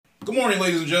Good morning,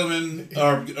 ladies and gentlemen.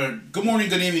 Good morning,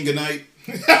 good evening, good night.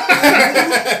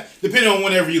 Depending on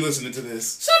whenever you're listening to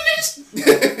this.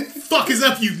 Fuck is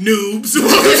up, you noobs?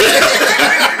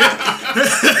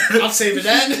 I'm saving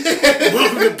that.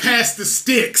 Welcome to Pass the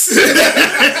Sticks.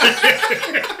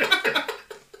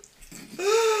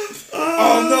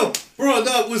 Oh no, bro!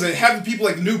 No, was it having people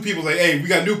like new people like, hey, we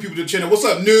got new people to the channel. What's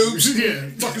up, noobs? Yeah,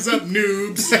 fuck is up,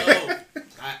 noobs?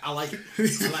 I like it.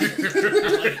 I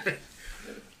like it.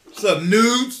 What's up,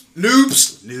 noobs?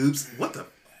 Noobs? What the?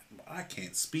 I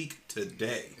can't speak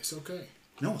today. It's okay.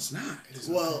 No, it's not.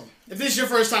 Well, if this is your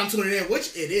first time tuning in,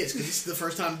 which it is, because this is the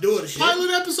first time doing this shit. Pilot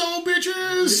episode,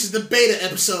 bitches. This is the beta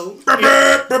episode. Burp,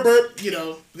 burp, burp, burp. You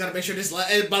know, we gotta make sure this.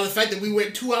 And by the fact that we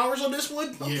went 2 hours on this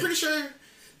one, I'm pretty sure.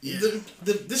 Yeah.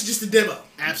 This is just a demo.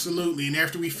 Absolutely. And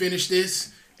after we finish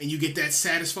this, and you get that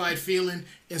satisfied feeling,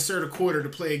 insert a quarter to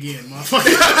play again,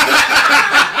 motherfucker.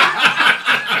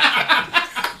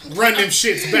 Run them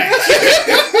shits back.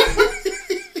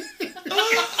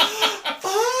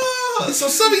 So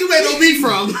some of you may know me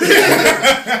from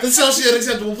the Socially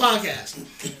Unacceptable Podcast.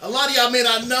 A lot of y'all may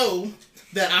not know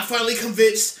that I finally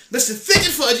convinced Mr. Thick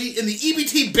and Fudgy and the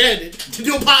EBT Bandit to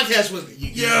do a podcast with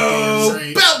me.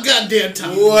 Yo, about goddamn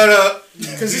time. What up?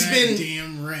 Because it's been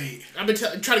damn right. I've been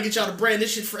trying to get y'all to brand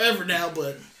this shit forever now,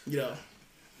 but you know.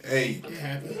 Hey, it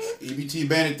happens. EBT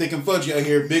Bandit, Thick and Fudgy out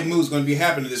here. Big moves gonna be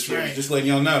happening this year. Right. Just letting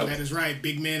y'all know. That is right.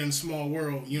 Big man in a small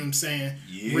world. You know what I'm saying?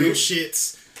 Yeah. Real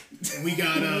shits. We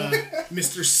got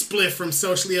Mr. Spliff from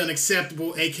Socially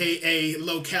Unacceptable, a.k.a.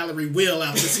 Low Calorie Will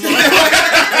out this morning.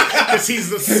 Because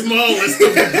he's the smallest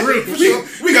of the group.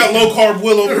 We got low carb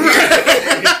Will over here.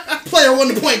 Player one,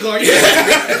 the point guard.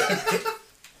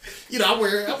 You know, I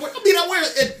wear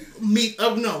it meat.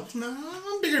 Oh no,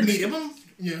 I'm bigger than medium.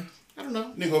 I don't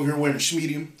know. Nigga over here wearing a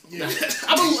schmedium. Yeah.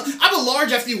 I'm a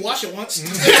large after you wash it once.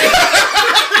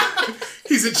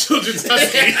 He's a children's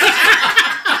husky.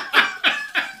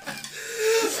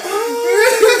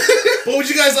 What would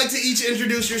you guys like to each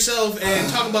introduce yourself and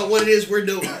talk about what it is we're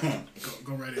doing?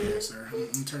 Go right ahead, sir. I'm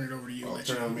going to turn it over to you.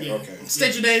 Okay.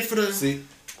 State your name for the See?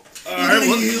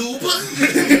 noob.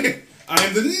 I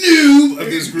am the noob of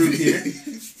this group here.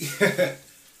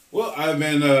 Well,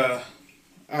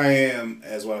 I am,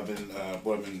 as what I've been,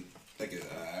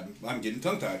 I'm getting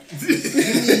tongue-tied. What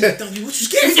you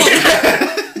scared for?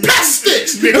 Pass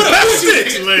sticks!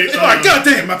 Sticks! Alright,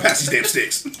 goddamn, my passy damn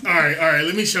sticks. Alright,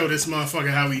 let me show this motherfucker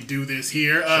how we do this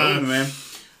here. Show me, man.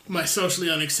 My socially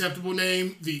unacceptable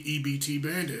name, the EBT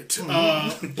Bandit.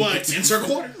 But insert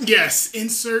quarter? Yes,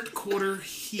 insert quarter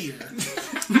here.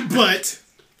 But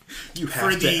you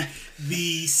have for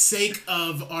the sake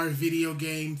of our video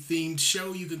game themed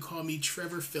show, you can call me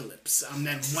Trevor Phillips. I'm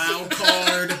that wild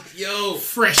card,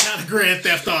 fresh out of Grand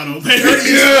Theft Auto, man.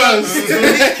 Yes.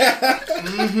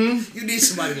 Mm-hmm. You need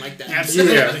somebody like that.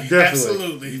 Absolutely, yeah, definitely.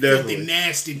 Absolutely. Definitely. Filthy,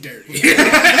 nasty, dirty.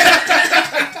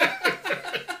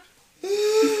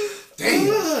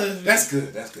 Damn, that's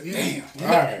good. Yeah. Damn.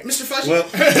 All right, Mr. Fudgy.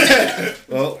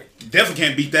 Well, definitely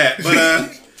can't beat that.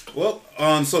 But well,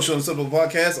 on Social Unacceptable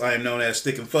Podcast, I am known as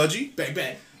Thick and Fudgy. Bang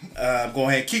bang. Go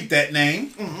ahead and keep that name.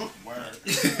 Mm-hmm. Word.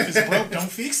 If it's broke,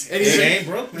 don't fix it. It ain't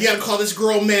broke, man. You gotta call this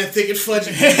grown man Thick and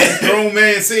Fudgy. Grown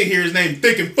man sitting here, his name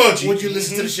Thick and Fudgy. Would you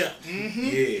listen to the show? Mm-hmm.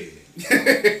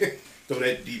 Yeah. Throw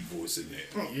that deep voice in there.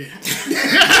 Oh, yeah.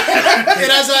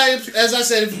 And as I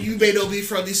said, you may know me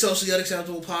from the Socially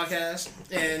Unacceptable Podcast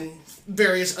and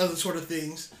various other sort of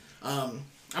things.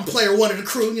 I'm player one of the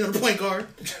crew, you know, the point guard.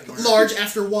 Large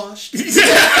after washed. And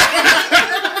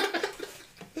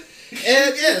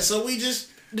yeah, so we just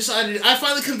decided, I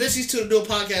finally convinced these two to do a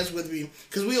podcast with me,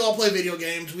 because we all play video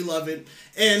games, we love it,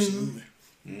 and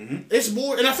it's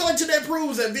more, and I feel like today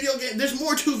proves that there's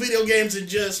more to video games than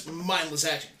just mindless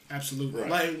action. Absolutely.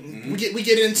 Like, we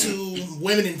get into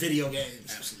women in video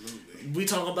games. Absolutely. We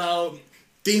talk about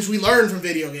things we learned from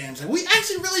video games. And we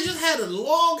actually really just had a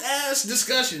long-ass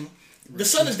discussion. The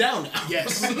sun is down now.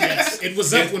 Yes. It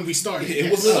was up when we started.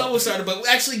 It was up when we started, but we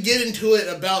actually get into it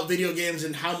about video games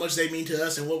and how much they mean to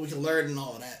us and what we can learn and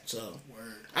all of that. So,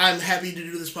 I'm happy to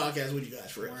do this podcast with you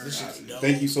guys for it. This is dope.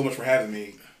 Thank you so much for having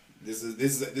me. This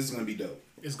is gonna be dope.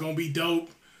 It's gonna be dope.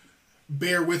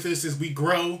 Bear with us as we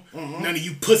grow. None of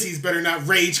you pussies better not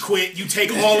rage quit. You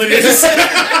take all of this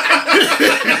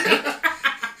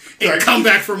and come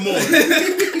back for more.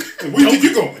 Where think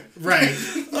you going? Right.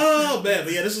 Oh man,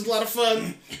 but yeah, this is a lot of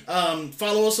fun.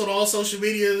 Follow us on all social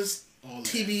medias.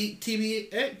 TB.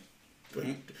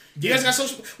 You guys got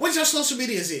social? What your social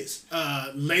medias is?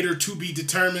 Later to be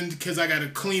determined, because I gotta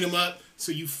clean them up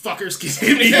so you fuckers can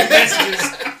send me your messages.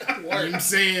 You know what I'm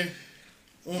saying?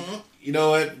 you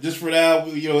know what? Just for now,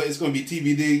 you know, it's going to be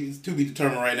TBD. It's to be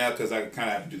determined right now because I kind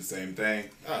of have to do the same thing.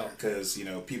 Oh. Because, you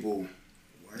know, people...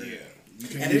 Yeah.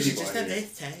 And it's just a birthday.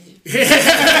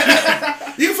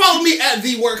 You can follow me at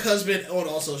The Work Husband on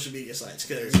all social media sites.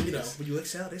 Because, you know, when you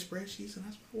excel, they spreadsheets and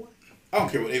that's my work. I don't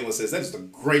care what anyone says. That is the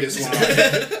greatest line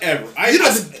ever. You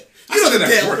know the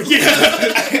deal. Work.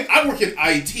 Yeah. I work in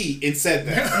IT and said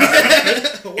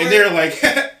that. And they're like,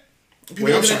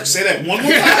 wait, I'm sorry, say that one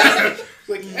more time?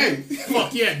 Like, hey.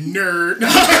 Fuck yeah, nerd.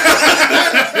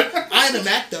 I ain't a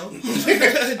Mac, though.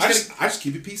 I just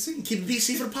keep it PC. Keep it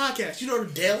PC for the podcast. You know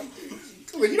the deal.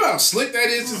 You know how slick that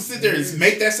is to sit there and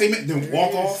make that statement, then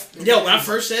walk off? Yo, when I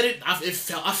first said it, I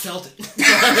felt it.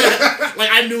 Like,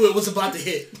 I knew it was about to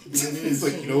hit. It's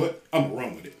like, you know what? I'm gonna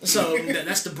run with it. So,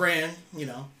 that's the brand, you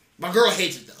know. My girl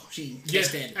hates it, though. She can't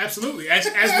stand it. Absolutely. As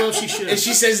well she should. And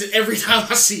she says it every time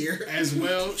I see her. As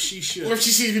well she should. Or if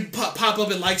she sees me pop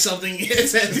up and like something, it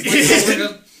says,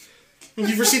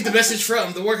 you've received the message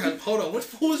from the work. Hold on,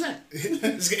 who was that?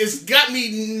 It's got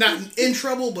me not in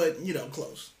trouble, but, you know,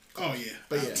 close. Oh, yeah.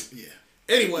 But yeah.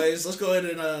 Yeah. Anyways, let's go ahead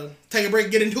and take a break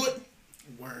and get into it.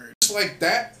 Word. Just like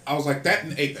that, I was like that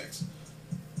in Apex.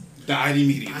 Died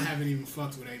immediately. I haven't even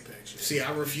fucked with Apex yet. See,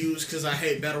 I refuse because I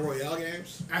hate Battle Royale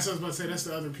games. That's what I was about to say. That's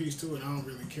the other piece to it. I don't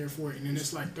really care for it. And then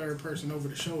it's like third person over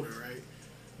the shoulder, right?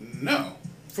 No.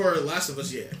 For Last of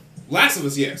Us, yeah. Last of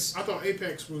Us, yes. I thought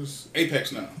Apex was...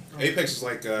 Apex, no. Okay. Apex is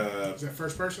like... Is that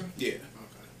first person? Yeah.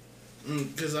 Okay.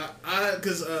 Because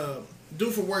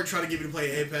dude for work tried to get me to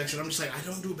play Apex, and I'm just like, I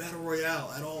don't do Battle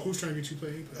Royale at all. Who's trying to get you to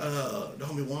play Apex? The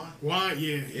homie Juan. Why?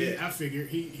 Yeah. I figured.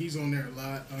 He's on there a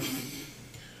lot.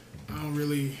 I don't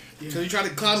really... Yeah. So he tried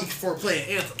to clown me for playing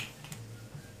Anthem.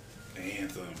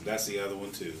 Anthem. That's the other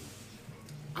one, too.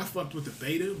 I fucked with the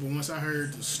beta, but once I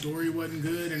heard the story wasn't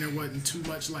good and there wasn't too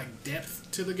much like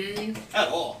depth to the game at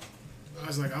all, I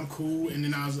was like, I'm cool. And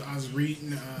then I was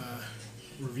reading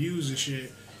reviews and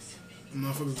shit. And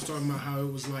motherfuckers was talking about how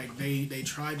it was like they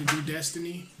tried to do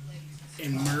Destiny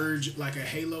and merge like a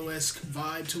Halo-esque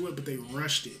vibe to it, but they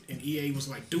rushed it. And EA was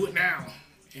like, do it now.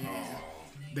 And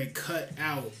they cut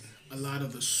out a lot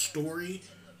of the story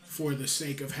for the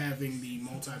sake of having the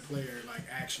multiplayer like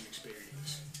action experience.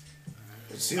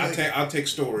 See, I'll take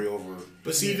story over.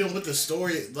 But see, even with the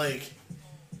story, like,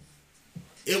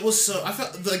 it was so... I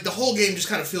felt like the whole game just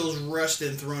kind of feels rushed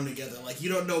and thrown together. Like, you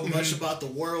don't know much about the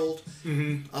world.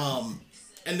 And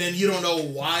then you don't know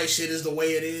why shit is the way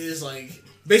it is. Like,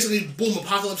 basically, boom,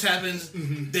 apocalypse happens.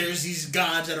 There's these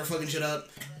gods that are fucking shit up.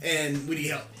 And we need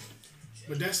help.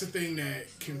 But that's the thing that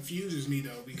confuses me,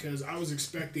 though. Because I was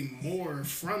expecting more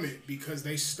from it. Because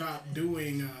they stopped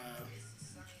doing...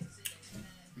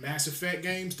 Mass Effect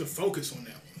games to focus on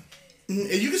that one.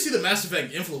 And you can see the Mass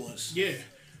Effect influence. Yeah.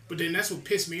 But then that's what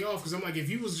pissed me off, because I'm like,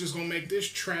 if you was just going to make this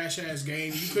trash-ass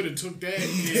game, you could have took that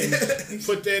and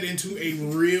put that into a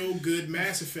real good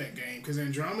Mass Effect game, because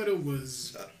Andromeda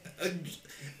was...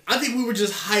 I think we were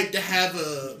just hyped to have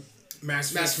a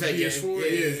Mass Effect PS4.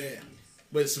 Yeah.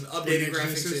 With some updated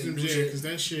graphics systems, and because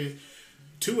that shit...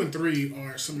 2 and 3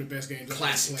 are some of the best games I've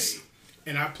played.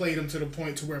 And I played them to the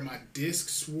point to where my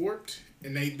discs warped.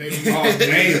 And they don't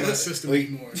play my system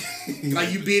anymore.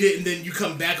 Like, you beat it and then you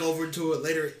come back over to it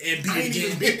later and beat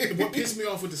it again. What pissed me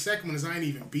off with the second one is I ain't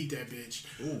even beat that bitch.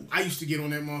 Ooh. I used to get on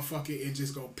that motherfucker and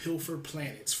just go pilfer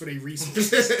planets for their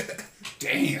resources.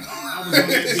 Damn. I was on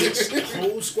that bitch. The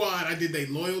whole squad, I did their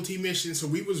loyalty mission, so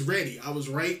we was ready. I was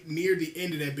right near the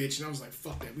end of that bitch, and I was like,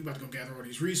 fuck that. We about to go gather all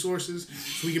these resources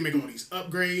so we can make all these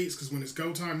upgrades, because when it's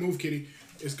go time, move kitty,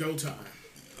 it's go time.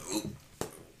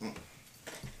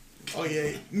 Oh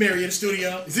yeah, Mary in the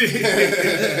studio.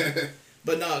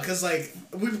 But no, cause like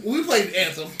we played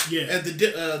Anthem. Yeah. At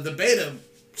the beta,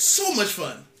 so much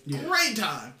fun, great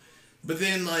time. But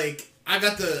then like I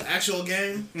got the actual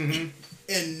game,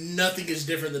 and nothing is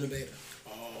different than the beta.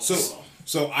 Oh.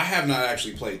 So I have not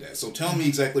actually played that. So tell me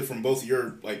exactly from both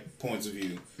your like points of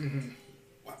view.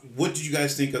 What did you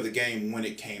guys think of the game when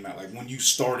it came out? Like when you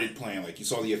started playing, like you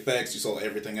saw the effects, you saw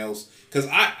everything else. Because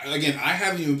I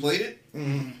haven't even played it.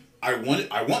 I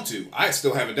want to. I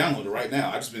still have it downloaded right now.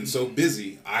 I've just been so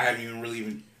busy. I haven't even really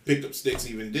even picked up sticks,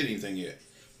 even did anything yet.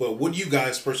 But what do you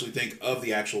guys personally think of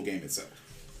the actual game itself?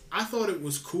 I thought it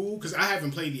was cool because I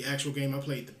haven't played the actual game. I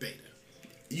played the beta.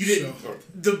 You didn't.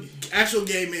 The actual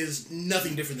game is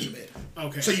nothing different than the beta.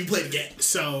 Okay. So you played the game.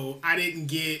 So I didn't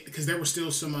get, because there were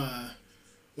still some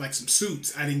like some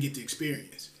suits I didn't get to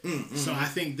experience. So I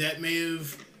think that may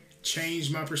have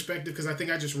changed my perspective because I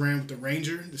think I just ran with the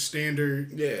Ranger, the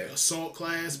standard Yeah. assault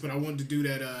class, but I wanted to do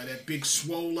that big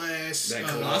swole ass. That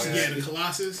Colossus? Yeah, the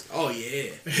Colossus. Oh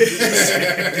yeah.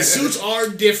 The suits are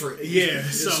different. Yeah,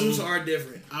 The so suits are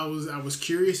different. I was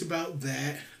curious about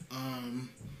that.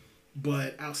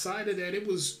 But outside of that, it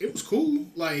was cool.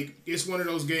 Like, it's one of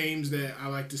those games that I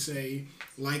like to say,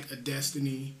 like a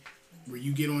Destiny, where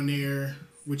you get on there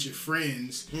with your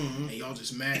friends and y'all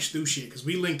just mash through shit. Because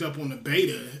we linked up on the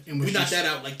beta and We knocked that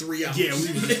out in like 3 hours. Yeah,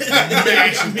 we was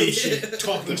mashing this shit,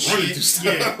 talking shit.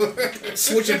 Yeah,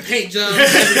 Switching paint jobs.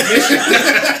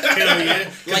 hell yeah.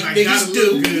 Like I niggas gotta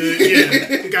do. look good.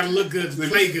 Yeah, it gotta look good to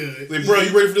play good. Like, bro,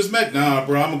 you ready for this match? Nah,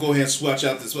 bro, I'm gonna go ahead and switch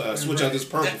out this purple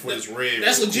for this red.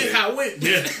 That's real legit quick. how it went.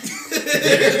 Yeah.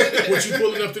 What you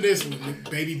pulling up to this one?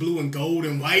 Baby blue and gold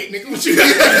and white, nigga. What you got?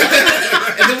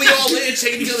 And then we all in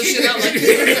checking each other shit out like,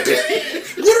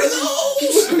 what are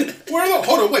those? Where are those?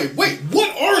 Hold on, wait. What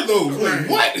are those? Right. Wait,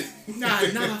 what? Nah,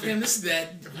 fam, this is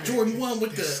that Jordan 1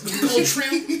 with the gold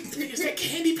trim. Is that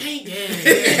candy paint? Yeah.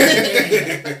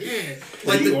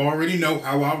 Like, you already know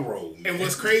how I roll. And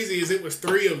what's crazy is it was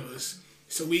 3 of us.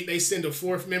 So they send a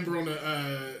 4th member on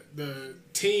the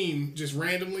team just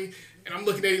randomly. And I'm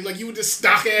looking at him like, you were just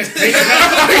stock ass paint.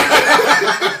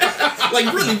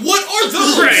 Like, really, what are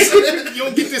those? Right. You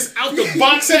don't get this out the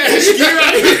box ass gear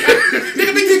out of here.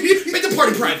 Nigga, make the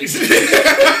party private.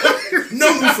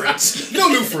 No new friends. No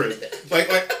new friends. Like,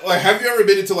 have you ever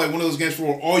been into like one of those games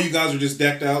where all you guys are just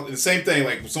decked out? And the same thing,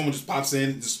 like, when someone just pops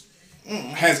in, just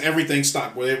has everything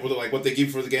stocked, where like what they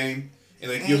give for the game,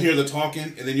 and like you'll hear the talking,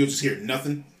 and then you'll just hear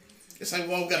nothing. It's like,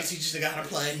 well, we gotta teach this nigga how to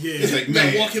play. Yeah. It's like, We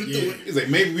gotta man, walk him through it. it's like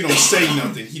maybe we don't say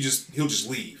nothing. He'll just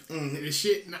leave. The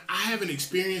shit. Now, I haven't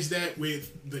experienced that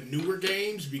with the newer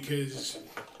games because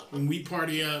when we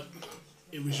party up,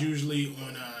 it was usually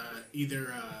on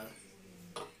either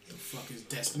the fuck is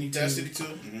Destiny 2, Destiny 2.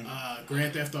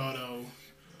 Grand Theft Auto,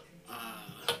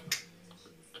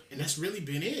 and that's really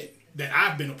been it that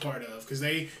I've been a part of because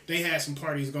they had some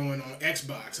parties going on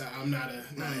Xbox. I'm not an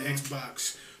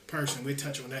Xbox person. We'll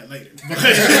touch on that later.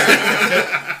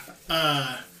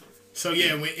 So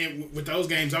yeah, with those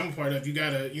games I'm a part of, you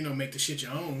gotta make the shit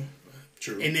your own.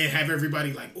 True. And then have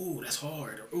everybody like, ooh, that's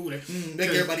hard, or ooh, that,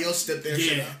 Make everybody else step there.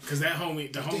 yeah, because the homie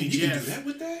You Jeff can do that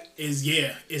with that?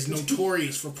 is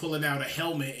notorious for pulling out a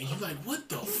helmet, and you're like, what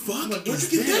the fuck? Like, where'd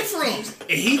is you get that from?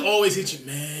 And he always hits you,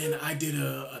 man. I did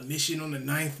a mission on the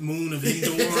 9th moon of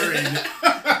Endor, and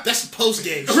That's post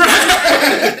game.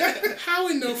 how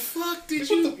in the fuck did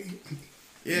you?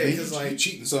 Yeah, because You're like,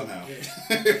 cheating somehow.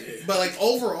 but like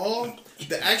overall,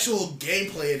 the actual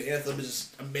gameplay in Anthem is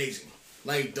amazing.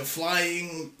 Like the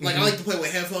flying, like I like to play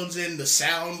with headphones in. The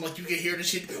sound, like you can hear the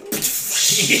shit.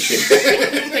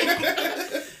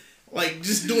 Like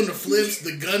just doing the flips,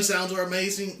 the gun sounds are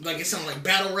amazing. Like it sounds like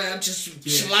battle rap, just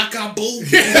shalaka boom.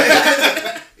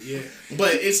 Yeah,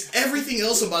 But it's everything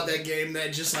else about that game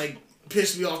that just like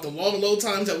pissed me off. The long load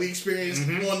times that we experienced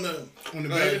on the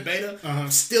beta,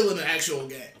 still in the actual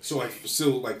game. So like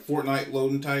still like Fortnite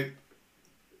loading type.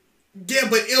 Yeah,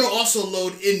 but it'll also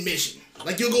load in mission.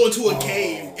 Like you'll go into a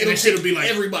cave, it'll shit'll be like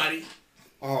everybody,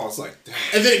 Oh, it's like that.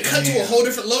 and then it cut to a whole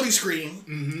different loading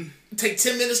screen. Take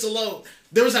 10 minutes to load.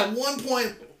 There was at one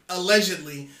point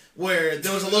allegedly where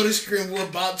there was a loading screen we're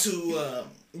about to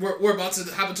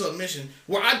hop into a mission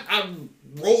where I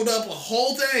rolled up a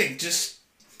whole thing just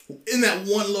in that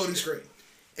one loading screen.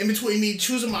 In between me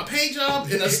choosing my paint job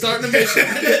and us starting a mission,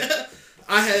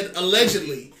 I had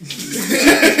allegedly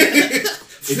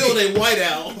filled a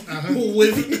whiteout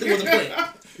with a plate.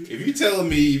 If you telling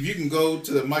me if you can go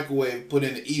to the microwave, put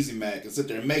in the Easy Mac, and sit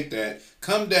there and make that,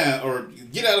 come down or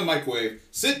get out of the microwave,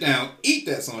 sit down, eat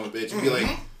that son of a bitch, and be like,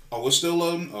 oh, it's still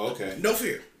loading? Oh, okay. No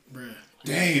fear. bruh.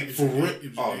 Damn, for real? It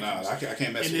was Oh, ridiculous. no, I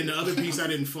can't mess And with then it. the other piece I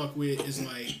didn't fuck with is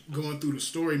like going through the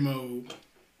story mode.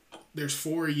 There's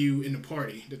 4 of you in the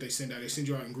party that they send out. They send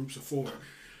you out in groups of 4.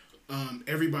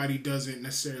 Everybody doesn't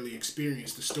necessarily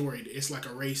experience the story. It's like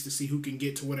a race to see who can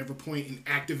get to whatever point and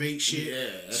activate shit. Yeah,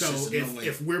 that's so just annoying.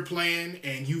 if we're playing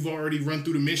and you've already run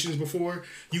through the missions before,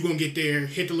 you gonna get there,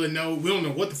 hit the little note. We don't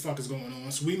know what the fuck is going on,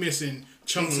 so we missing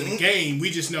chunks of the game. We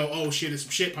just know, oh shit, there's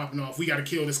some shit popping off. We gotta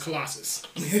kill this Colossus.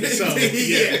 So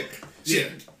yeah.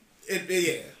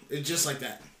 It's just like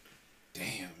that.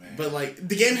 Damn, man. But like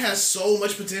the game has so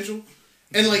much potential,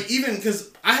 and like even because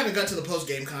I haven't got to the post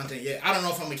game content yet, I don't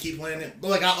know if I'm gonna keep playing it. But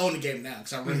like I own the game now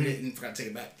because I rented it and forgot to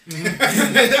take it back.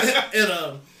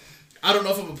 And I don't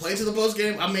know if I'm gonna play to the post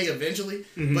game. I may eventually,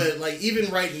 but like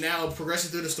even right now,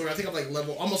 progressing through the story, I think I'm like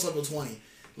almost level 20.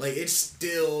 Like it's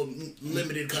still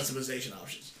limited customization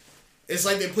options. It's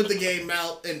like they put the game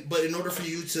out, but in order for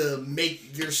you to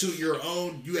make your suit your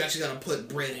own, you actually got to put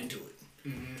bread into it.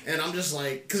 Mm-hmm. And I'm just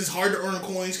like, because it's hard to earn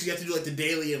coins because you have to do like the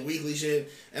daily and weekly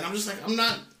shit. And I'm just like, I'm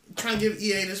not trying to give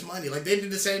EA this money. Like, they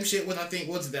did the same shit with, I think,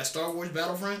 what's it, that Star Wars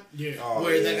Battlefront? Yeah.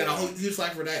 Where they got a huge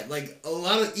flag for that. Like, a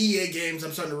lot of EA games,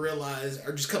 I'm starting to realize,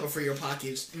 are just coming for your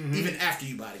pockets, even after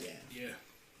you buy the game. Yeah.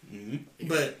 Mm-hmm.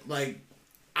 But, like,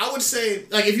 I would say,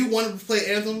 like, if you wanted to play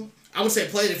Anthem, I would say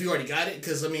play it if you already got it,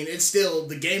 because, I mean, it's still,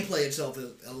 the gameplay itself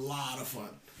is a lot of fun.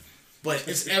 But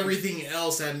it's everything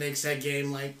else that makes that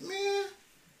game, like, meh.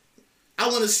 I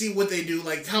want to see what they do,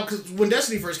 like, how, because when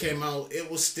Destiny first came out,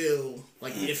 it was still,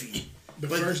 like, iffy. The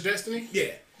first Destiny?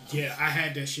 Yeah. Yeah, I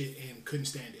had that shit and couldn't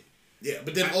stand it. Yeah,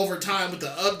 but then over time with the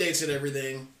updates and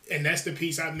everything. And that's the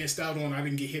piece I missed out on. I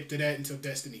didn't get hip to that until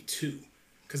Destiny 2.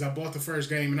 Because I bought the first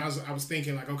game and I was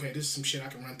thinking, like, okay, this is some shit I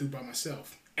can run through by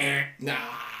myself. Nah.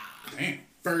 Damn.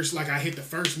 First, like, I hit the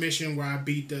first mission where I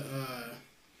beat the,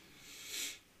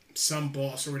 some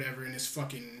boss or whatever in this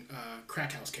fucking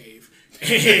crack house cave.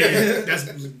 And that's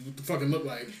what the fucking looked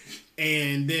like.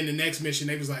 And then the next mission,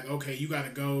 they was like, okay, you gotta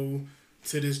go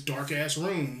to this dark ass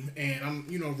room. And I'm,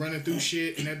 running through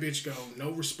shit, and that bitch go,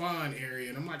 no respawn area.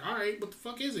 And I'm like, all right, what the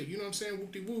fuck is it? You know what I'm saying?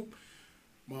 Whoop-de-whoop.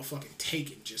 Motherfucking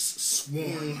Taken just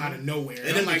swarm out of nowhere.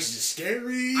 And I'm like, like,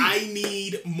 scary. I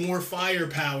need more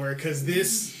firepower because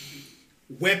this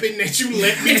weapon that you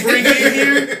let me bring in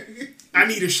here, I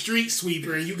need a street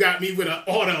sweeper, and you got me with an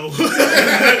auto.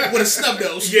 With a snub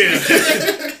nose. Yeah.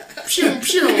 Pew,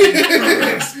 pew.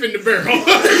 Spin the barrel.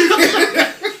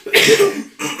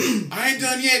 I ain't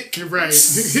done yet. You're right.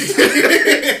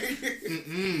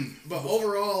 But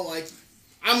overall, like,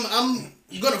 I'm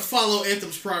gonna follow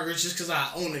Anthem's progress just because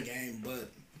I own the game. But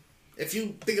if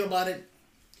you think about it,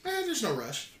 there's no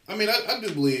rush. I mean, I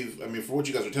do believe. I mean, for what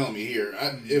you guys are telling me here,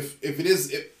 if it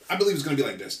is, I believe it's going to be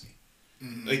like Destiny.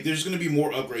 Mm-hmm. Like, there's going to be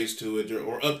more upgrades to it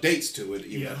or updates to it,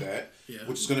 even at that,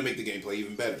 which is going to make the gameplay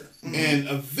even better. Mm-hmm. And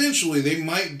eventually, they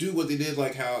might do what they did,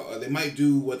 like how they might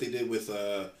do what they did with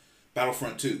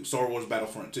Battlefront 2, Star Wars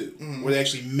Battlefront 2, where they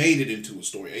actually made it into a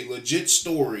story, a legit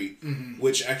story,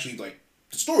 which actually, like,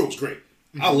 the story was great.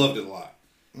 I loved it a lot.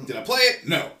 Did I play it?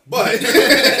 No, but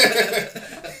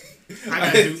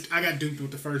I got duped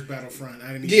with the first Battlefront.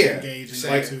 I didn't even engage in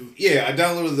that too. Yeah, I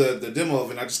downloaded the demo of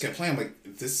it and I just kept playing. I'm like,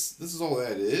 this is all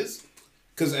that is?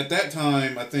 Because at that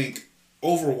time, I think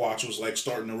Overwatch was like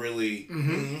starting to really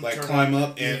climb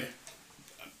up, and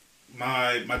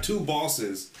my two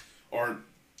bosses are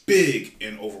big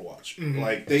in Overwatch.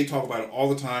 Like, they talk about it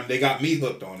all the time. They got me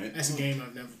hooked on it. That's a game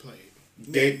I've never played.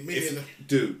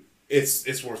 Dude,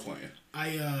 it's worth playing.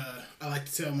 I like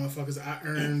to tell motherfuckers I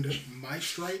earned my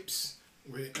stripes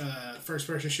with first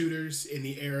person shooters in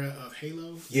the era of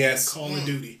Halo. Yes. Call of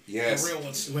Duty. Yes. The real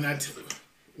ones.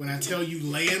 When I tell you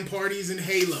LAN parties in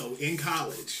Halo in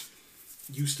college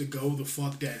used to go the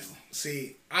fuck down.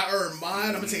 See, I earned mine.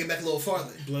 I'm gonna take it back a little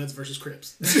farther. Bloods versus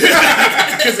Crips. Because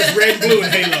it's red and blue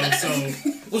in Halo, so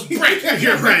was break.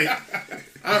 You're right.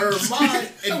 I earned mine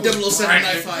in 007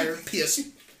 Nightfire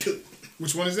PS2.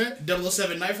 Which one is that?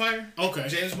 007 Nightfire. Okay.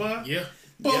 James Bond. Yeah.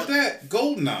 But that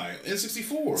GoldenEye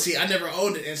N64. See, I never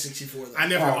owned an N64 though. I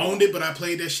never owned it, but I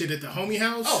played that shit at the homie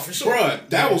house. Oh, for sure. Bruh,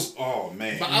 that was, oh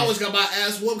man. But I always got my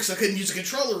ass whooped because I couldn't use the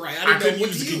controller right. I couldn't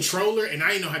use the controller, and I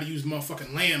didn't know how to use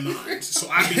motherfucking landmines. So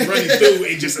I'd be running through,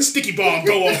 and just a sticky bomb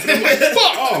go off, and I'm like, fuck!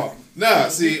 Oh, nah,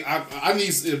 see, I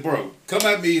need, bro, come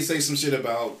at me and say some shit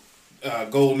about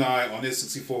GoldenEye on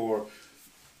N64.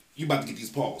 You about to get these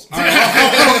paws.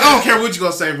 I don't care what you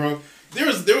gonna say, bro. There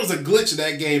was a glitch in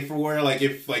that game for where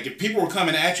if people were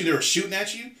coming at you, they were shooting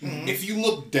at you. Mm-hmm. If you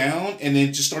look down and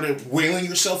then just started wailing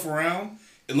yourself around,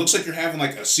 it looks like you're having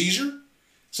like a seizure.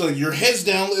 So your head's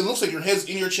down. It looks like your head's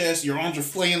in your chest. Your arms are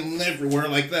flailing everywhere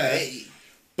like that. Hey.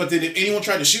 But then if anyone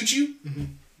tried to shoot you,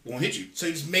 won't hit you. So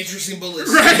you just matrixing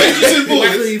bullets. Right, matrixing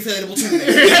bullets. Inflatable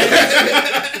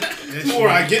too. Before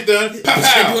I get done, pow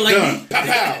pow, done, pow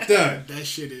pow, done. That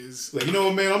shit is like, you know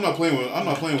what, man? I'm not playing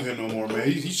with him no more,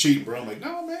 man. He's cheating, bro. I'm like,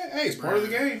 no, man. Hey, it's part of the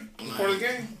game. It's part of the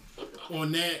game.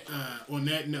 On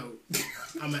that note,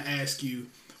 I'm gonna ask you,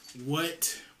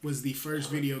 what was the first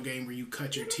video game where you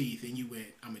cut your teeth and you went,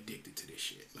 I'm addicted to this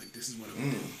shit? Like, this is what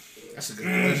I'm doing. That's a good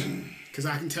question. Because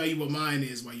I can tell you what mine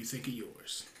is while you think of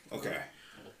yours. Okay.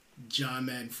 John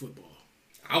Madden Football.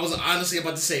 I was honestly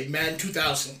about to say Madden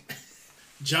 2000.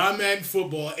 John Madden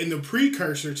Football, and the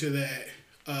precursor to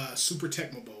that, Super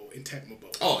Tecmo Bowl and Tecmo Bowl.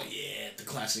 Oh, yeah, the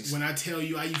classics. When I tell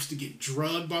you I used to get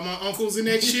drugged by my uncles in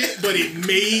that shit, but it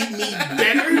made me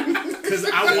better because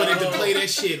I wanted to play that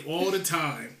shit all the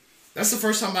time. That's the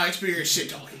first time I experienced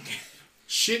shit talking.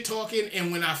 shit talking, and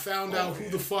when I found out who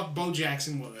the fuck Bo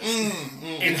Jackson was,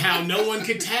 and how no one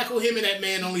could tackle him, and that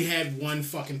man only had one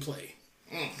fucking play.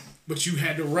 But you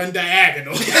had to run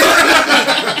diagonal.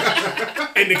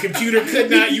 And the computer could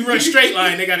not. You run straight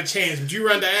line, they got a chance. But you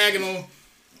run diagonal,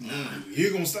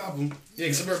 you're gonna stop him. Yeah,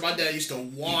 because I remember my dad used to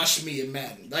wash me in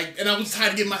Madden. Like, and I was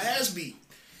tired of getting my ass beat.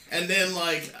 And then,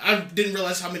 like, I didn't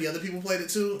realize how many other people played it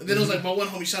too. And then it was like my one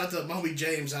homie, shout out to my homie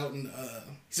James out in,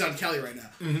 he's out in Cali right now.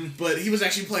 But he was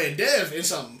actually playing dev in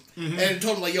something. And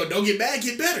told him, like, yo, don't get mad,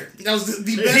 get better. That was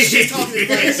the best shit talking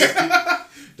advice.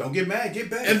 Don't get mad, get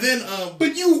better. And then,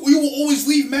 but you will always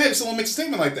leave mad if someone makes a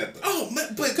statement like that, though. Oh,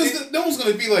 man, but because no one's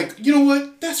gonna be like, you know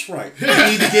what? That's right.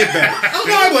 I need to get better.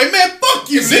 I'm like, man, fuck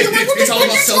you, nigga. Like, it's all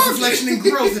about self-reflection and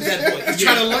growth at that point. He's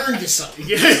trying to learn you something.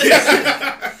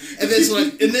 And then, so,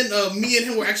 like, me and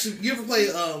him were actually. You ever play?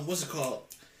 What's it called?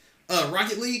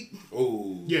 Rocket League.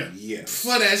 Oh, yeah.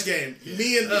 Fun ass game. Yeah.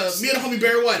 Me and the homie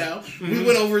Barry Whiteout. We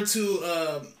went over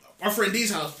to our friend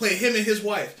D's house, played him and his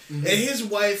wife, and his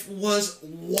wife was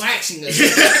waxing us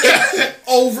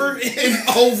over and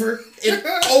over and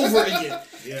over again.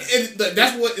 Yeah.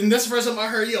 And that's the first time I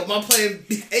heard, yo, my plan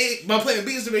B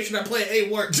is to make sure that plan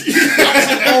A works. I was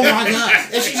like, oh my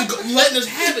god, and she's letting us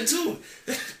have it too.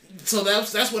 So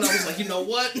that's when I was like, you know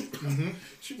what?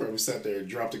 She probably sat there and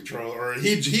dropped the control, or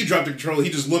he dropped the control.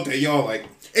 He just looked at y'all like,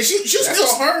 and she'll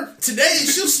still her today.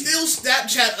 She'll still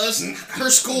Snapchat us her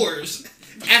scores,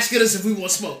 asking us if we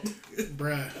want smoke.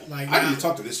 Bruh, like I need to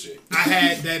talk to this shit. I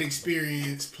had that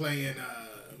experience playing.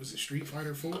 Was it Street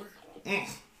Fighter 4?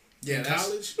 Yeah, in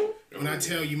college. When I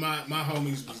tell you, my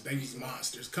homies they was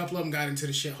monsters. A couple of them got into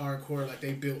the shit hardcore, like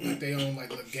they built like they own like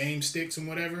little game sticks and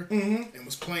whatever, and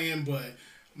was playing. But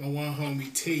my one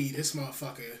homie T, this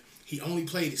motherfucker, he only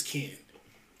played as Ken,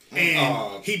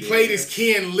 and he played as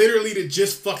Ken literally to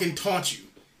just fucking taunt you.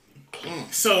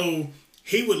 So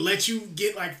he would let you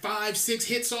get like 5-6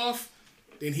 hits off.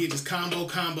 Then he'd just combo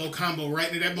right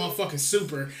into that motherfucking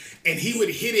super, and he would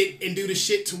hit it and do the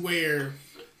shit to where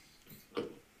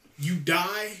you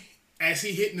die as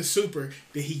he hitting the super,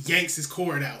 then he yanks his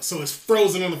cord out. So it's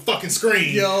frozen on the fucking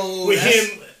screen. Yo, with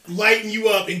him lighting you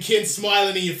up and Ken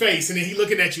smiling in your face, and then he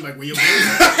looking at you like, where your game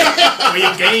at? Where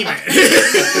your game at?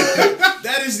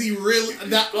 That is the real...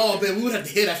 oh, man, we would have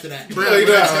to hit after that. Bro,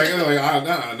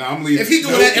 I'm leaving. If he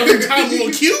doing that every time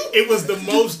on cue? It was the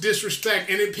most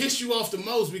disrespect, and it pissed you off the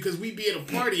most because we'd be at a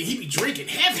party and he'd be drinking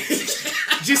heavy.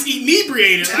 Just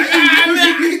inebriated.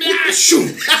 Like,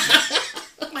 shoot.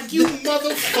 Like, you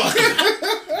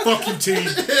motherfucker. Fuck you, T. And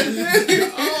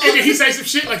then he say some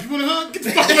shit like, you want a hug? Get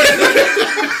the fuck away from me.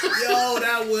 Yo,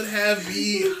 that would have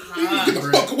me hot. Get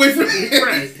the fuck away from me.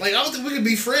 Right. Like, I don't think we could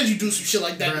be friends. You do some shit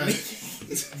like that.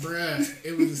 Bruh.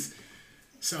 It was...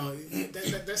 So,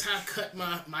 that's how I cut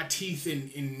my teeth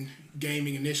in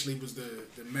gaming initially was the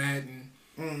Madden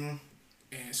and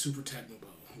Super Tecmo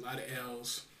Bowl. A lot of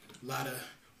L's. A lot of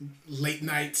late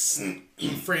nights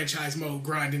franchise mode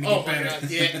grinding to get better. God,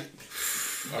 yeah.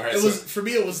 All right, it was for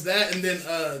me. It was that, and then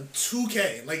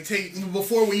 2K. Like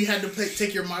before, when you had to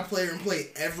take your My Player and play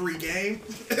every game.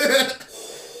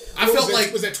 I felt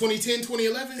like was that 2010,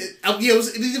 2011? Yeah, it was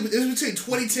between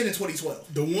 2010 and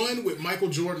 2012. The one with Michael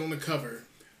Jordan on the cover.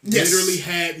 Yes. Literally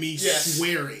had me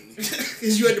swearing.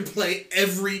 Because you had to play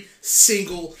every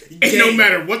single game. And no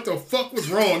matter what the fuck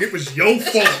was wrong, it was your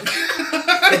fault.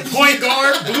 The point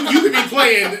guard, you could be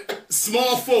playing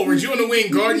small forward. You on the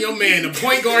wing guarding your man. The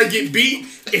point guard get beat.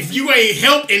 If you ain't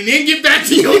help and then get back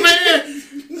to your man,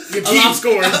 your team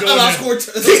score is going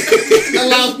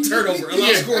allow turnover.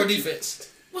 Allow score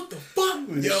defense. What the fuck?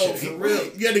 Yo, for real.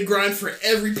 You had to grind for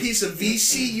every piece of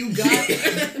VC you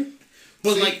got.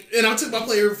 But and I took my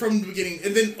player from the beginning,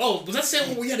 and then was that the same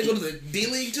one where you had to go to the D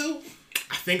League too?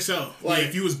 I think so. Like,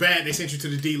 if you was bad, they sent you to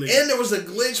the D League. And there was a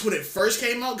glitch when it first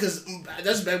came out, because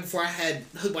that's back before I had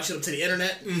hooked my shit up to the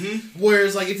internet.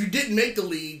 Whereas, like, if you didn't make the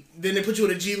league, then they put you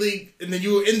in a G League, and then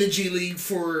you were in the G League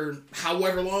for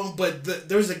however long. But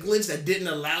there was a glitch that didn't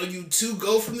allow you to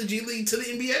go from the G League to the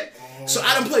NBA. So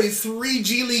I done played 3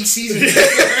 G League seasons.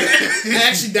 I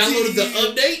actually downloaded the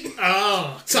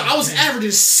update. So I was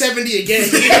averaging 70 a game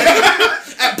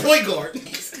at point guard.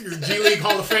 G League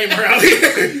Hall of Famer out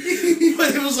here.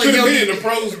 But it was like, yo, in the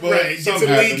pros, but right, get to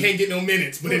the league, can't get no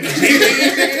minutes. But in the G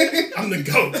League, I'm the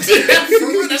GOAT.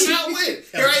 That's how it went.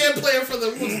 Here I am playing for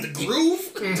the Groove.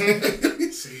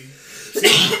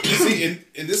 See,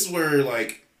 and this is where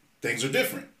like things are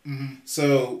different.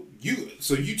 So you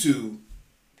two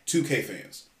 2K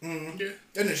fans. Yeah.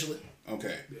 Initially.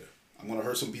 Okay. Yeah. I'm gonna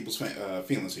hurt some people's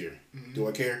feelings here. Do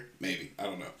I care? Maybe. I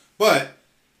don't know. But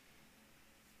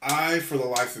for the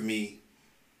life of me,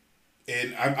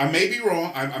 and I may be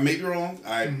wrong. I may be wrong.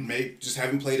 I may just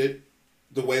haven't played it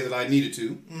the way that I needed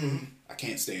to. I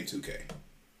can't stand 2K.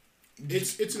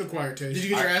 It's an acquired taste. Did you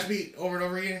get your ass beat over and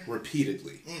over again?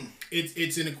 Repeatedly.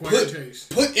 It's an acquired taste.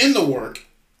 Put in the work,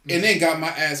 and then got my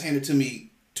ass handed to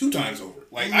me 2 times over.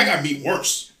 Like, I got beat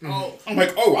worse. Oh. I'm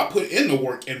like, oh, I put in the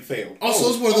work and failed. Also,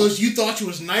 it's one of those, you thought you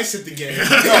was nice at the game. No,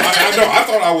 I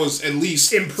thought I was at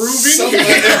least Improving.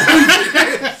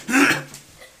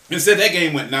 Instead, that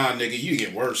game went, nah, nigga, you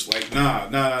get worse. Like,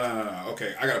 nah.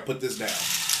 Okay, I gotta put this down.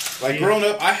 Like, growing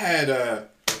up, I had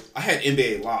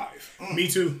NBA Live. Me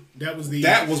too. That was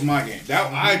my game.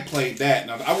 I played that.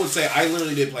 Now, I would say I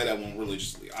literally did play that one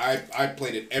religiously. I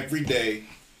played it every day.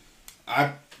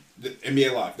 The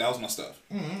NBA Live, that was my stuff.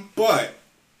 But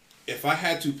if I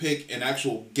had to pick an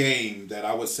actual game that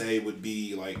I would say would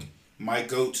be like my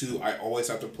go-to, I always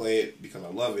have to play it because I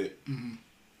love it.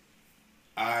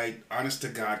 I, honest to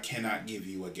God, cannot give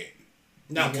you a game.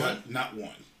 Not one? Not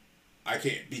one. I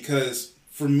can't, because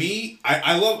for me,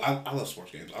 I love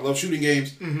sports games. I love shooting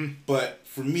games, but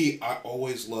for me, I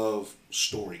always love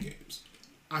story games.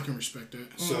 I can respect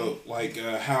that. So like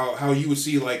how you would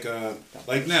see like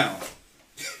now.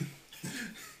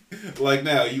 Like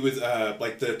now, you would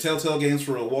like the Telltale games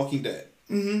for Walking Dead.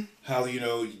 How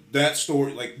that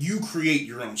story, like you create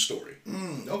your own story.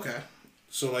 Okay.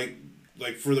 So like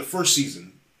for the first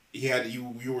season,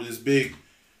 you were this big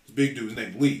dude's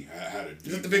name Lee.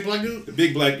 Is that the big black dude? The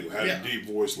big black dude had a deep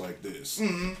voice like this,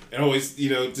 and always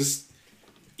just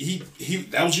he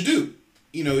that was your dude.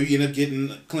 You end up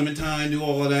getting Clementine, do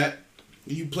all of that.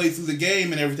 You play through the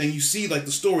game and everything. You see like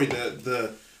the story,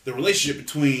 the relationship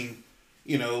between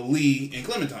Lee and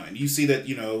Clementine. You see that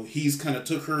he's kind of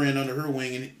took her in under her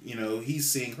wing, and he's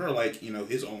seeing her like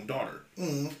his own daughter.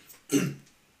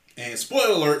 And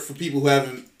spoiler alert for people who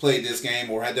haven't played this game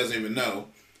or doesn't even know,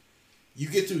 you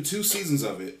get through 2 seasons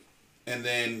of it, and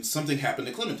then something happened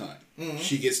to Clementine.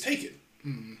 She gets taken,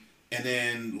 and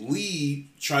then Lee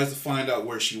tries to find out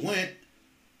where she went.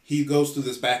 He goes through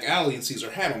this back alley and sees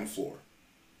her hat on the floor,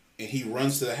 and he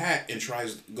runs to the hat and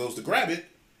goes to grab it.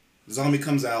 The zombie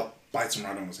comes out, bites him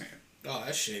right on his hand. Oh,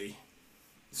 that's shitty.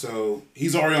 So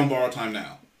he's already on borrowed time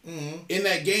now. In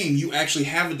that game, you actually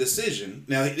have a decision.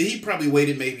 Now, he probably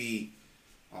waited maybe,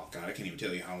 oh God, I can't even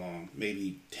tell you how long,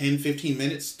 maybe 10, 15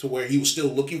 minutes to where he was still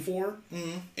looking for her.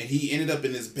 And he ended up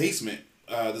in this basement.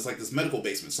 There's like this medical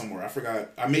basement somewhere. I forgot.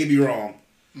 I may be wrong.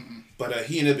 But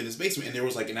he ended up in his basement, and there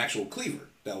was like an actual cleaver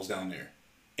that was down there.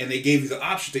 And they gave you the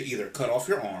option to either cut off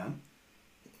your arm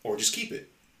or just keep it.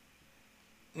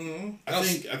 I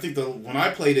think when I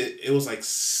played it, it was like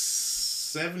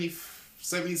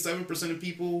 77% of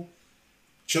people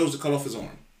chose to cut off his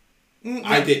arm.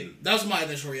 I didn't. That was my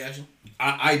initial reaction.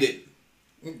 I didn't.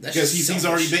 Because he's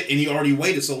already bit, and he already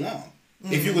waited so long.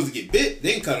 If he was to get bit,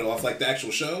 they can cut it off like the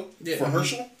actual show for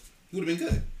Herschel. He would have been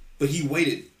good. But he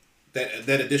waited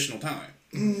that additional time.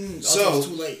 So it's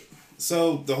too late.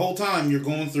 So the whole time you're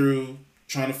going through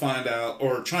trying to find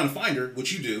her,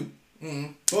 which you do.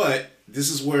 But this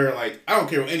is where, like, I don't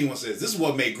care what anyone says. This is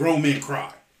what made grown men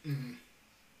cry.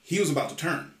 He was about to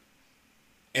turn,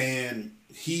 and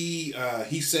he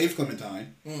saved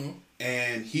Clementine,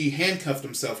 and he handcuffed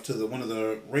himself to one of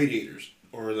the radiators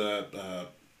or the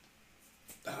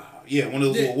one of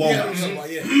those little wall mounts.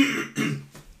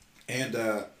 And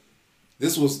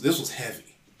this was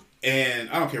heavy, and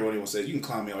I don't care what anyone says. You can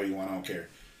clown me all you want. I don't care.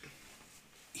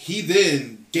 He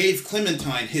then gave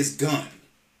Clementine his gun.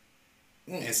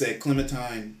 And said,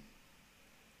 Clementine,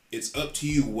 it's up to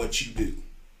you what you do.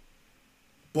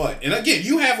 But, and again,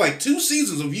 you have like 2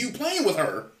 seasons of you playing with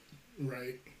her.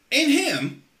 Right. And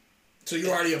him. So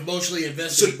you're already emotionally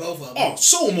invested in both of them. Oh,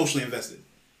 so emotionally invested.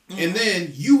 And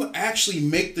then you actually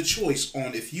make the choice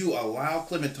on if you allow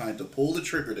Clementine to pull the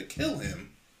trigger to kill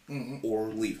him or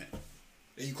leave him.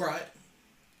 And you cried?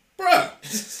 Bruh.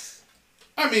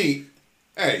 I mean,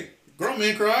 hey. Grown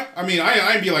men cry. I mean,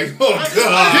 I ain't be like, oh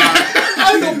God,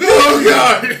 oh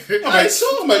God.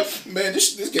 I'm like, man,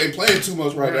 this game playing too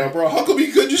much right now, bro. How come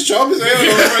he couldn't just chop his hand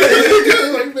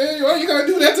off? Like, man, why you gotta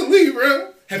do that to leave,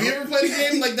 bro? Have you ever played a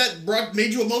game like that,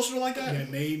 made you emotional like that? That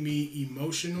made me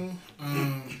emotional.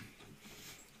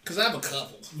 Because I have a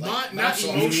couple. Like, not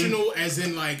emotional as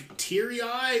in like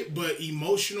teary-eyed, but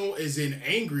emotional as in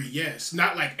angry. Yes,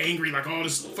 not like angry like all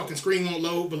this fucking screen won't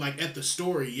load, but like at the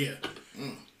story, yeah.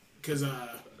 Because,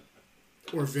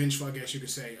 or vengeful, I guess you could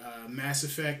say, Mass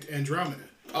Effect Andromeda.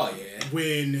 Oh, yeah.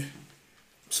 When,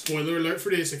 spoiler alert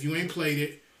for this, if you ain't played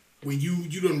it, when you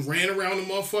done ran around the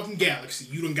motherfucking galaxy,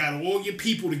 you done got all your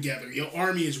people together, your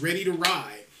army is ready to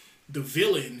ride, the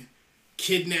villain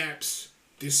kidnaps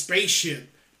this spaceship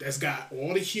that's got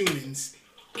all the humans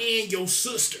and your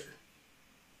sister.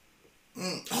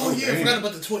 Oh yeah, I forgot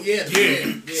about the twin. Yeah,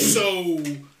 Yeah. So,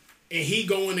 and he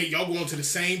going and y'all going to the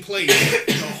same place.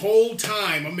 The whole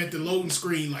time I'm at the loading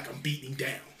screen like I'm beating him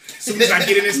down. As soon as I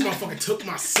get in this motherfucker, took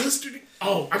my sister.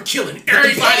 I'm killing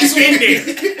everybody's in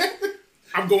there.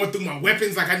 I'm going through my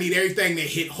weapons like I need everything that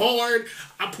hit hard.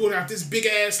 I pulled out this big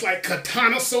ass like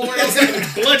katana sword. I was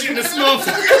like bludgeon this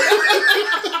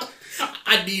motherfucker.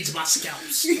 I needs my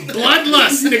scalps.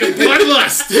 Bloodlust, nigga,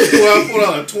 bloodlust. Well, I put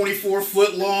on a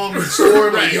 24-foot long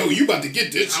sword. Like, Right. yo, you about to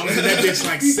get this. I was in that bitch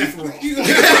like Sephiroth. Yo,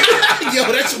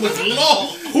 that shit was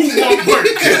long. Who won't work?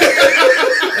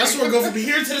 That's where I go from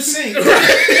here to the sink.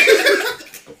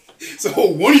 So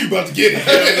one of you about to get it.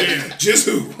 Hell yeah. Just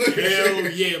who? Hell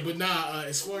yeah, but nah.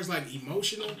 As far as like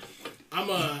emotional,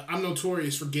 I'm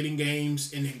notorious for getting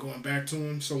games and then going back to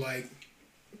them. So like,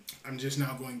 I'm just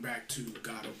now going back to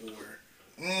God of War,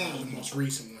 the most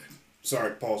recent one.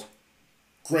 Sorry, pause.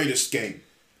 Greatest game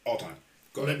all time.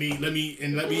 Go ahead. Let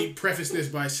me preface this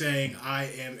by saying I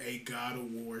am a God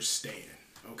of War stan.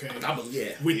 Okay.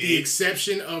 With the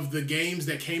exception of the games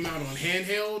that came out on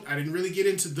handheld, I didn't really get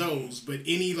into those. But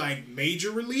any like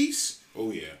major release,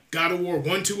 Oh yeah. God of War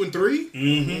 1, 2, and 3.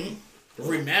 They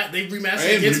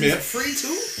remastered And it. It's remap. free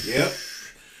too. Yep.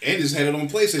 And just had it on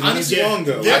PlayStation Honestly, not too long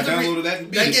ago. I that's the downloaded that.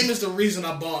 And beat That it. game is the reason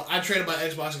I traded my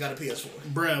Xbox and got a PS4.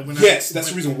 Bruh, Yes, that's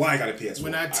the reason why I got a PS4.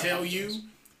 When I tell you,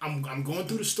 I'm going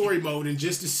through the story mode and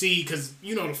just to see, because,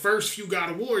 you know, the first few God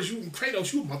of Wars,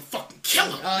 Kratos, you a motherfucking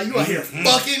killer. You out here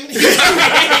fucking,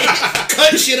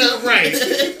 cutting shit up, Right.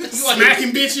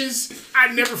 Smacking bitches.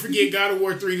 I never forget God of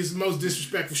War 3. This is the most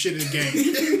disrespectful shit in the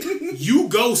game. You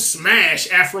go smash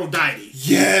Aphrodite.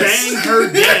 Yes. Bang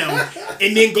her down.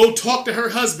 And then go talk to her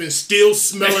husband still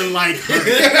smelling like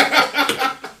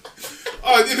her.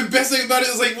 Oh, and the best thing about it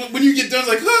is like when you get done, it's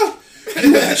like, huh,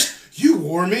 you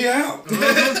wore me out. You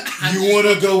want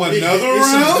to go another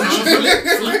round?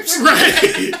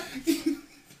 Right.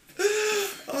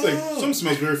 It's like, something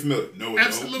smells very familiar. No, it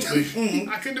Absolutely.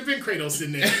 I couldn't have been Kratos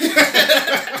in there.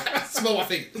 Smell my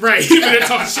finger. Right. He been there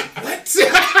talking shit. What?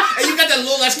 And you got that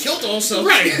little ass kilt on, so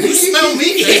Right. you smell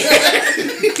me.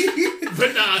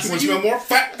 But nah, so Want to you, smell more?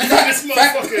 Fat. this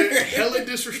motherfucker hella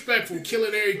disrespectful,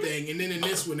 killing everything. And then in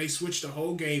this one, they switched the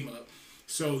whole game up.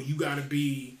 So you gotta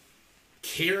be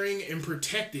caring and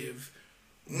protective,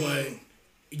 but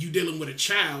you dealing with a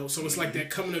child. So it's like that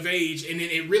coming of age. And then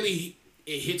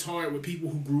it hits hard with people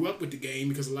who grew up with the game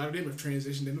because a lot of them have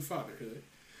transitioned into fatherhood.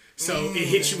 So it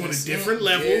hits you on a different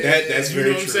level. That's you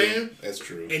very know what true. I'm saying? That's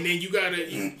true. And then you gotta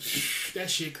that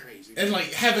shit crazy. And like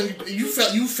you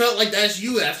felt like that's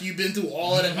you after you've been through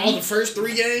all of that, all the first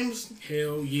 3 games.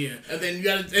 Hell yeah. And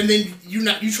then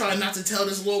you try not to tell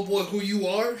this little boy who you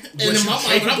are. And in you my mind,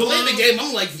 when I'm capable playing the of? game,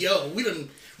 I'm like, yo, we done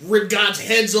ripped God's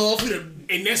heads off. We done.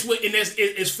 And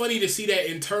it's funny to see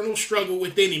that internal struggle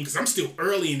within him because I'm still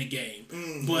early in the game.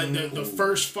 But the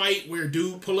first fight where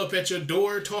dude pull up at your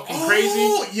door talking crazy.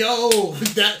 Oh, yo,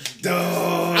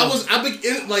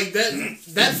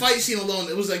 that fight scene alone.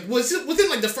 It was like within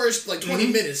like the first like 20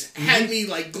 minutes had me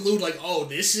like glued. Like, oh,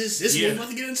 this what we're about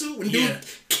to get into when dude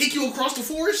kick you across the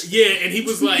forest. Yeah, and he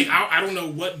was like, I don't know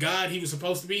what God he was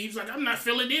supposed to be. He was like, I'm not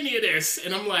feeling any of this.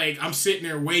 And I'm like, I'm sitting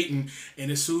there waiting.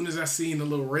 And as soon as I seen the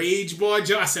little rage boy,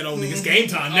 I said, oh, nigga, it's game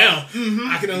time now.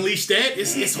 I can unleash that.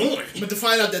 It's on. But to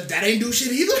find out that ain't do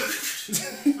shit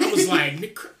either. I was like,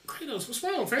 Kratos, what's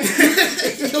wrong, fam?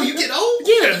 Yo, you get old?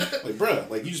 Yeah. Like, bruh,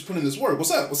 like you just put in this work. What's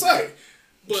up? What's up?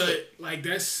 But like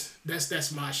that's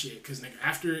my shit. Cause nigga,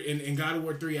 after in God of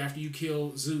War 3, after you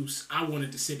kill Zeus, I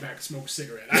wanted to sit back and smoke a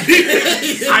cigarette.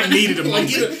 I needed a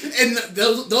moment. And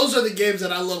those are the games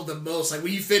that I love the most. Like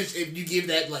when you finish, if you give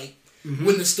that like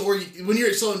when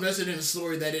you're so invested in the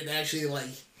story that it actually like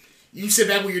you sit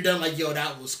back when you're done like, yo,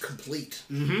 that was complete.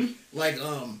 Like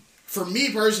for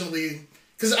me personally,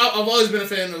 because I've always been a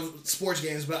fan of sports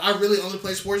games, but I really only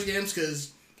play sports games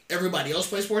because everybody else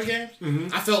plays sports games.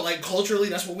 I felt like culturally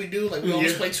that's what we do. Like we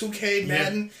always play 2K,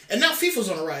 Madden, and now FIFA's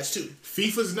on the rise too.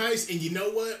 FIFA's nice, and you know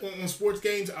what? On sports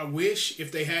games, I wish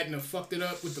if they hadn't have fucked it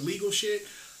up with the legal shit.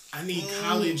 I need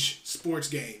college sports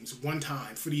games one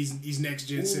time for these next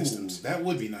gen systems. That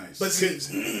would be nice. But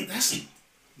that's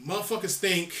motherfuckers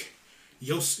think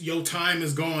your time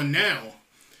is gone now.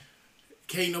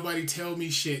 Can't nobody tell me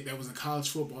shit that was a college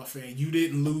football fan. You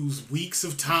didn't lose weeks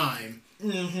of time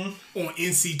on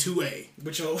NC2A.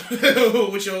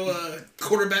 With your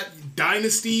quarterback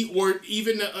Dynasty or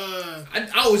even I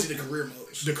always do the career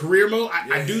mode. the career mode.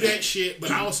 I do that shit,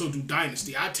 but I also do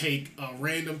Dynasty. I take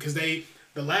random because the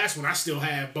last one I still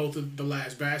have both of the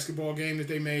last basketball game that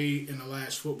they made and the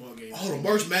last football game. Oh, the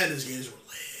March Madness games were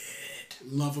lit.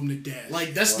 Love them to death.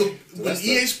 Like when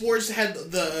EA Sports had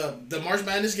the March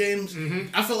Madness games,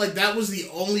 I felt like that was the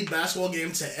only basketball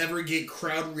game to ever get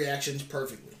crowd reactions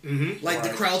perfectly. Like the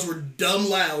crowds were dumb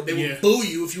loud. They would boo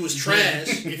you if you was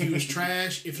trash. If you was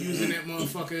trash, if you was in that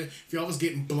motherfucker, if y'all was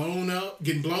getting blown out,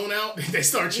 they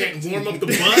start chanting "warm up the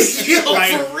bus." Yo,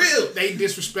 for real, they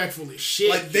disrespectful as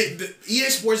shit. Like the EA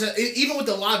Sports, even with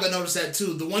the live, I noticed that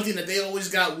too. The one thing that they always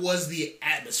got was the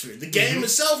atmosphere. The game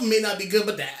itself may not be good,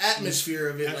 but the atmosphere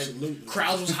of it, Absolutely. like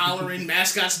crowds was hollering,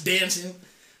 mascots dancing.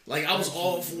 Like I was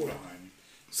all for it.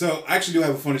 So I actually do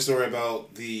have a funny story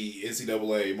about the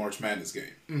NCAA March Madness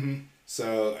game.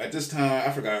 So at this time,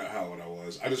 I forgot how old I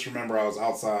was. I just remember I was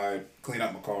outside cleaning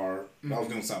up my car. I was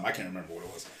doing something. I can't remember what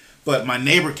it was. But my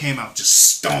neighbor came out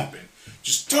just stomping.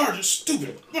 Just tired,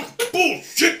 stupid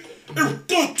bullshit. And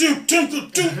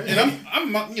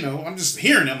I'm just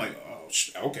hearing it. I'm like, oh,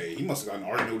 okay, he must have gotten an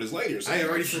argument with his lady or something. I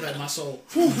already feel that in my soul.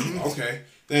 Okay.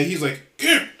 Then he's like,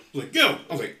 Kim. I was like, yo. I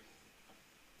was like,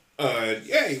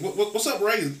 hey, what's up,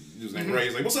 Ray? His name Ray.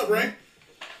 He's like, what's up, Ray?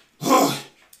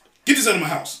 Get this out of my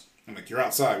house. I'm like, you're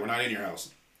outside. We're not in your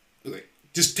house. He's like,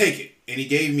 just take it. And he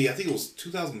gave me, I think it was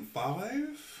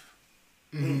 2005?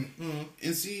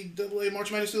 NCAA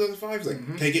March Madness 2005. He's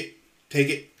like, take it, take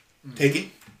it,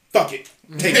 fuck it,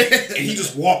 take it. And he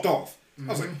just walked off. I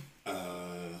was like, all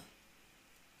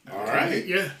right.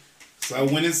 Yeah. So I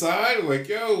went inside. I was like,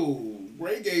 yo,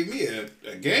 Ray gave me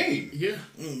a game. Yeah.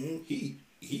 He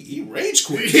rage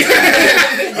quit.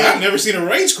 I've never seen a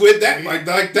rage quit that like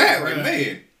that. Like,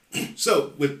 man.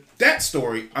 So with that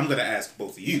story, I'm gonna ask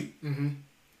both of you.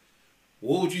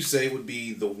 What would you say would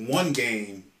be the one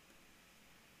game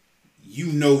you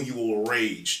will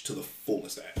rage to the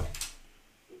fullest at?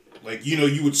 Like,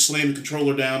 you would slam the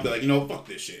controller down, be like, fuck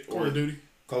this shit. Call of Duty.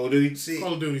 Call of Duty? See,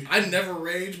 Call of Duty. I never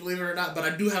rage, believe it or not, but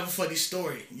I do have a funny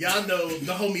story. Y'all know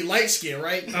the homie Light Skin,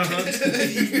 right? You know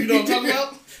what I'm talking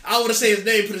about? I want to say his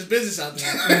name, put his business out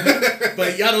there.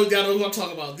 But y'all know who I'm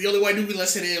talking about. The only white dude we let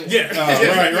sit in. Yeah.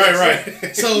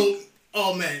 Right. So,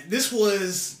 oh man, it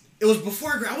was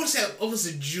before, I want to say I was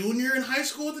a junior in high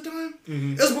school at the time.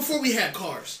 It was before we had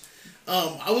cars.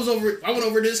 I went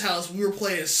over to his house, we were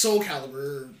playing Soul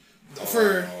Calibur we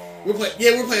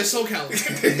were playing Soul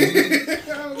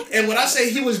Calibur. And when I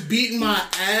say he was beating my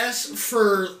ass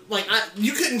for, like,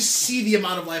 you couldn't see the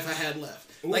amount of life I had left.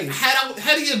 Like,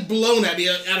 had he just blown at me,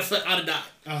 I'd have died.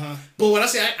 But when I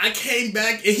say I came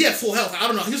back, and he had full health, I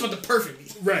don't know, he was about to perfect me.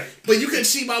 Right. But you couldn't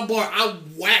see my bar, I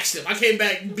waxed him. I came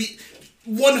back, beat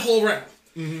one whole round.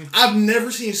 I've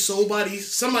never seen somebody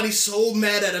so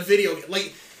mad at a video game.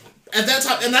 Like, at that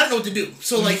time, and I didn't know what to do.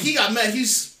 So, like, he got mad,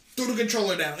 threw the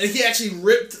controller down, and he actually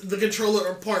ripped the controller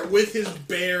apart with his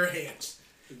bare hands.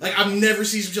 Like, I've never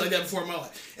seen some shit like that before in my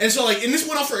life. And so, like, and this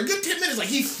went on for a good 10 minutes. Like,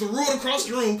 he threw it across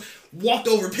the room, walked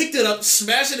over, picked it up,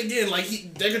 smashed it again,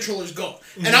 like, that controller's gone.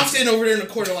 And I'm standing over there in the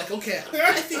corner like, okay,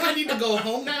 I think I need to go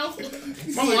home now.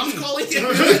 My mom's calling.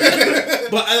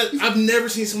 But I've never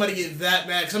seen somebody get that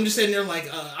mad, because I'm just sitting there like,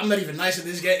 I'm not even nice at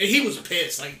this game. And he was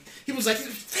pissed. Like, he was like,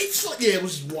 yeah, it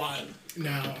was wild.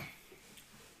 Now,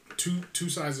 two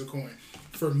sides of the coin.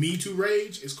 For me to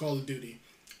rage, it's Call of Duty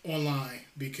online,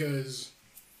 because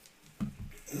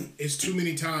it's too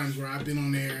many times where I've been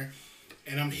on there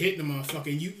and I'm hitting the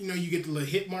motherfucker. You get the little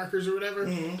hit markers or whatever.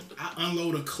 I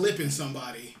unload a clip in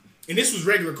somebody. And this was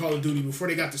regular Call of Duty before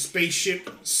they got the spaceship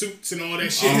suits and all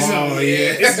that shit. Oh,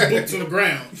 yeah. This is boots on the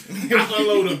ground. I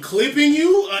unload a clip in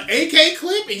you, an AK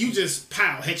clip, and you just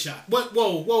pow, headshot. What?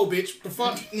 Whoa, bitch. The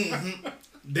fuck?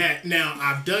 That now,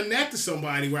 I've done that to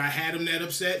somebody where I had him that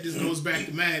upset. This goes back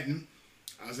to Madden.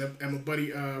 I was at my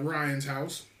buddy Ryan's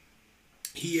house.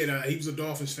 He was a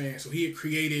Dolphins fan, so he had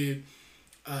created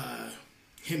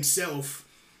himself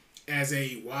as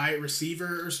a wide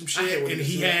receiver or some shit, and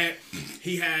he had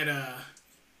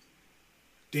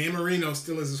Dan Marino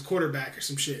still as his quarterback or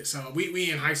some shit. So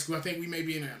we in high school. I think we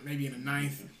maybe in the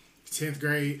 9th, 10th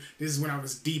grade. This is when I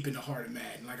was deep in the heart of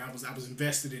Madden. Like I was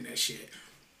invested in that shit.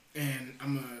 And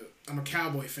I'm a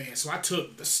Cowboy fan, so I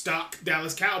took the stock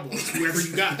Dallas Cowboys, whoever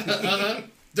you got.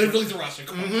 They're really the roster.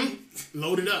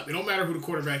 Load it up. It don't matter who the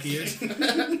quarterback is.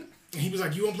 And he was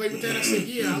like, "You want to play with that?" I said,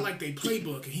 "Yeah, I like their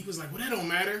playbook." And he was like, "Well, that don't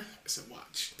matter." I said,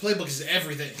 "Watch. Playbook is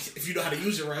everything if you know how to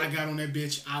use it right." I got on that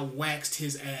bitch. I waxed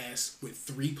his ass with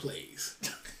 3 plays,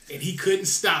 and he couldn't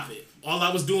stop it. All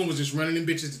I was doing was just running them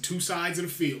bitches to 2 sides of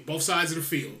the field, both sides of the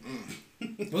field.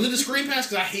 Was it the screen pass?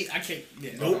 Because I can't.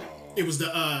 Yeah. Nope. It was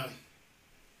the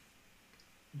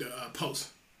post.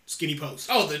 Skinny post.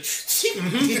 Oh, the skinny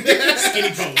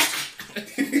post.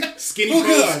 Skinny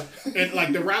post. And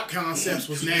like the route concepts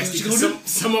was nasty.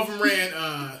 Some of them ran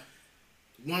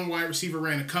one wide receiver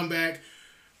ran a comeback.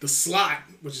 The slot,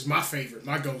 which is my favorite,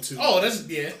 my go-to. Oh, that's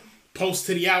yeah. Post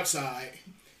to the outside.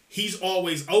 He's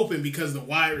always open because the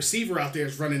wide receiver out there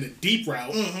is running a deep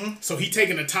route. Mm-hmm. So he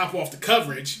taking the top off the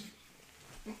coverage.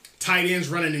 Tight end's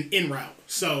running an in route.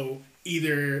 So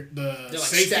either the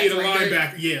safety or the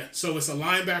linebacker. Yeah. So it's a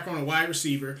linebacker on a wide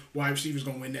receiver. Wide receiver's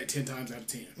going to win that 10 times out of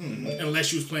 10. Mm-hmm.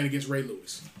 Unless you was playing against Ray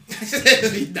Lewis.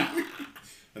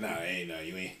 Nah,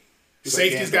 you ain't.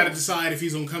 Safety's got to decide if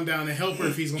he's going to come down and help or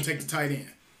if he's going to take the tight end.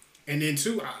 And then,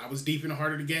 too, I was deep in the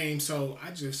heart of the game, so I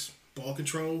just ball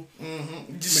control.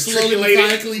 Mm-hmm. Just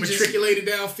matriculated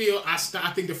downfield. I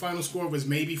think the final score was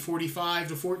maybe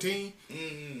 45-14.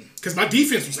 Because my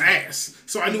defense was ass,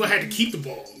 so I knew I had to keep the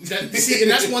ball. And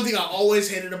that's one thing I always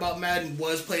hated about Madden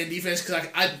was playing defense. Because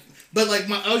I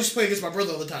was just playing against my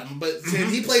brother all the time. But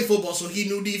he played football, so he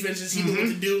knew defenses. He knew what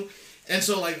to do. And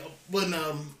so, like, when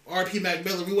R.P. Mac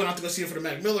Miller, we went out to go see him for the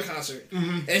Mac Miller concert.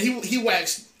 And he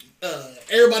waxed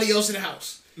everybody else in the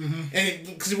house. And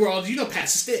because we're all,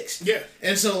 pass the sticks. Yeah.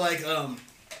 And so, like,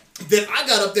 then I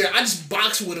got up there, I just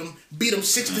boxed with him, beat him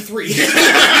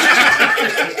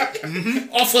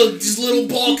 6-3. Off of just little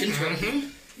ball control.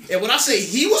 And when I say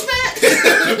he was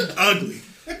mad, ugly.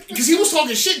 Because he was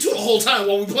talking shit too the whole time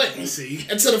while we played. See?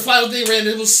 Until the final thing ran,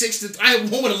 it was 6-3. I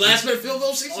had one with a last minute field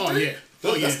goal, 6-3.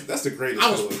 Oh, yeah. That's the greatest.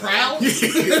 I was proud.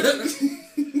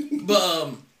 But,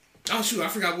 oh shoot, I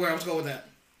forgot where I was going with that.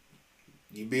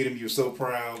 You beat him, you're so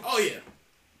proud. Oh, yeah.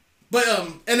 But,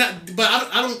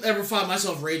 I don't ever find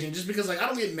myself raging just because, like, I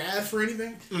don't get mad for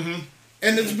anything.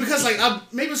 And it's because, like,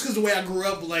 maybe it's because the way I grew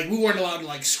up, like, we weren't allowed to,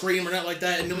 like, scream or nothing like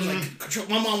that. And it was, like,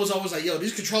 my mom was always like, yo,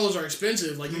 these controllers are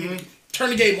expensive. Like, you need to turn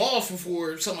the game off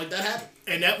before something like that happened.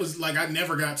 And that was, like, I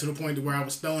never got to the point to where I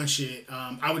was throwing shit.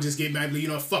 I would just get mad,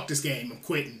 fuck this game. I'm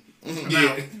quitting. I'm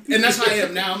out. And that's how I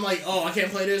am now. I'm like, oh, I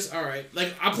can't play this? All right.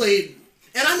 Like, I played,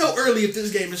 and I know early if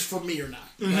this game is for me or not.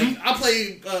 Like, I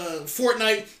played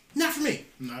Fortnite, not for me.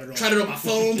 Not at all. Tried it on my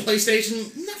phone,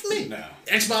 PlayStation, not for me. No.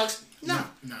 Xbox, no.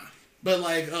 But,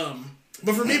 like,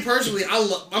 but for me personally,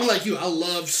 I'm like you, I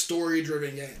love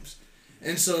story-driven games.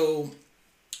 And so,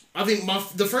 I think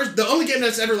the only game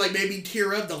that's ever, like, made me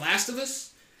tear up, The Last of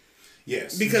Us.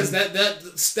 Yes. Because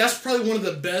that's probably one of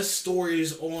the best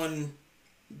stories on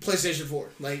PlayStation 4.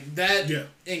 Like, that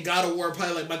and God of War are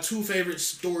probably, like, my two favorite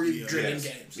story-driven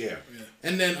games. Yeah.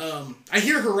 And then, I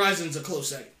hear Horizon's a close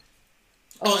second.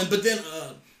 Oh, but then,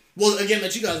 well, again,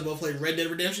 that you guys both played Red Dead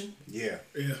Redemption. Yeah.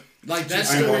 Like, that I ain't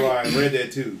story. gonna lie, Red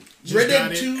Dead 2. Red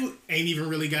Dead 2 ain't even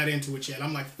really got into it yet.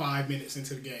 I'm like 5 minutes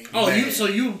into the game. Oh,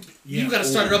 you gotta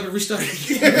start it up and restart it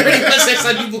again. That's next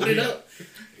time you boot it up.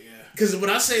 Yeah. Because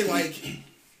when I say, like,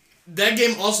 that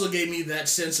game also gave me that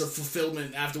sense of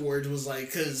fulfillment afterwards. Was like,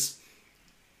 because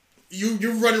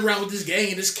you're running around with this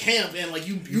gang in this camp, and, like,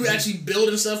 you actually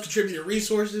building stuff, contributing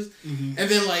resources, and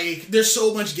then, like, there's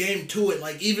so much game to it.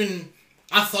 Like, even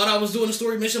I thought I was doing a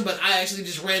story mission, but I actually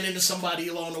just ran into somebody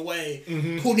along the way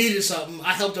who needed something.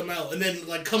 I helped them out, and then,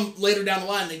 like, come later down the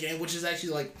line in the game, which is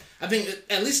actually, like, I think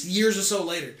at least years or so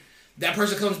later, that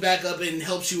person comes back up and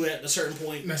helps you at a certain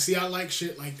point. Now, see, I like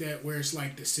shit like that where it's,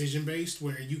 like, decision-based,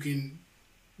 where you can,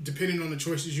 depending on the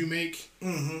choices you make,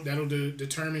 that'll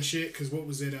determine shit. Because what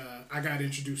was it? I got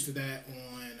introduced to that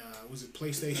on, was it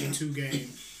PlayStation 2 game?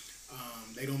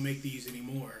 They don't make these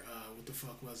anymore. What the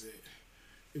fuck was it?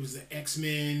 It was the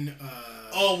X-Men.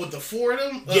 With the four of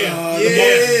them?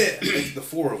 The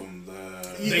four of them.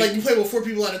 Like, you play with 4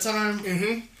 people at a time?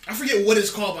 I forget what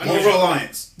it's called. Marvel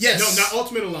Alliance. Yes. No, not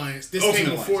Ultimate Alliance. This Ultimate came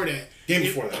Alliance. before that.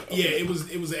 Before that. Okay. Yeah, it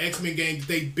was an X-Men game that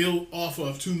they built off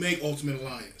of to make Ultimate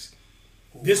Alliance.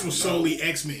 This was solely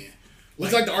X-Men.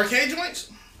 Was it like the arcade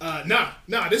joints? Nah.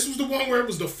 This was the one where it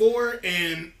was the 4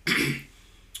 and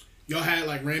y'all had,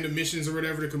 like, random missions or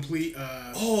whatever to complete.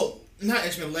 Not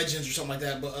X-Men Legends or something like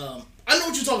that, but I know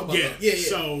what you're talking about. Yeah.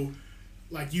 So,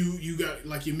 like, you got,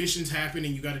 like, your missions happen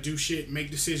and you got to do shit, make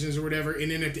decisions or whatever,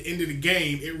 and then at the end of the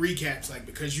game, it recaps, like,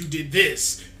 because you did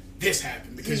this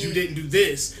happened. Because you didn't do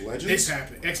this Legends?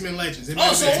 happened. X-Men Legends.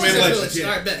 So X-Men Legends. Yeah.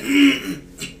 All right, bet.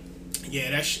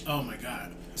 Yeah, oh my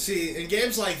god. See, in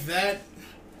games like that,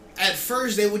 at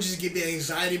first they would just give me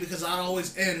anxiety because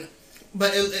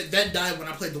but that died when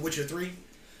I played The Witcher 3.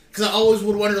 Because I always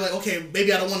would wonder, like, okay,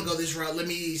 maybe I don't want to go this route. Let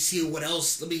me see what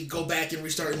else. Let me go back and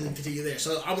restart and continue there.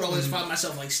 So I would always find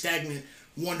myself, like, stagnant,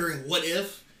 wondering what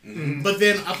if. But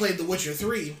then I played The Witcher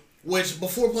 3, which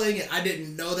before playing it, I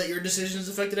didn't know that your decisions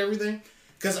affected everything.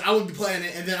 Because I would be playing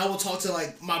it, and then I would talk to,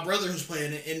 like, my brother who's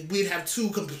playing it, and we'd have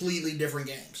 2 completely different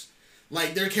games.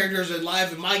 Like, there are characters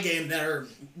alive in my game that are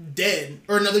dead.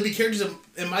 Or no, there'd be characters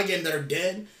in my game that are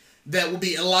dead. that will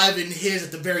be alive in his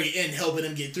at the very end, helping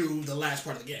him get through the last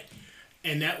part of the game.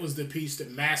 And that was the piece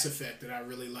that Mass Effect that I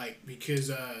really liked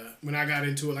because when I got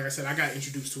into it, like I said, I got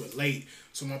introduced to it late.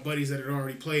 So my buddies that had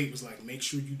already played was like, make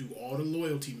sure you do all the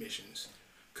loyalty missions.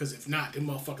 Because if not, them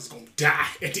motherfuckers going to die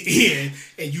at the end.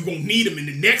 And you going to need them in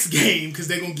the next game because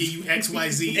they're going to give you X, Y,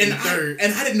 Z in the third.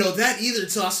 And I didn't know that either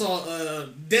until I saw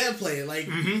Dev play it. Like,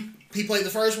 he played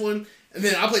the first one, and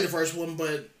then I played the first one,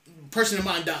 but person in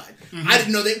mine died. I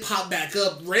didn't know they popped back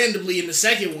up randomly in the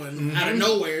second one out of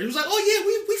nowhere. It was like, oh yeah,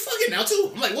 we fucking now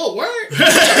too. I'm like, whoa, word?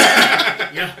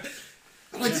 Yeah.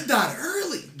 I'm like, they died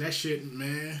early. That shit,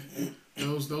 man.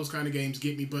 Those kind of games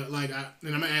get me. But like,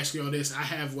 and I'm gonna ask you all this. I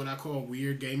have what I call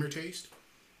weird gamer taste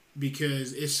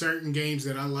because it's certain games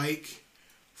that I like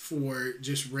for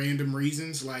just random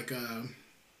reasons. Like,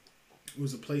 it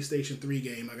was a PlayStation 3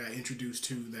 game I got introduced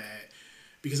to that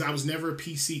because I was never a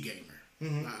PC gamer.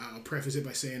 I'll preface it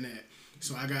by saying that.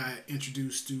 So I got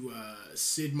introduced to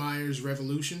Sid Meier's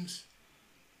Revolutions.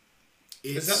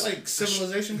 Is that like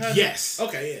Civilization kind of? Yes.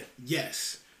 Okay, yeah.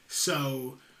 Yes.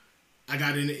 So I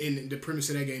got in the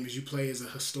premise of that game is you play as a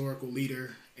historical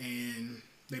leader and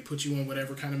they put you on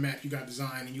whatever kind of map you got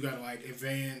designed and you got to like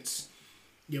advance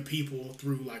your people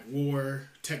through like war,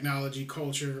 technology,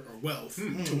 culture, or wealth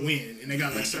to win. And they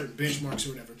got like certain benchmarks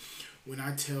or whatever. When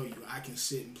I tell you I can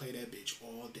sit and play that bitch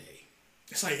all day.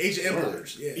 It's like Age of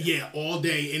Empires. Yeah, all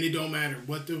day, and it don't matter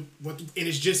what the and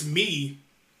it's just me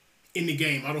in the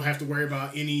game. I don't have to worry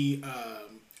about any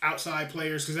outside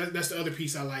players because that's the other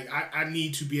piece I like. I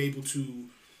need to be able to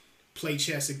play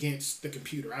chess against the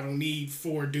computer. I don't need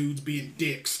 4 dudes being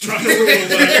dicks trying to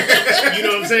rule. You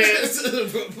know what I'm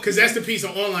saying? Because that's the piece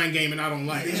of online gaming I don't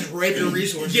like. They just raping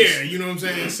resources. Yeah, you know what I'm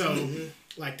saying. So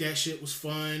like that shit was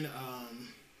fun.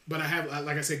 But I have,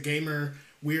 like I said,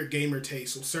 weird gamer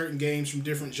taste. So certain games from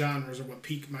different genres are what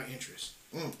pique my interest.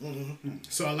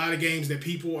 So a lot of games that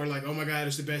people are like, oh my god,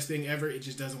 it's the best thing ever. It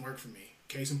just doesn't work for me.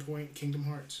 Case in point, Kingdom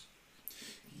Hearts.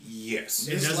 Yes.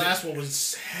 This last one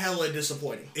was hella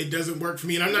disappointing. It doesn't work for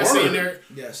me, and I'm not saying they're.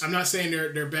 Yes. I'm not saying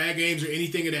they're bad games or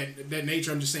anything of that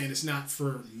nature. I'm just saying it's not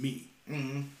for me.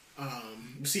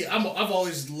 See, I've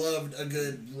always loved a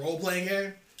good role playing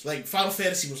game. Like Final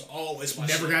Fantasy was always my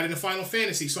Never got into Final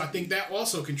Fantasy, so I think that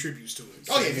also contributes to it.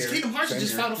 Oh yeah, because Kingdom Hearts is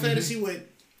just Final Fantasy with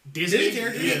Disney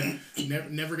characters. Yeah.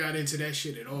 Never got into that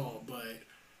shit at all, but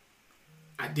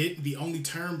I did. The only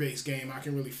turn-based game I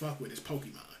can really fuck with is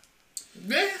Pokemon.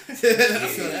 Yeah, I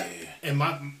feel that. And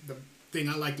the thing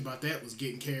I liked about that was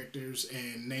getting characters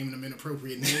and naming them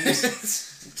inappropriate names.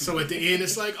 So at the end,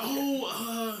 it's like,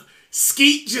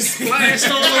 Skeet just splashed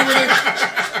all over it,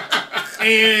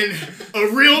 and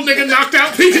a real nigga knocked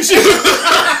out Pikachu.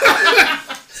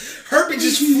 Herbie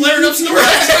just flared up snoring.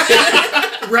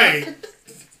 Right.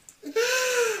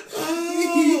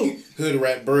 Hood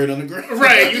rat buried on the ground.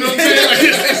 Right, you know what I'm saying?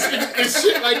 Like, it's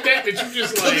shit like that you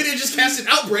just like... Come in and just cast an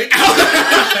outbreak.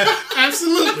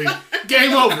 Absolutely.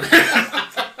 Game over.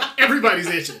 Everybody's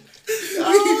itching.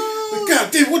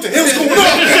 God damn, what the hell's going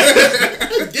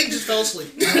on? Dick just fell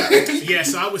asleep. Yeah,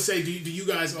 so I would say, do you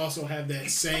guys also have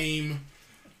that same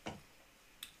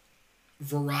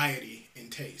variety in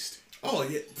taste? Oh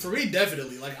yeah, for me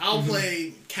definitely. Like I'll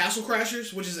play Castle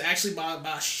Crashers, which is actually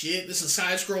my shit. This is a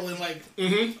side-scrolling like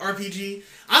RPG.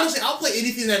 Honestly, I'll play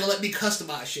anything that'll let me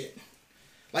customize shit.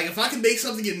 Like if I can make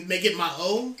something and make it my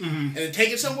own and then take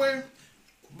it somewhere,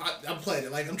 I'm playing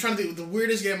it. Like I'm trying to think of the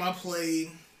weirdest game I played.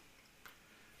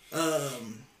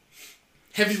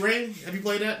 Heavy Rain. Have you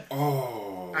played that?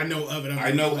 Oh, I know of it.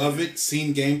 I know of it.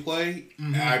 Seen gameplay.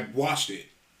 And I watched it.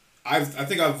 I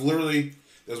think I've literally.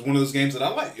 That's one of those games that I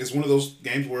like. It's one of those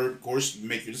games where, of course, you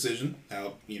make your decision.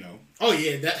 How Oh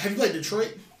yeah. Have you played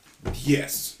Detroit?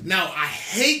 Yes. Now I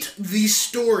hate the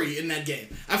story in that game.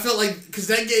 I felt like because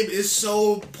that game is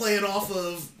so playing off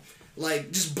of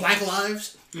like just Black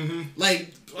lives.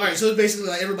 Like, all right, so it's basically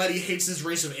like everybody hates this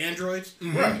race of androids.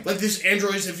 Right. Like this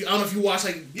androids. I don't know if you watch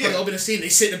like open a scene, they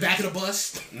sit in the back of the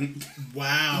bus.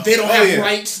 Wow. They don't have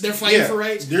rights. They're fighting for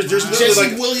rights. There's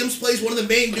Jesse Williams plays one of the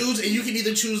main dudes, and you can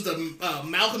either choose the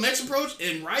Malcolm X approach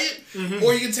and riot,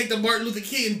 or you can take the Martin Luther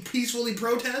King and peacefully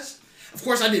protest. Of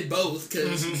course, I did both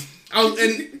because I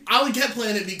only kept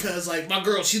playing it because like my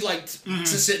girl, she liked to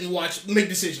sit and watch, make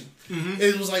decisions.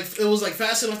 It was like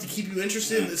fast enough to keep you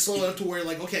interested, and slow enough to where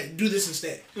like okay, do this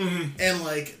instead. And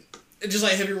like just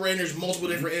like Heavy Rain, there's multiple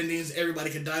different endings. Everybody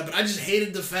could die, but I just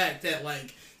hated the fact that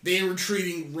like they were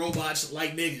treating robots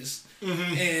like niggas.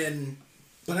 And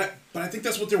but I think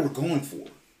that's what they were going for.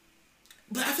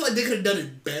 But I feel like they could have done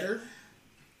it better.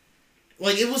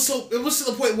 Like it was to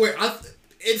the point where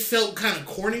it felt kind of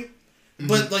corny.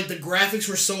 but like the graphics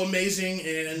were so amazing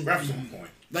and Graphics on point.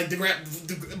 like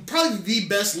probably the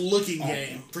best looking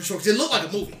game for sure because it looked like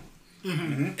a movie.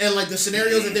 And like the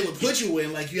scenarios that they would put you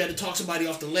in, like you had to talk somebody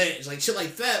off the ledge, like shit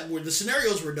like that, where the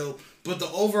scenarios were dope, but the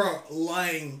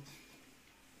overlying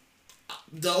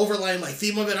like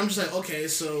theme of it, I'm just like, okay,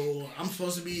 so I'm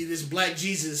supposed to be this black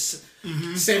Jesus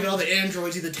saving all the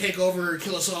androids, either take over or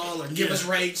kill us all or give us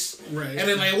rights. Right. And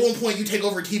then like at one point you take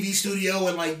over a TV studio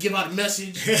and like give out a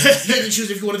message. You had to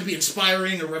choose if you wanted to be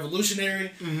inspiring or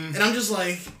revolutionary. And I'm just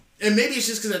like, and maybe it's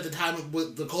just because at the time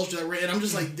with the culture that we're in, I'm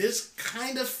just like, this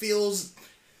kind of feels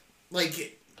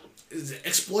like, is it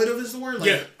exploitive is the word? Like,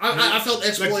 Yeah. I felt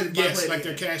exploited by yes, playing like it.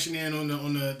 they're cashing in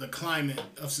on the climate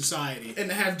of society. And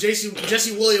to have Jesse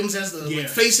Williams as the Yeah.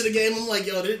 face of the game, I'm like,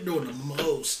 yo, they're doing the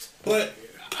most. But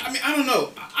I mean, I don't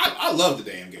know. I love the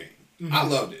damn game. I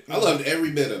loved it. I loved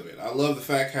every bit of it. I love the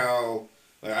fact how,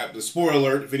 like, the spoiler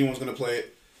alert if anyone's gonna play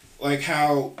it, like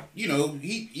how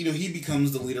he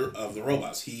becomes the leader of the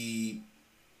robots. He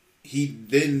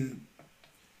then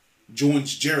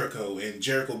joins Jericho, and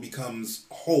Jericho becomes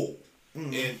whole.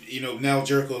 And now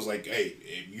Jericho's like, hey,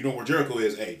 you know where Jericho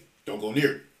is? Hey, don't go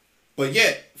near it. But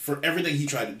yet, for everything he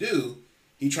tried to do,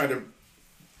 he tried to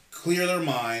clear their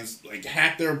minds, like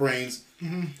hack their brains,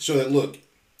 so that look.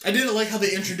 I didn't like how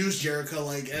they introduced Jericho,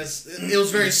 like, as it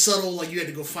was very subtle, like you had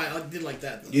to go find. I did like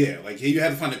that, though. Yeah, like you had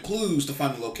to find the clues to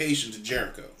find the location to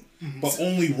Jericho, but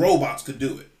only robots could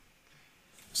do it.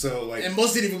 So like, And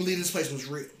most didn't even believe this place was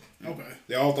real. Okay.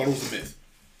 they all thought it was a myth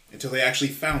until they actually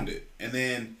found it, and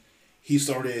then he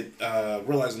started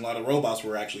realizing a lot of robots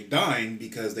were actually dying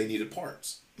because they needed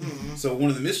parts. So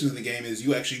one of the missions in the game is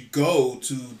you actually go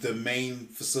to the main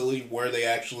facility where they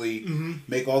actually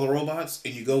make all the robots,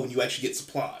 and you go and you actually get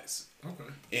supplies.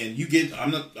 Okay. And you get, I'm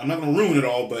not going to ruin it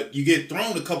all, but you get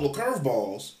thrown a couple of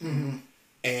curveballs,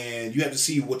 and you have to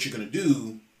see what you're going to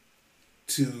do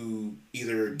to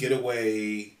either get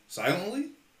away silently,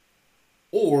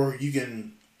 or you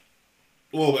can.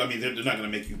 Well, I mean, they're not going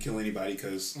to make you kill anybody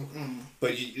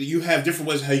but you have different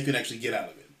ways of how you can actually get out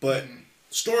of it. But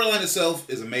storyline itself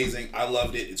is amazing. I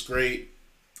loved it. It's great.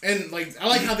 And like I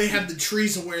like how they have the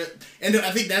trees of where, and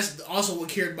I think that's also what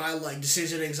cured my like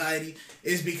decision anxiety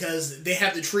is because they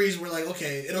have the trees where like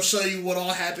okay, it'll show you what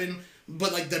all happened,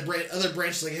 but like the other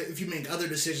branches, like if you make other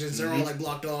decisions, they're all like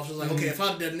blocked off. So it's like okay, if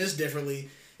I'd done this differently,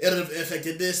 it would have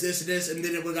affected this, and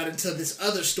then it would have got into this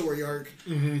other story arc.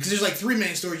 Because there's like 3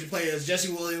 main stories you play as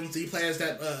Jesse Williams, you play as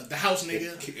that the house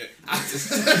nigga.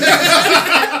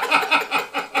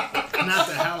 Not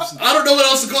the house. I don't know what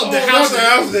else to call it. The house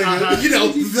nigga. You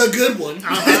know, the good one.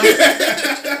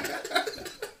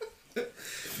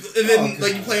 And then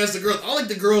like you play as the girl. I like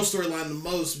the girl storyline the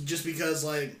most, just because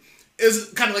like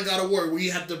it's kind of like God of War, where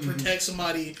you have to protect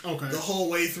somebody the whole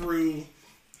way through.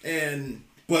 And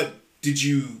but do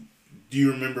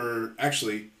you remember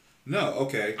actually? No,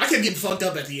 okay. I kept getting fucked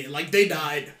up at the end. Like they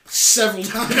died several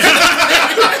times.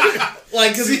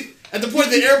 Like because at the point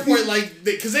of the airport, like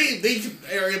because they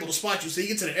are able to spot you, so you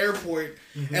get to the airport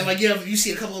and like you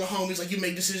see a couple of the homies, like you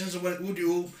make decisions of what to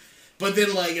do. But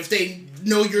then, like, if they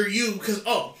know you're you,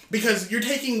 because you're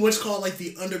taking what's called, like,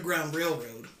 the Underground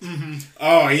Railroad.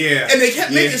 Oh, yeah. And they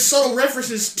kept making subtle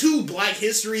references to black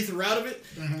history throughout of it.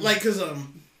 Like, because,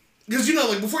 you know,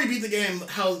 like, before you beat the game,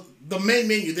 how the main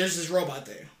menu, there's this robot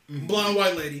there. Blonde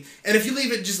white lady. And if you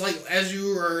leave it just, like, as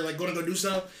you are, like, going to go do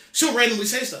stuff, she'll randomly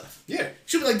say stuff. Yeah.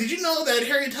 She'll be like, did you know that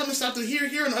Harriet Tubman stopped here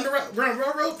in the Underground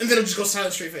Railroad? And then it'll just go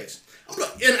silent, straight face.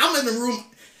 And I'm in the room...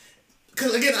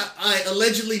 Because, again, I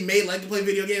allegedly like to play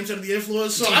video games under the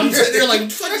influence, so I'm sitting there like, what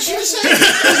the fuck did she just say?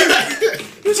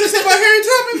 What you say about Harry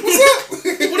Tubman? What's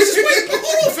up? What is this? Wait,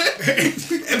 hold on,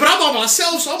 fam. But I'm by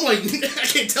myself, so I'm like, I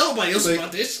can't tell nobody else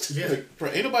about this. Yeah. Like, bro,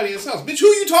 ain't nobody in this house. Bitch, who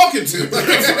you talking to?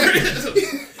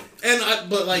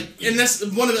 And that's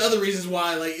one of the other reasons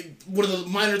why, like, one of the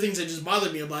minor things that just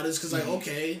bothered me about it is because, like,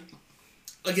 okay,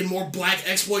 again, more black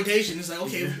exploitation. It's like,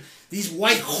 okay, these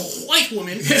white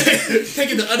women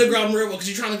taking the Underground Railroad because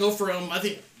you're trying to go from, I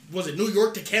think, was it New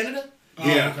York to Canada?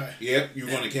 Yeah. Okay. Yep, you're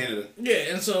going to Canada.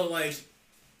 Yeah, and so, like,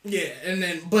 yeah, and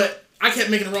then, but I kept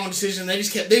making the wrong decision. They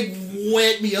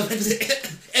wet me up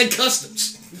at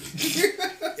customs.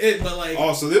 But, like...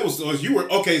 Oh, so you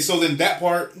were... Okay, so then that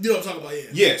part... You know what I'm talking about,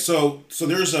 yeah. Yeah, so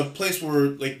there's a place where,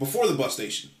 like, before the bus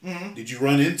station, did you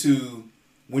run into...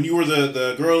 When you were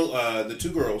the girl, the 2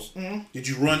 girls, did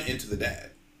you run into the dad?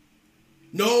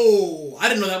 No, I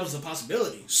didn't know that was a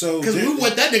possibility. So because we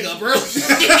wet that nigga up early.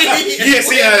 Yeah,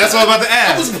 see, that's what I'm about to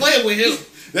ask. I was playing with him.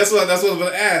 That's what I was about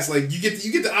to ask. Like you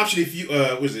get the option if you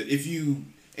if you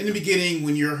in the beginning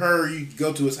when you're her, you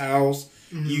go to his house,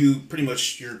 you pretty much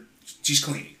she's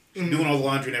cleaning. doing all the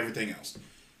laundry and everything else.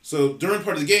 So during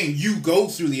part of the game, you go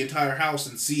through the entire house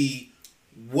and see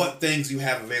what things you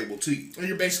have available to you. And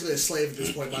you're basically a slave at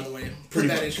this point, by the way. Pretty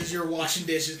Put that much. in because you're washing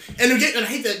dishes. And again, and I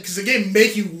hate that because the game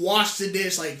make you wash the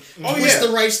dish, like twist the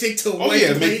right stick to wipe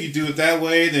the plate. Make you do it that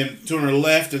way, then turn to the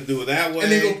left and do it that way.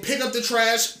 And then go pick up the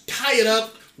trash, tie it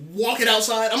up, walk it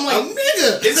outside. I'm like,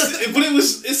 nigga!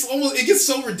 It gets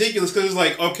so ridiculous because it's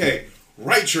like, okay,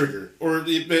 right trigger, or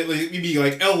you'd be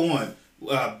like L1,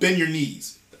 bend your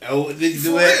knees.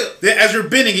 As you're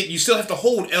bending it, you still have to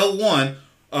hold L1,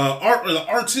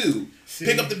 R2,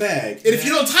 pick up the bag. And if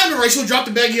you don't time it right, she'll drop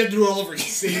the bag. You have to do it all over again.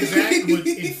 See, that would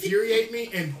infuriate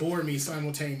me and bore me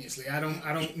simultaneously. I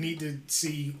don't need to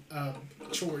see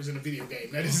chores in a video game.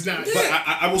 That is not. But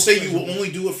I will say you will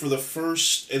only do it for the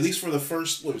first, at least for the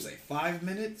first, 5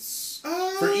 minutes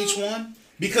for each one.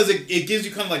 Because it gives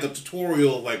you kind of like a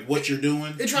tutorial of like what you're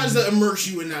doing. It tries to immerse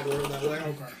you in that world that way.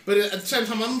 Okay. But at the same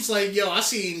time, I'm just like, yo, I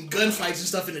seen gunfights and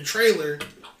stuff in the trailer.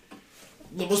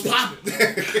 What's popping?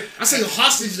 I seen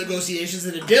hostage negotiations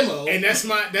in the demo. And that's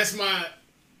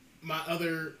my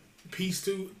other piece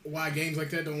to why games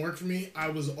like that don't work for me. I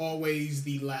was always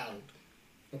the loud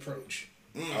approach.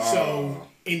 So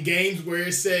in games where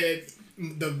it said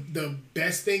the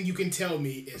best thing you can tell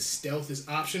me is stealth is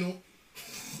optional.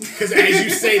 Because as you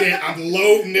say that, I'm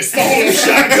loading this whole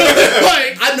shotgun.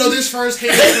 Like, I know this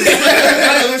firsthand.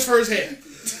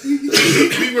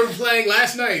 We were playing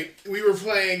last night. We were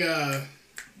playing The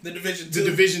Division 2. The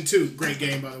Division 2. Great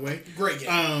game, by the way. Great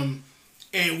game.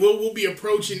 And we'll be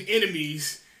approaching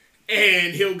enemies,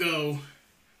 and he'll go,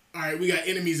 all right, we got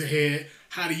enemies ahead.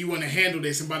 How do you want to handle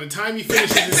this? And by the time he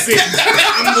finishes the sentence,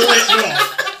 I'm letting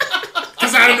off.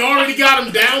 Because I done already got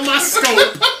him down my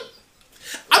scope.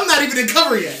 I'm not even in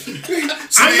cover yet.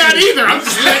 I'm not either. I'm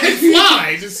just letting it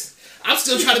fly. I'm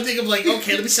still trying to think of like,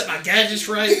 okay, let me set my gadgets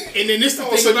right. And then this the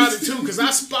thing about it too, because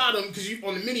I spot them because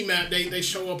on the mini map they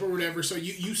show up or whatever, so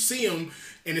you see them,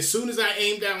 and as soon as I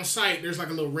aim down sight, there's like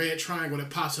a little red triangle that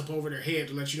pops up over their head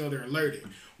to let you know they're alerted.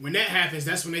 When that happens,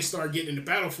 that's when they start getting into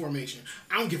battle formation.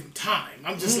 I don't give them time.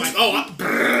 I'm just like, I'm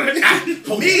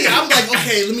like,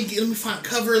 okay, let me find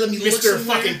cover. Let me look Mr.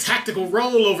 somewhere. Fucking tactical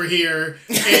roll over here,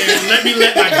 and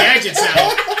let my gadgets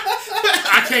out.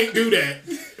 I can't do that,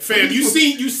 fam. You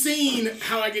seen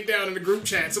how I get down in the group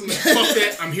chats. I'm like, fuck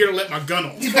that. I'm here to let my gun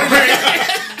off.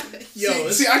 Yo,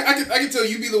 see, I can tell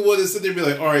you be the one that sit there and be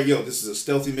like, all right, yo, this is a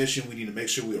stealthy mission. We need to make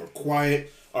sure we are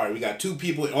quiet. All right, we got 2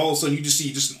 people, and all of a sudden you just see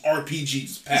an RPG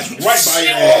just pass right by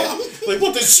your head. Like,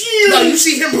 what the shit? No, you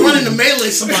see him running to melee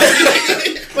somebody.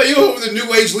 Like, you over the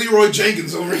new age Leroy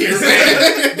Jenkins over here,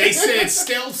 man. They said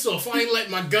stealth, so if I ain't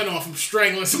letting my gun off, I'm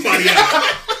strangling somebody out.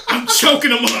 I'm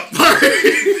choking them up.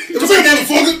 It was like that.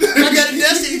 I got in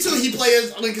Destiny too. He play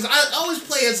as because I always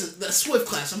play as the Swift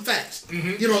class. I'm fast.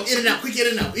 Mm-hmm. You know, in and out, quick in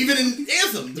and out. Even in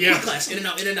Anthem, the quick class, in and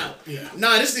out, in and out. Yeah.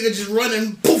 Nah, this nigga just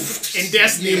running. Poof. In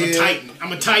Destiny, I'm a Titan.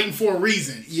 I'm a Titan for a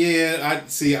reason. Yeah,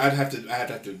 I'd have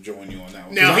to join you on that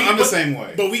one. Now I'm the same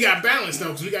way. But we got balance though,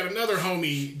 because we got another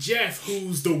homie, Jeff,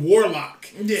 who's the warlock.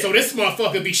 Yeah. So this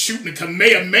motherfucker be shooting a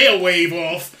Kamehameha wave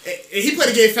off. And he played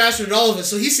the game faster than all of us,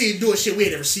 so he seen doing shit we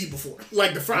had never seen before.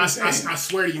 Like I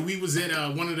swear to you, we was in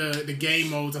one of the game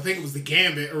modes. I think it was the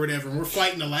Gambit or whatever, and we're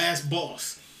fighting the last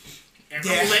boss. And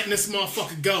I'm letting this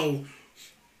motherfucker go.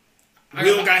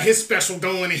 Will got his special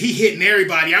going, and he hitting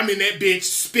everybody. I'm in that bitch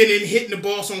spinning, hitting the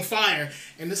boss on fire.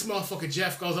 And this motherfucker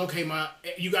Jeff goes, okay,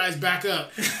 you guys back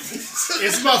up.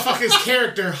 This motherfucker's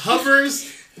character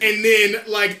hovers, and then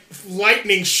like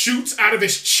lightning shoots out of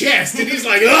his chest, and he's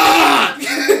like, ah!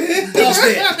 Boss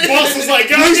dead. Boss was like,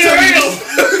 God,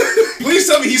 Please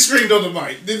tell me he screamed on the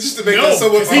mic. Just to make that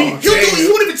so much he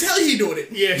won't even tell you he doing it.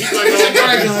 Yeah, he's like, oh, all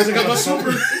right, guys, I got my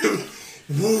super.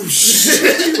 Whoosh.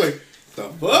 He's like, the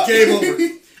fuck? Game over.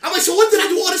 I'm like, so what did I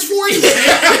do all this for you?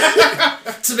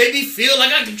 To make me feel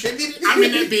like I contributed? I'm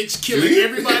in that bitch killing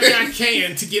everybody I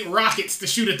can to get rockets to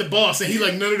shoot at the boss, and he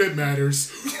like, none of that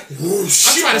matters.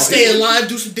 I'm trying to stay alive,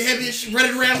 do some damage, run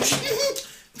it around.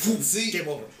 See, game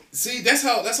over. See, that's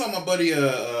how my buddy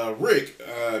Rick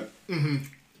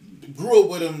grew up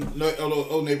with him,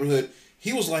 old neighborhood.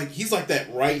 He's like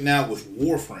that right now with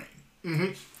Warframe.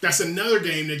 Mm-hmm. That's another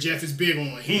game that Jeff is big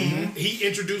on. He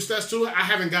introduced us to it. I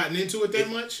haven't gotten into it that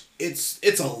much.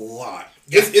 It's a lot.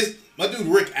 Yeah. It's my dude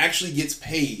Rick actually gets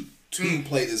paid to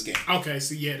play this game. Okay,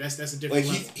 so yeah, that's a different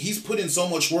level. He's put in so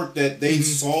much work that they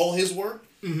saw his work.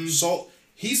 So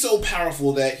he's so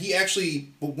powerful that he actually,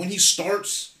 but when he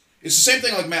starts, it's the same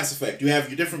thing like Mass Effect. You have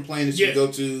your different planets you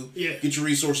go to, get your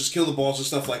resources, kill the boss and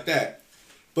stuff like that.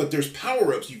 But there's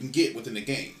power ups you can get within the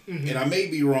game, and I may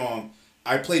be wrong.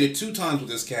 I played it 2 times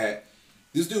with this cat,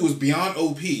 This dude was beyond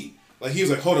OP. Like, he was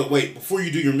like, hold up, wait, before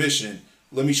you do your mission,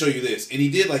 let me show you this. And he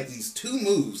did, like, these 2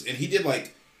 moves, and he did,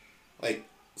 like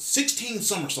 16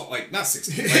 somersaults. Like, not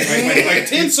 16. Like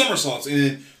 10 somersaults, and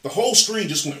then the whole screen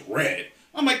just went red.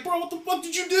 I'm like, bro, what the fuck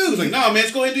did you do? He's like, nah, man,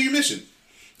 just go ahead and do your mission.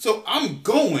 So I'm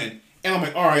going, and I'm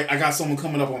like, all right, I got someone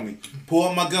coming up on me. Pull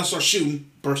out my gun, start shooting,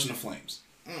 burst into flames.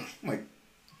 I'm like,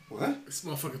 what? This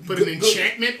motherfucker put an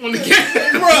enchantment on the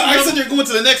game. Bro, I sit there going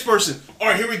to the next person. All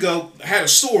right, here we go. I had a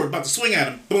sword, about to swing at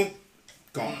him. Boom.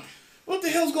 Gone. What the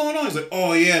hell's going on? He's like,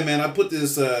 oh yeah, man, I put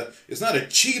this, it's not a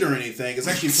cheat or anything. It's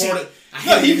actually part of...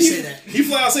 say that. He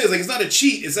flat out says, like, it's not a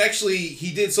cheat. It's actually,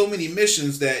 he did so many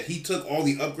missions that he took all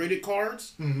the upgraded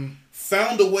cards,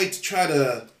 found a way to try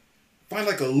to find,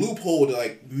 like, a loophole to,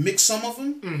 like, mix some of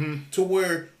them to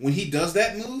where when he does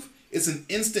that move, it's an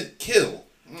instant kill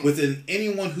within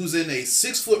anyone who's in a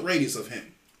 6-foot radius of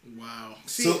him. Wow.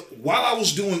 See, So while I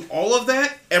was doing all of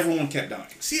that, everyone kept dying.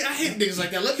 see, I hate niggas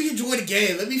like that. Let me enjoy the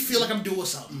game. Let me feel like I'm doing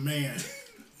something. Man,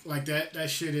 like that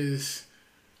shit is,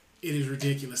 it is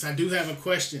ridiculous. I do have a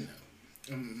question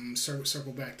though.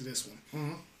 Circle back to this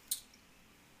one.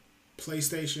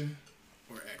 PlayStation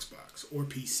or Xbox or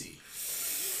PC?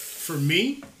 For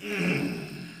me,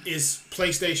 it's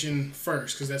PlayStation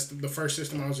first because that's the first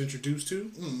system I was introduced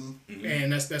to,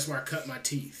 and that's where I cut my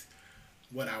teeth.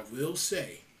 What I will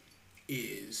say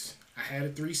is I had a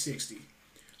 360.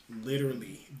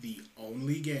 Literally, the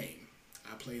only game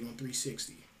I played on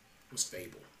 360 was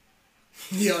Fable.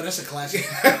 Yo, that's a classic.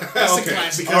 That's a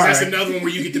classic. Because that's another one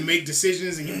where you get to make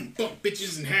decisions and you can fuck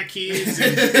bitches and hack kids.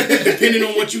 And depending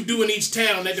on what you do in each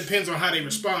town, that depends on how they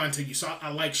respond to you. So I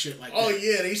like shit like that. Oh,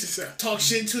 yeah. They used to talk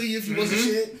shit to you if you wasn't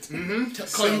shit.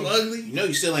 Call you ugly. You know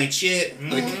you still ain't shit.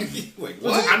 Like,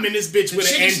 what? I'm in this bitch with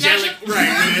an chicken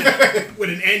angelic, with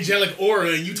an angelic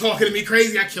aura, and you talking to me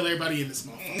crazy, I kill everybody in this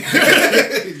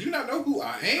motherfucker. You not know who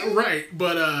I am? Right,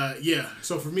 but yeah.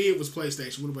 So for me, it was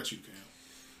PlayStation. What about you, Cam?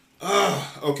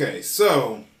 Okay,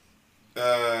 so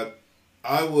I'm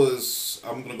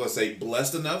gonna go say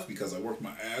blessed enough because I worked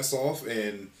my ass off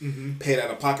and paid out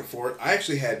of pocket for it. I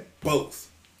actually had both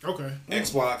Okay.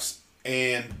 Xbox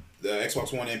and the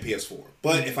Xbox One and PS4.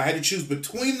 But if I had to choose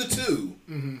between the two,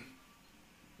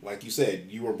 like you said,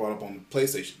 you were brought up on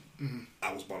PlayStation.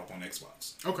 I was brought up on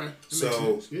Xbox. Okay. That makes So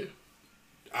sense. Yeah.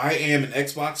 I am an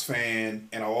Xbox fan,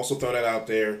 and I'll also throw that out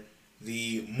there.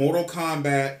 The Mortal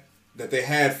Kombat that they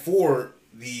had for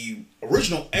the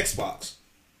original Xbox,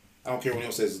 I don't care what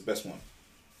anyone says, is the best one.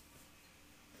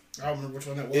 I don't remember which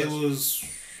one that was. It was,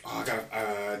 I got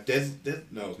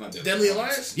no, it's not Deadly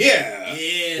Alliance? Yeah,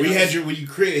 Yeah. Where you had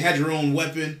had your own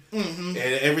weapon, and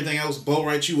everything else. Bo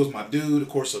Raichu was my dude, of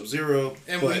course, Sub-Zero.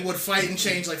 And we would fight and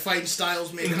change, like fighting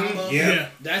styles mid combo. Yeah.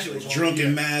 That shit was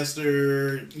Drunken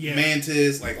Master,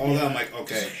 Mantis, like all that. I'm like,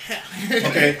 okay,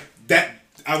 that.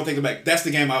 I would take it back. That's the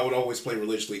game I would always play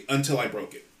religiously until I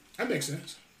broke it. That makes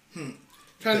sense.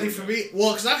 Trying to be for me,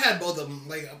 well, because I've had both of them.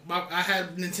 Like, I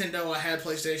had Nintendo, I had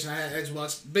PlayStation, I had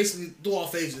Xbox, basically through all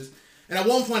phases. And at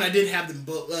one point, I did have them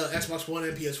both, Xbox One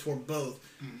and PS4 both.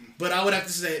 But I would have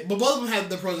to say, but both of them had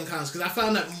the pros and cons. Because I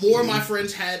found that more of my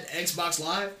friends had Xbox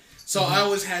Live, so I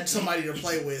always had somebody to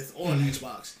play with on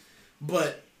Xbox.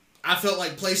 But I felt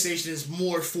like PlayStation is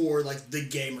more for like the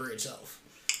gamer itself.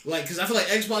 Like, because I feel like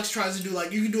Xbox tries to do,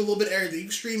 like, you can do a little bit of everything. You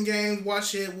can stream games,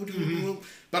 watch it,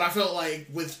 but I felt like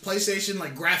with PlayStation,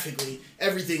 like, graphically,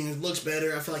 everything looks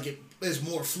better. I feel like it is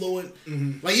more fluent.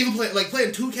 Like, even playing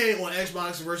 2K on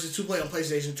Xbox versus 2K on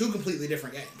PlayStation, two completely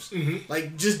different games.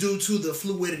 Like, just due to the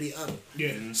fluidity of it.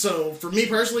 Yeah. So, for me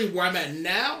personally, where I'm at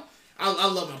now, I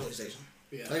love my PlayStation.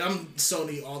 Yeah. Like, I'm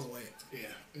Sony all the way. Yeah.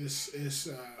 It's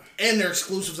And their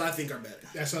exclusives, I think, are better.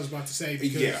 that's what I was about to say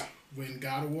because when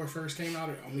God of War first came out,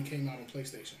 it only came out on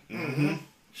PlayStation.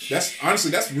 That's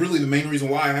really the main reason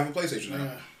why I have a PlayStation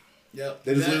now. Yep.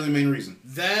 That is literally the main reason.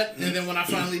 That, and then when I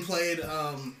finally played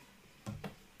the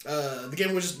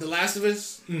game was just The Last of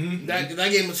Us,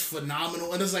 that game was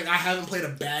phenomenal. And it's like, I haven't played a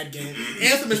bad game.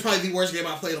 Anthem is probably the worst game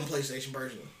I played on PlayStation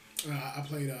personally. I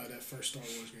played that first Star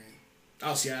Wars game.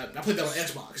 Oh, see, I played that on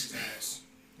Xbox. Ass.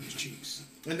 It was cheeks.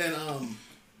 And then,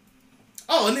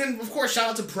 and then, of course, shout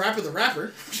out to Parappa the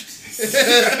Rapper.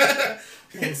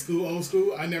 Old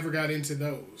school. I never got into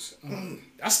those.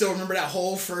 I still remember that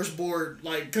whole first board,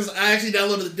 like, because I actually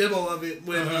downloaded the demo of it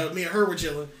when me and her were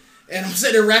chilling. And I'm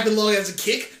sitting there rapping along as a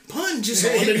kick. Pun just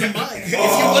on in the mind. If you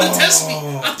want to test me,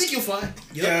 I think you'll find.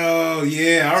 Yep. Oh,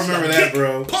 yeah. I remember that,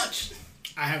 bro. Punch.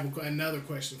 I have another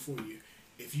question for you.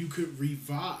 If you could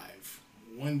revive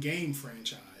one game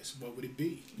franchise franchise, what would it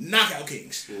be? Knockout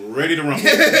Kings. Ready to rumble.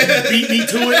 Beat me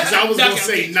to it, because I was going to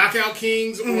say Kings. Knockout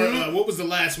Kings, or what was the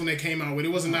last one they came out with? It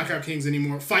wasn't Knockout Kings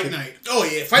anymore. Fight Night. Oh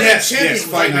yeah, Fight Night Champions.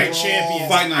 Fight Night Champions.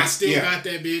 Fight Night, I still yeah. got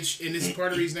that bitch, and this is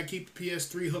part of the reason I keep the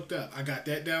PS3 hooked up. I got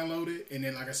that downloaded, and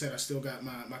then, like I said, I still got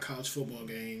my college football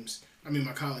games. I mean,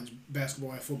 my college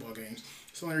basketball and football games.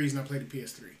 It's the only reason I played the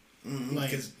PS3.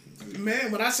 Like,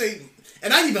 Man, when I say,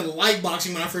 and I didn't even like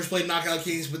boxing when I first played Knockout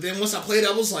Kings, but then once I played,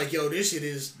 I was like, yo, this shit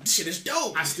is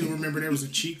dope. I still remember there was a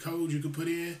cheat code you could put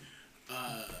in.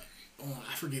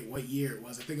 I forget what year it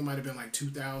was. I think it might have been like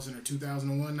 2000 or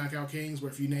 2001 Knockout Kings,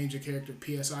 where if you named your character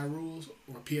PSI rules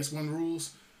or PS1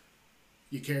 rules,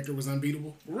 your character was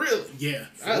unbeatable. Really? Yeah.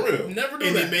 For real. Never knew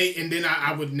And that. then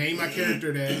I would name my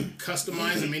character that,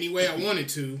 customize him any way I wanted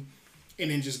to, and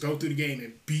then just go through the game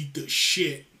and beat the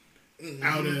shit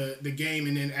out of the game.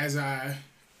 And then as I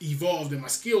evolved and my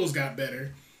skills got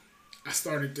better, I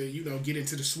started to, get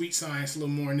into the sweet science a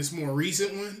little more. And this more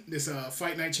recent one, this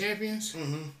Fight Night Champions.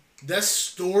 That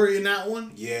story in that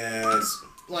one, Yes.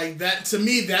 like that, to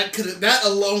me, that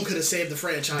alone could have saved the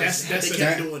franchise. Had they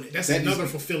kept doing it. That's That another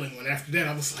is- fulfilling one. After that,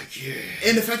 I was like, yeah.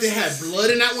 And the fact they had blood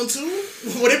in that one too.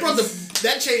 When they brought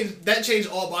that changed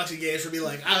all boxing games for me.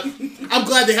 Like I'm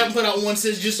glad they haven't put out one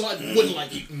since, just so I wouldn't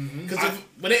like it. Because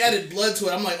when they added blood to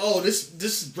it, I'm like, oh, this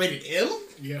is rated M.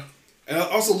 Yeah. And I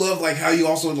also love like how you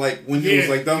also like when you Yeah, was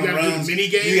like done you the gotta do the runs, mini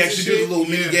games you actually and do the shit. little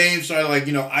mini Yeah. games, try to like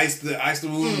ice the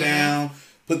wound down,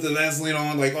 put the Vaseline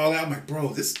on, like all that. I'm like, bro,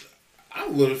 this. I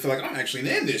literally feel like I'm actually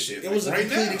in this shit. It was a right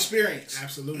complete now. experience.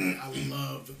 Absolutely. I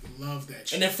love that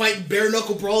shit. And then fighting bare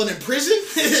knuckle brawling in prison.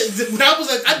 When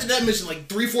I did that mission like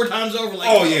 3-4 times over. Like,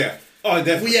 Oh yeah. Oh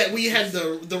definitely. We had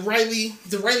the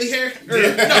Riley hair. Or,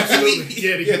 Yeah, no, absolutely. Huey.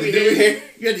 Yeah, the Yeah, Huey the hair. hair.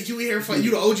 You had the Huey hair fight.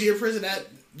 You the OG in prison.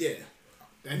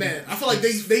 Man, I feel like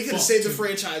they could have saved the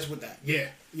franchise with that. Yeah.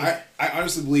 I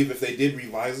honestly believe if they did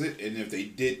revise it and if they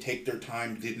did take their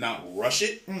time, did not rush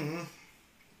it,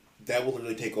 that will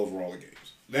literally take over all the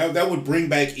games. That would bring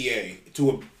back EA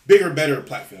to a bigger, better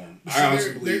platform. I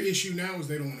honestly Their believe. issue now is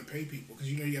they don't want to pay people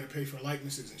because you got to pay for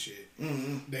likenesses and shit.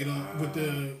 They don't with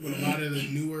a lot of the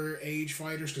newer age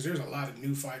fighters because there's a lot of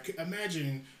new fight.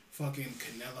 Imagine fucking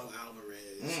Canelo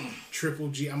Alvarez, Triple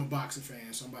G. I'm a boxing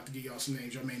fan, so I'm about to give y'all some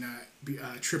names. Y'all may not be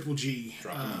Triple G,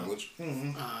 Dropping knowledge.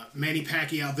 Manny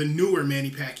Pacquiao, the newer Manny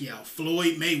Pacquiao,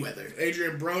 Floyd Mayweather,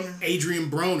 Adrian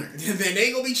Broner. And Then they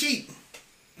ain't gonna be cheap.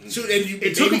 So, and you,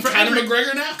 It took maybe him forever. Conor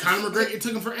McGregor now. Conor McGregor. It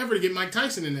took him forever to get Mike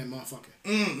Tyson in that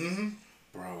motherfucker.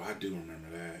 Bro, I do remember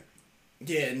that.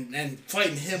 Yeah, and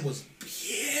fighting him was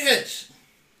bitch.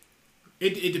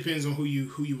 It depends on who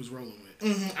you was rolling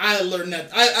with. I learned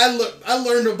that. I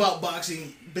learned about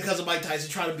boxing because of Mike Tyson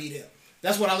trying to beat him.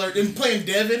 That's what I learned. And playing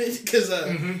Devin, because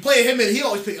playing him, he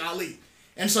always picked Ali.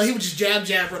 And so he would just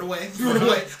jab, run away.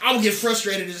 I would get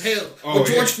frustrated as hell. Oh, with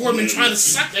George yeah. Foreman trying to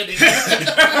suck that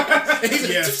nigga. And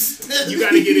he's like, You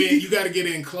gotta get in. You gotta get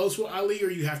in close with Ali, or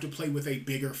you have to play with a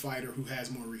bigger fighter who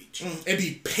has more reach. and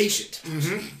be patient.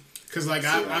 Because like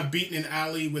I've beaten an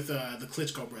Ali with the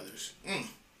Klitschko brothers.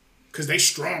 Because they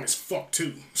strong as fuck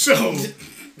too. So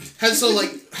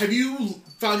Have you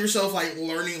found yourself like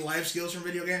learning life skills from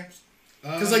video games?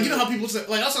 Because you know how people say,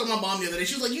 like I was talking to my mom the other day.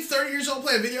 She was like, "You 30 years old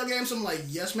playing video games?" I'm like,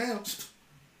 "Yes, ma'am."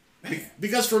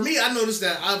 Because for me, I noticed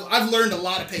that I've learned a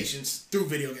lot of patience through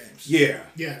video games. Yeah.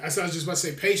 yeah, I was just about to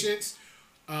say patience,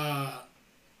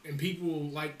 and people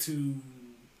like to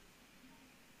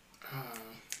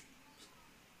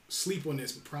sleep on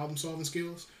this, but problem solving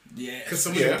skills. Yeah. Because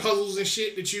some of the puzzles and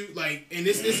shit that you like, and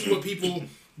this is what people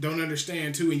don't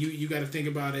understand too, and you got to think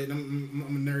about it. And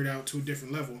I'm a nerd out to a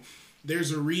different level.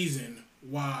 There's a reason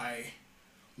why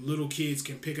little kids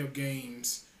can pick up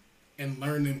games and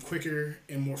learn them quicker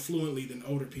and more fluently than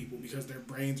older people because their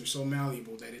brains are so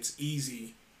malleable that it's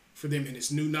easy for them and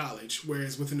it's new knowledge.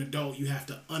 Whereas with an adult, you have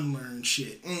to unlearn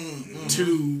shit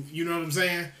to, you know what I'm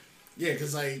saying? Yeah,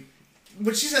 because like,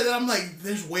 when she said that, I'm like,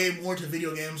 there's way more to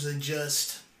video games than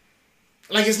just,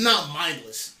 like, it's not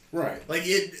mindless. Right. Like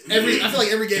I feel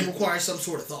like every game requires some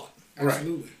sort of thought.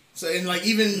 Absolutely. So, and like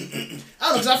even, I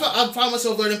don't know, because I find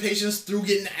myself learning patience through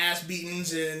getting ass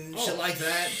beatings and shit like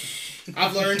that.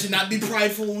 I've learned to not be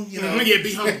prideful, you know. Yeah,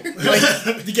 be humble.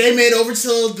 Like, the game ain't over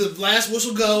till the last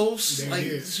whistle goes. There Like,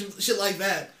 it is. shit like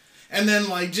that. And then,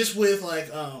 like, just with, like,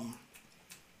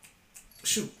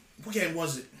 shoot, what game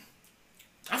was it?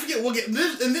 I forget what game. And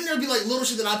then there'd be, like, little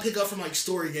shit that I pick up from, like,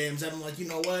 story games that I'm like, you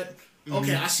know what?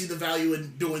 Okay, I see the value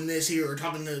in doing this here, or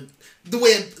talking to the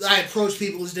way I approach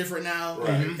people is different now. Right.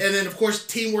 And then of course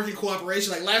teamwork and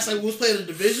cooperation. Like last night we was playing the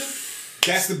Division.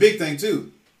 That's the big thing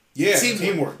too. Yeah,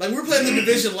 teamwork. Like we were playing the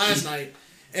Division last night,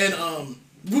 and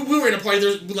we were in a party.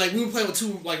 There's like we were playing with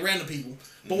two like random people.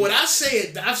 But when I say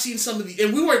it, I've seen some of the,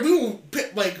 and we were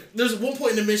like, there's one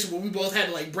point in the mission where we both had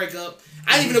to like break up.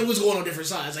 I didn't even know we was going on different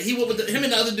sides. Like he went with him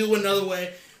and the other dude went another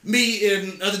way. Me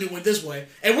and the other dude went this way,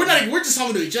 and we're just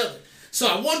talking to each other. So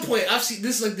at one point, I've seen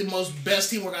this is like the most best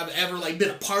teamwork I've ever like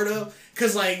been a part of.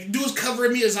 Cause like dudes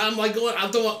covering me as I'm like going, I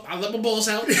let my balls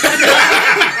out,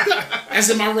 as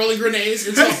in my rolling grenades.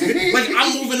 And so like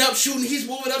I'm moving up shooting, he's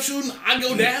moving up shooting. I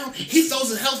go down, he throws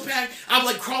his health pack. I'm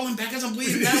like crawling back as I'm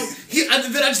bleeding out. Then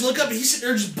I just look up and he's sitting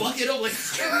there just bucket up like,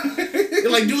 and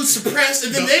like dudes suppressed.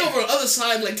 And then they over on the other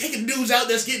side like taking dudes out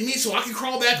that's getting me so I can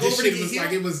crawl back over to get was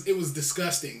like it was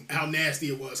disgusting how nasty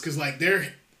it was. Cause like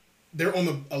they're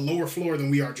on a lower floor than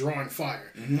we are drawing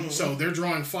fire. Mm-hmm. So they're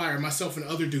drawing fire. Myself and the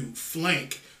other dude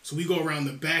flank. So we go around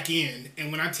the back end. And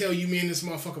when I tell you me and this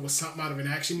motherfucker was something out of an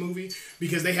action movie,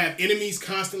 because they have enemies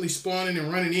constantly spawning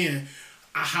and running in,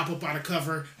 I hop up out of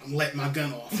cover. I'm letting my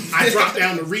gun off. I drop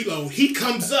down to reload. He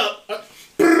comes up. And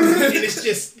it's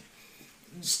just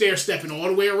stair-stepping all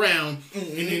the way around.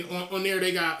 Mm-hmm. And then on there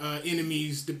they got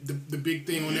enemies. The big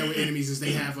thing on there with enemies is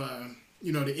they have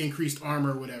the increased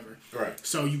armor or whatever. Right.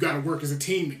 So you got to work as a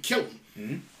team to kill them.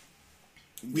 Mm-hmm.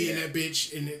 We in that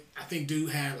bitch, and I think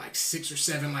dude had like 6 or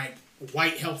 7 like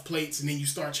white health plates, and then you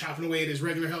start chopping away at his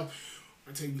regular health.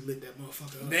 I tell you, we lit that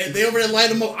motherfucker up. They over there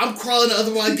light him up. I'm crawling the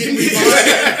other one, getting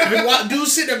revived. Dude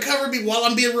sitting there covering me while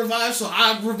I'm being revived, so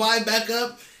I revive back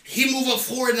up. He move up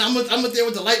forward, and I'm up there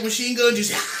with the light machine gun,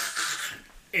 just.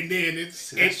 And then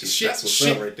shit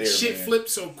flipped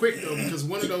so quick though, because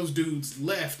one of those dudes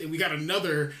left, and we got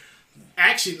another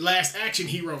last action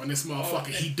hero in this motherfucker.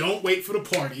 He don't wait for the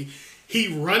party. He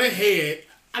run ahead.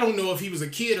 I don't know if he was a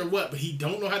kid or what, but he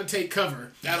don't know how to take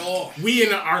cover at all. We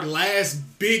in our last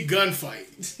big gunfight.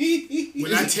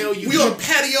 When I tell you, we on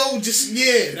patio,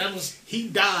 he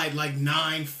died like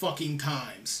 9 fucking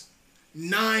times.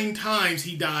 9 times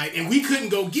he died, and we couldn't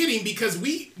go get him because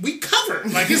we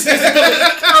covered. Like this is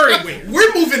everywhere.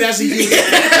 We're moving as a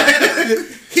unit.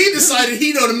 He decided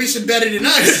he know the mission better than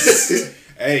us.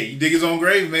 Hey, you dig his own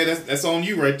grave, man. That's on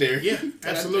you right there. Yeah,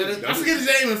 absolutely. I forget his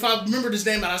name. If I remember his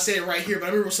name, I say it right here. But I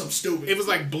remember it was something stupid. It was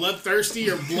like bloodthirsty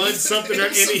or blood something,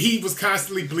 and he was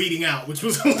constantly bleeding out, which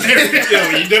was hilarious. Yo,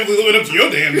 you definitely living up to your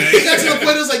damn name. He got to the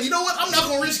point. It was like, you know what? I'm not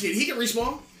gonna risk it. He can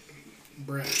respawn.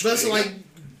 Bruh. But it's like.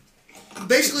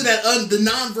 Basically, that the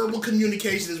nonverbal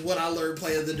communication is what I learned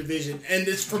playing The Division, and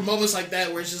it's for moments like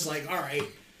that where it's just like, all right,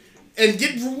 and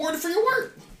get rewarded for your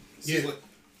work. Yeah,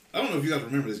 I don't know if you guys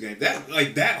remember this game.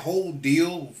 That whole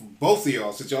deal, for both of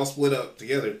y'all, since y'all split up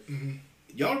together. Mm-hmm.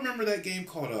 Y'all remember that game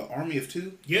called Army of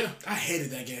Two? Yeah, I hated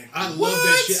that game. I love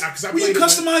that shit because I played you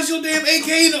customize your damn AK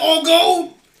in all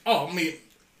gold. Oh, I mean.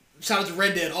 Shout out to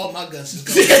Red Dead. All my guns is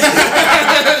gold.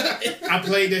 I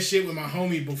played that shit with my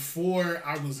homie before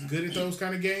I was good at those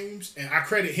kind of games, and I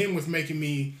credit him with making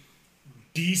me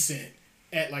decent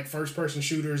at like first person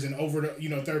shooters and over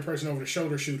the third person over the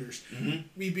shoulder shooters. Mm-hmm.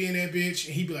 We be in that bitch,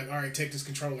 and he'd be like, "All right, take this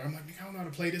controller." I'm like, "I don't know how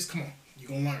to play this. Come on, you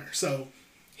gonna learn." So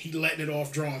he letting it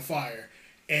off, drawing fire,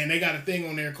 and they got a thing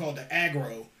on there called the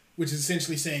aggro, which is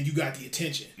essentially saying you got the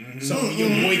attention. Mm-hmm. So when your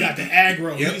boy got the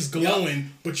aggro, he's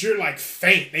glowing, but you're like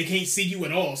faint. They can't see you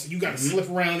at all. So you got to slip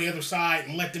around the other side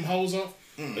and let them hoes off.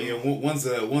 Mm-hmm. Yeah,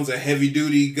 one's a heavy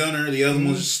duty gunner. The other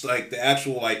one's just like the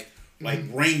actual like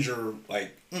ranger,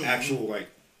 actual like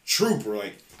trooper.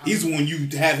 Like he's the one you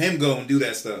have him go and do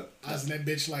that stuff. I was in that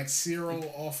bitch like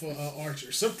Cyril off of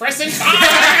Archer, suppressing fire.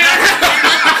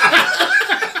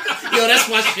 Yo, that's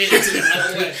my shit too.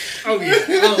 Oh yeah,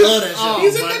 I love that shit.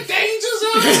 He's in the danger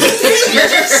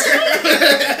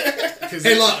zone.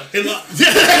 Hey, look.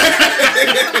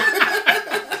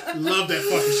 Love that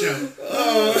fucking show.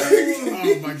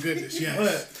 Oh my goodness,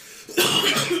 yes.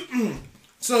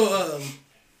 So,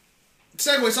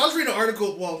 segue. So I was reading an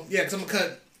article. Well, yeah, because I'm gonna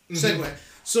cut segue. Mm-hmm.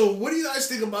 So, what do you guys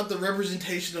think about the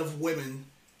representation of women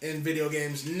in video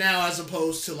games now as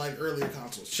opposed to like earlier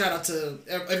consoles? Shout out to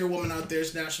every woman out there.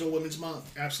 It's National Women's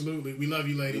Month. Absolutely, we love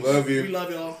you, ladies. Love you. We love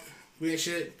y'all. We ain't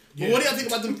shit. But what do y'all think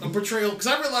about the portrayal? Because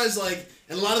I realize like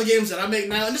in a lot of the games that I make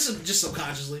now, and this is just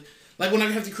subconsciously, like when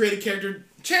I have to create a character,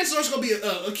 chances are it's gonna be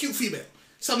a cute female,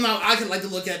 something I can like to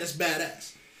look at that's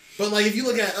badass. But like if you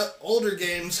look at older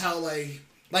games, how like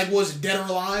was it Dead or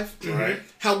Alive? Right.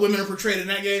 How women are portrayed in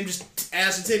that game, just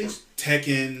ass and titties.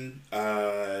 Tekken,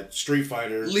 Street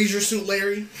Fighter, Leisure Suit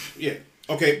Larry. Yeah.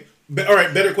 Okay. All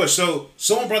right. Better question. So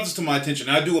someone brought this to my attention.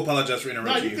 I do apologize for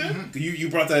interrupting you. You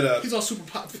brought that up. He's all super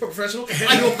professional.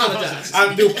 I do apologize.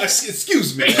 I do.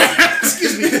 Excuse me.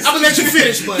 Excuse me. I'm gonna let you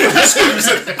finish, but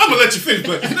I'm gonna let you finish,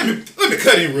 but let me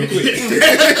cut in real quick.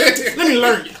 Let me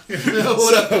learn you.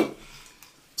 What up?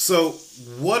 So,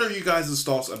 what are you guys'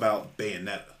 thoughts about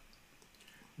Bayonetta?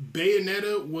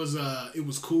 Bayonetta was it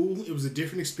was cool. It was a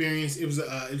different experience. It was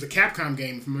a Capcom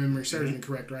game, if my memory serves me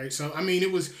correct, right? So I mean,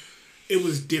 it was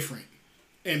different,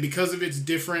 and because of its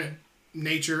different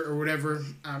nature or whatever,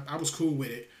 I was cool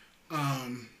with it.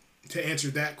 To answer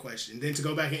that question, then to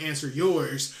go back and answer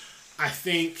yours, I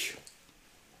think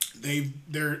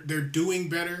they're doing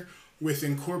better with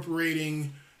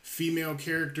incorporating female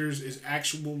characters as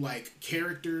actual like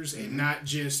characters and not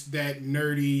just that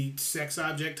nerdy sex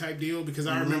object type deal. Because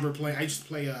I remember I used to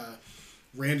play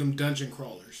random dungeon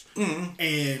crawlers,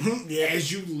 and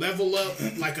as you level up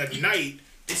like a knight,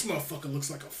 this motherfucker looks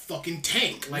like a fucking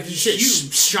tank. Like he's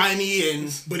huge, shiny,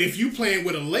 and but if you playing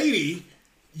with a lady,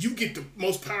 you get the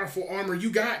most powerful armor you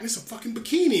got, and it's a fucking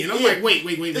bikini. And I'm like, wait.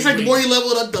 It's like the more you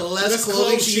level it up, the less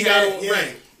clothing she got on.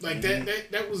 Right. Like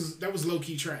that was low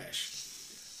key trash.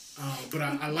 But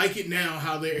I like it now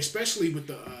how they're, especially with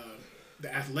the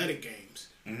athletic games,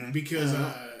 because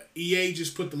EA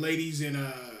just put the ladies in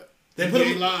they put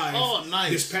them live. Oh,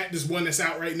 nice! This one that's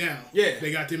out right now. Yeah,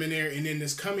 they got them in there, and then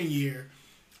this coming year,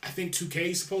 I think 2K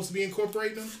is supposed to be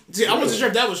incorporating them. See, I wasn't sure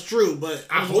if that was true, but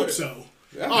I hope so.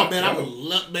 Oh man, I would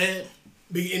love, man.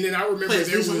 And then I remember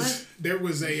there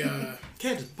was a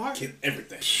can't just bark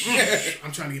everything.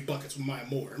 I'm trying to get buckets with Maya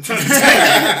Moore. I'm trying to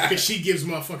tell you, because she gives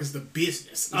motherfuckers the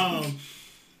business. I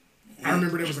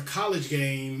remember there was a college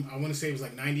game, I want to say it was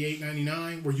like 98,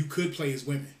 99, where you could play as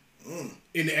women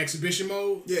in the exhibition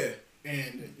mode. Yeah.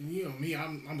 And you know me,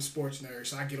 I'm a sports nerd,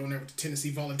 so I get on there with the Tennessee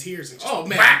Volunteers and just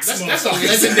that's a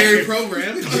legendary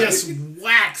program. Just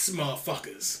wax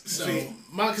motherfuckers. So,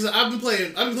 because I've been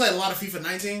playing a lot of FIFA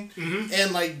 19,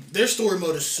 and like their story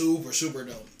mode is super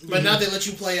dope. But now they let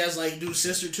you play as like dude's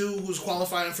sister too, who's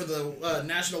qualifying for the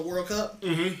National World Cup.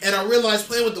 And I realized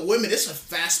playing with the women, it's a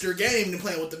faster game than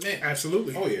playing with the men.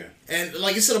 Absolutely. Oh yeah. And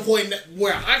like it's to the point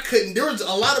where I couldn't. There was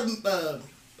a lot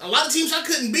of teams I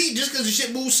couldn't beat just because the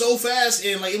shit moved so fast,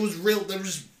 and like it was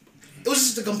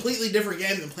just a completely different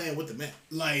game than playing with the men.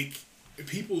 Like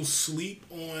people sleep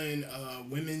on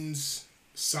women's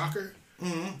soccer.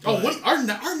 Oh, our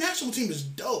national team is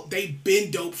dope. They've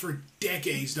been dope for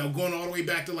decades, though, going all the way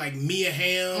back to like Mia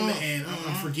Hamm and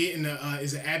I'm forgetting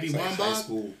is it Abby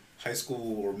Wambach? High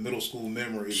school or middle school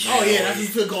memories. Oh yeah, that's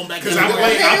just going back. Because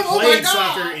I played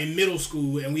soccer in middle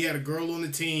school, and we had a girl on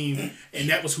the team, and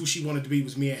that was who she wanted to be,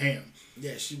 was Mia Hamm.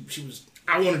 Yeah, she was.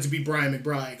 I wanted to be Brian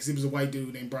McBride because he was a white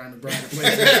dude named Brian McBride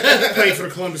that played for the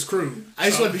Columbus Crew. I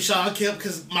just wanted to be Sean Kemp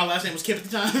because my last name was Kemp at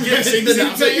the time. Yeah, see what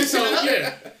I'm saying? So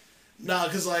yeah. Nah,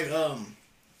 because like oh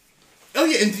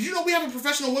yeah, and did you know we have a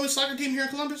professional women's soccer team here in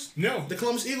Columbus? No, the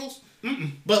Columbus Eagles.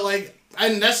 But like,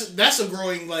 and that's a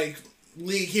growing like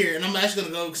league here, and I'm actually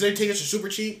gonna go because their tickets are super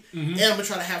cheap, and I'm gonna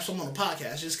try to have someone on the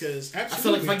podcast just because I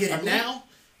feel like if I get it now,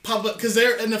 pop up because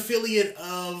they're an affiliate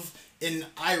of an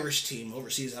Irish team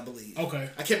overseas, I believe. Okay,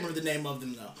 I can't remember the name of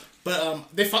them though,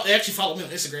 but they actually follow me on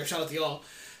Instagram. Shout out to y'all.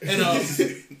 And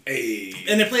hey.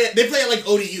 And they play it like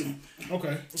ODU.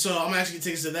 Okay. So I'm actually getting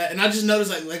tickets to that, and I just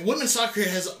noticed like women's soccer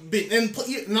has been, and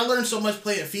I learned so much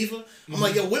playing FIFA. I'm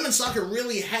like, yo, women's soccer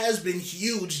really has been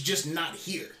huge, just not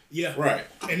here. Yeah. Right.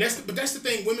 And that's the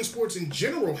thing. Women's sports in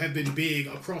general have been big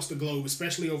across the globe,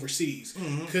 especially overseas,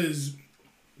 because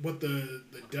what the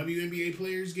WNBA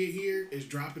players get here is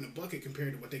dropping a bucket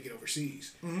compared to what they get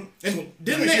overseas. And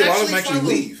didn't they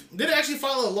actually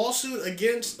file a lawsuit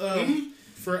against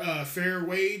for fair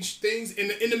wage things? And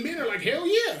the men are like, hell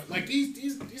yeah, like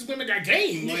these women got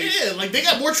game. Like, yeah, like they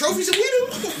got more trophies than we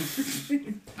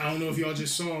do. I don't know if y'all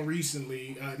just saw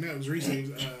recently. No, it was recently.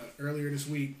 It was, earlier this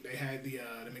week, they had the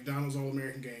McDonald's All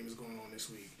American Game is going on this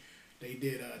week. They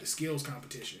did the skills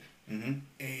competition, and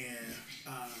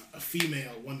a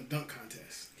female won the dunk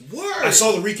contest. Word! I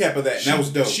saw the recap of that, and that was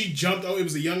dope. She jumped. Oh, it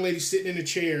was a young lady sitting in a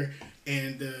chair.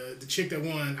 And the chick that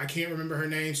won, I can't remember her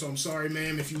name, so I'm sorry,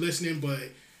 ma'am, if you're listening, but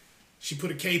she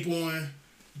put a cape on,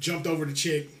 jumped over the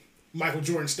chick, Michael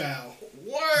Jordan style.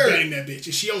 Word! Banged that bitch.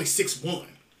 And she only 6'1".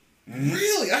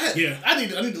 Really? I need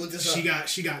to look this up.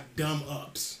 She got dumb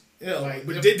ups. Yeah, like,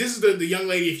 but this is the young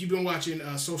lady, if you've been watching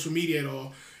social media at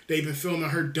all, they've been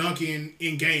filming her dunking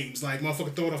in games. Like,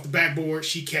 motherfucker throw it off the backboard,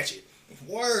 she catch it.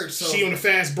 Word. So she on a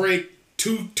fast break,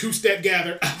 two-step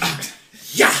gather.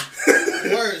 Yeah.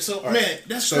 Word. So man,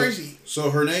 that's crazy. So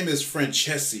her name is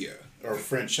Francesca or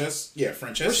Francesca. Yeah,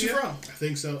 Francesca. Where's she from? I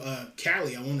think so.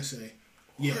 Cali, I want to say.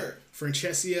 Yeah.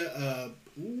 Francesca.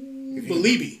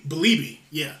 Belibi.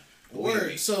 Yeah.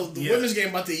 Word. So the women's game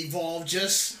about to evolve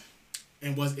just.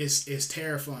 And it's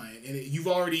terrifying, and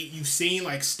you've seen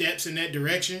like steps in that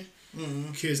direction.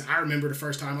 Because I remember the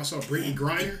first time I saw Brittany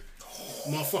Griner,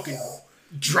 motherfucking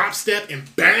drop step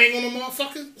and bang on a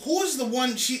motherfucker. Who is the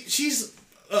one? She's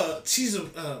a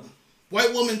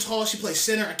white woman, tall. She plays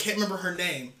center. I can't remember her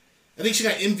name. I think she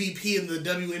got MVP in the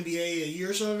WNBA a year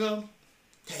or so ago.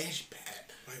 Dang, she's bad.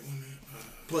 White woman.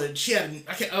 But she had.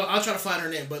 I'll try to find her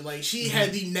name. But like, she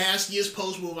had the nastiest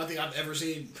post move I think I've ever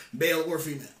seen, male or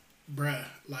female. Bruh,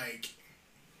 like,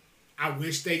 I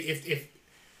wish they if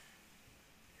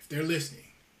they're listening,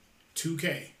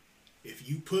 2K, if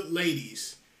you put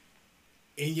ladies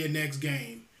in your next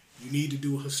game, you need to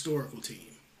do a historical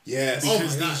team. Yes.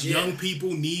 Because these young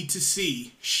people need to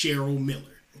see Cheryl Miller.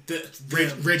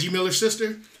 Reggie Miller's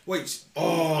sister? Wait.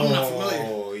 Oh, I'm not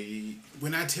familiar.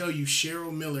 When I tell you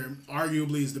Cheryl Miller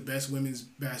arguably is the best women's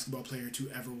basketball player to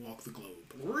ever walk the globe.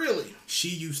 Really? She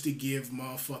used to give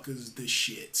motherfuckers the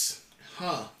shits.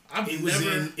 Huh.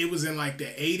 It was in like the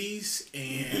 80s,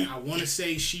 and I want to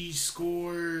say she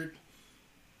scored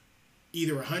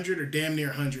either 100 or damn near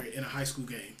 100 in a high school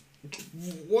game.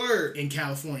 Word. In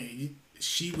California.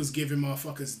 She was giving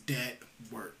motherfuckers that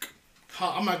work.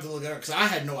 Huh, I'm about to look at her because I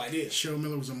had no idea. Cheryl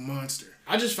Miller was a monster.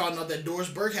 I just found out that Doris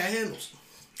Burke had handles.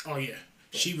 Oh yeah,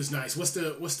 she was nice. What's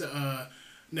the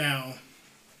now?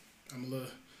 I'm gonna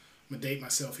date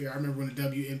myself here. I remember when the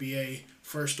WNBA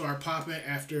first started popping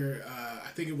after I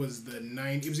think it was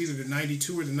it was either the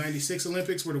 92 or the 96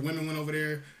 Olympics where the women went over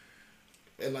there.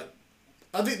 And like,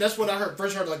 I think that's when I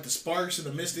first heard like the Sparks and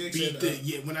the Mystics.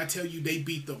 When I tell you they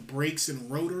beat the brakes and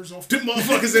rotors off them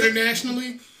motherfuckers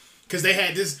internationally, because they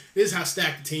had this is how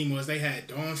stacked the team was. They had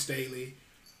Dawn Staley,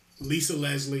 Lisa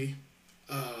Leslie,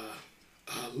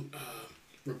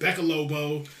 Rebecca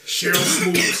Lobo, Cheryl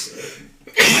Smoops,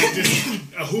 like just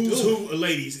a who's who of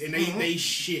ladies, and they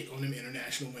shit on them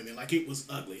international women like it was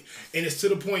ugly. And it's to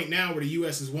the point now where the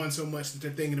U.S. has won so much that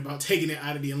they're thinking about taking it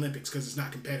out of the Olympics because it's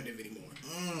not competitive anymore.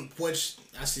 Which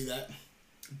I see that,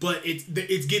 but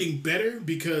it's getting better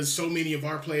because so many of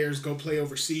our players go play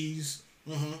overseas.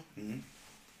 But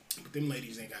them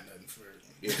ladies ain't got nothing for it.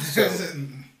 Yeah,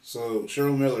 so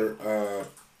Cheryl Miller,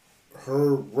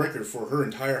 her record for her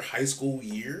entire high school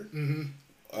year,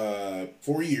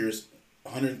 4 years,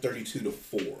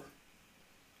 132-4,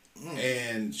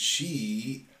 and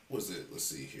she was it. Let's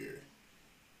see here.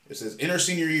 It says in her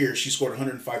senior year, she scored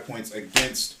 105 points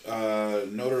against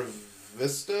Notre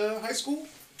Vista High School.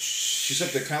 She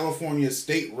set the California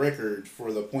state record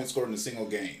for the points scored in a single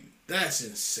game. That's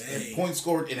insane. And points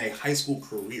scored in a high school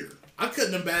career. I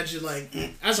couldn't imagine, like,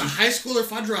 as a high schooler,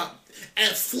 if I drop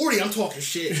at 40, I'm talking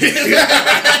shit.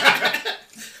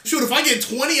 Shoot, if I get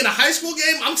 20 in a high school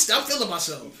game, I'm feeling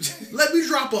myself. Let me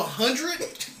drop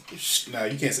 100. No,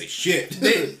 you can't say shit.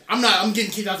 I'm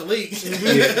getting kicked out the league.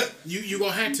 Yeah. You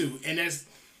gonna have to, and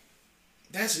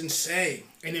that's insane.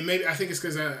 And then maybe I think it's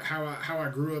because how I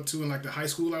grew up too, and like the high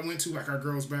school I went to, like our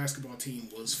girls basketball team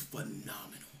was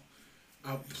phenomenal.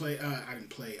 I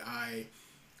didn't play. I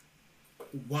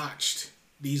watched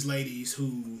these ladies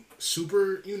who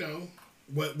super,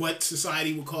 what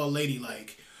society would call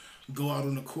ladylike, go out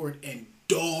on the court and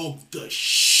dog the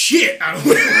shit out of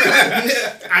them.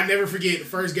 I never forget the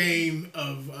first game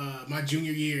of my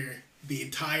junior year. The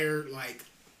entire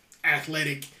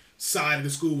athletic side of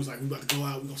the school was like, we about to go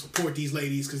out, we're gonna support these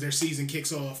ladies because their season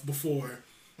kicks off before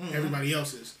everybody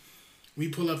else's. We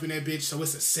pull up in that bitch, so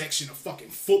it's a section of fucking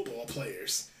football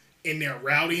players, and they're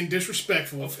rowdy and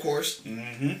disrespectful. Of course.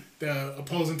 The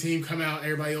opposing team come out,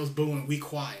 everybody else booing, we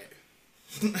quiet.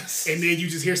 And then you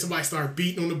just hear somebody start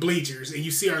beating on the bleachers, and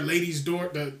you see our ladies' door,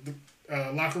 the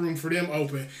locker room for them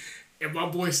open, and my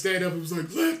boy stand up and was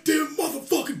like, let them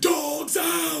motherfucking dogs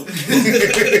out.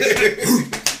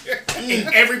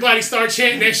 And everybody started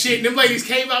chanting that shit, and them ladies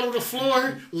came out on the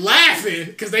floor laughing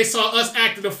because they saw us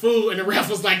acting a fool, and the ref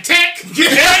was like, Tech! You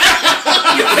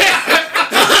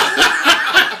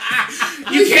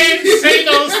can't say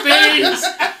those things.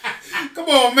 Come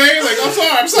on, man. Like, I'm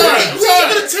sorry. I'm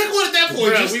gonna take one at that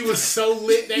point. Bro, we was so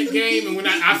lit that game, and when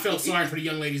I felt sorry for the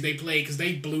young ladies they played because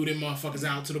they blew them motherfuckers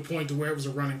out to the point to where it was a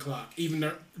running clock. Even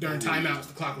during timeouts,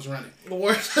 the clock was running.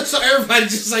 So everybody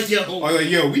just like,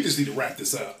 yo, we just need to wrap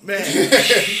this up. Man,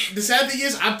 the sad thing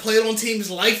is, I played on teams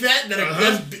like that.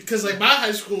 Because like my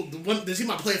high school, the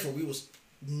team I played for, we was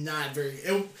not very.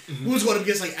 We was going up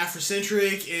against like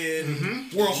Afrocentric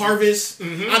and World Harvest.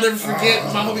 I'll never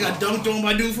forget my homie got dunked on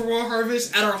by dude for World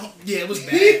Harvest at it was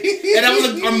bad. And that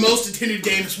was like our most attended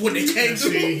games when they came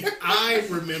to. I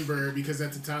remember because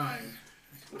at the time,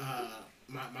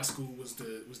 my school was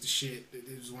the shit.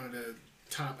 It was one of the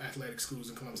top athletic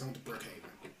schools in Columbus. I went to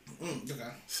Brookhaven.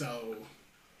 Okay. So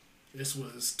this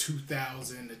was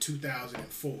 2000 to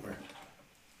 2004.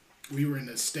 We were in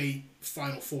the state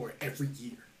Final Four every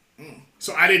year.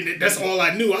 So I didn't. That's all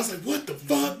I knew. I was like, what the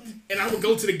fuck? And I would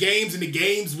go to the games, and the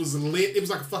games was lit. It was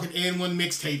like a fucking N1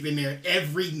 mixtape in there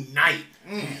every night.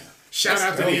 Shout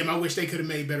out to them. I wish they could have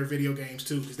made better video games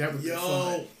too, because that would be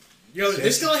fun. Yo,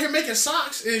 they're still out here making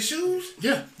socks and shoes.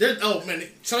 Yeah. Oh man,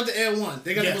 shout out to N1.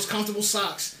 They got the most comfortable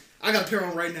socks. I got a pair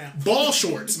on right now. Ball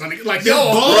shorts, my nigga. Like,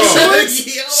 ball shorts?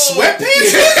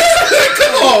 Sweatpants?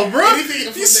 Come on, bro.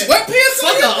 You sweatpants?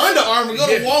 Fuck an Under Armour. Go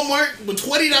to Walmart with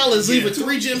 $20, leave with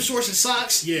 3 gym shorts and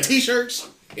socks, t-shirts.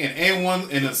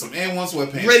 And some N1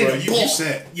 sweatpants, ready bro. to ball. You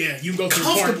set. Yeah, you can go to the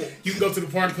park. You can go to the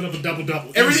park and put up a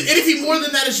double-double. Anything more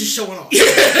than that is just showing off.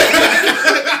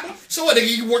 So what,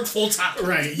 nigga? You work full-time.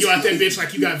 Right. You out that bitch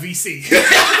like you got VC.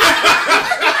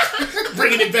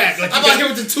 Bringing it back. Like I'm out here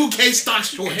with the 2K stock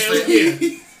shorts. Hell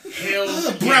yeah.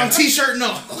 Hell brown t-shirt and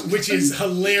all. Which is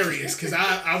hilarious, because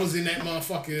I was in that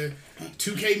motherfucker.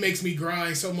 2K makes me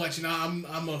grind so much, and I'm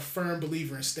a firm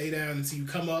believer in stay down until you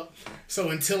come up. So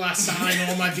until I sign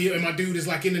on my deal, and my dude is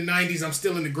like in the 90s, I'm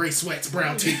still in the gray sweats,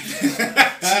 brown tee.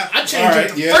 I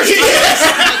changed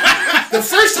it the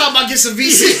first time I get some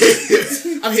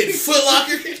VC. I'm hitting Foot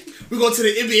Locker. We go to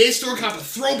the NBA store, cop a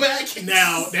throwback.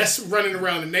 Now, that's running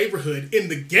around the neighborhood. In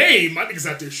the game, my niggas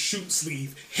out there shoot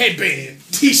sleeve, headband,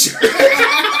 t-shirt.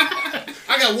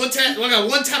 I got one tat on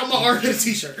my arm and a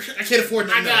t-shirt. I can't afford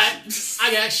nothing else.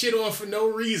 I got shit on for no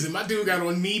reason. My dude got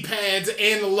on knee pads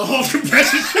and the long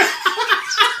compression shirt.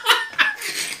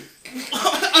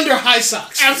 Under high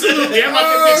socks. Absolutely. I'm out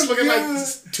there bitch looking like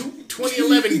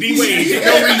 2011 D-Wade for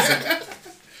no reason.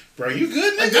 Bro, you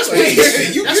good, nigga? That's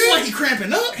why he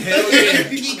cramping up. Hell yeah.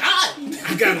 He hot.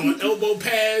 I got on elbow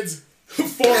pads,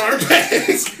 forearm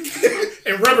pads,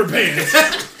 and rubber bands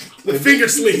with finger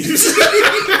sleeves.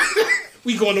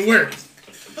 We going to work.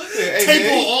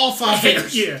 Tape on all 5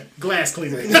 fingers. Yeah, glass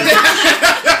cleaner. Oh,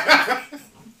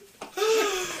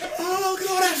 look at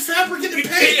all that fabric in the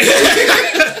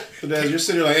paint. So Dad, you're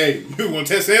sitting there like, hey, you want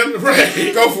to test him?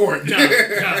 Right. Go for it. No.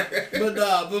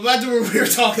 But back to what we were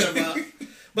talking about.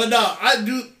 But no,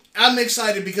 I'm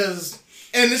excited because,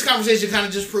 and this conversation kind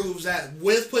of just proves that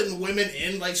with putting women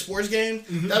in like sports games,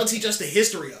 that'll teach us the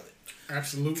history of it.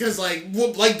 Absolutely. Because like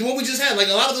what we just had, like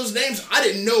a lot of those names I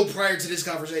didn't know prior to this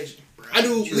conversation. Right. I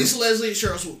knew Lisa Leslie and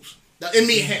Cheryl Swoops, and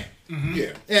me and Ham.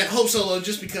 Yeah. And Hope Solo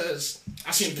just because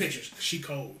I seen the pictures. She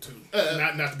cold too.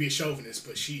 Not to be a chauvinist,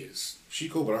 but she is. She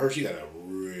cool, but I heard she got a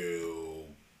real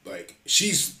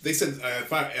they said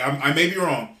I may be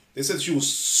wrong. They said she was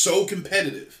so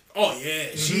competitive. Oh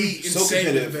yeah, she so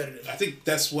competitive. I think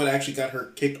that's what actually got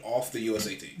her kicked off the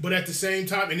USA team. But at the same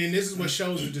time, and then this is what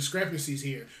shows the discrepancies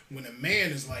here. When a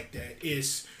man is like that,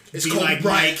 it's called like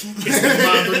right. It's the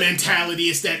Mamba mentality.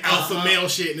 It's that alpha male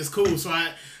shit, and it's cool. So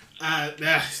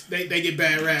they get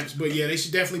bad raps, but yeah, they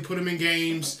should definitely put them in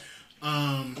games.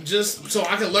 Just so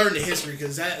I can learn the history,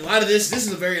 because a lot of this is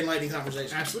a very enlightening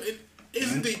conversation. Absolutely.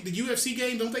 Isn't the UFC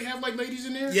game, don't they have like ladies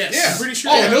in there? Yes. Yeah. I'm pretty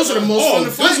sure. Oh, and those are the most fun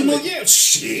to fight with. Yeah,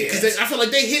 shit. Because I feel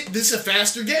like this is a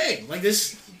faster game. Like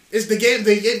this is the game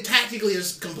tactically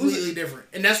is completely different.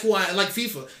 And that's why I like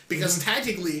FIFA. Because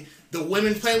tactically, the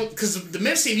women play with, because the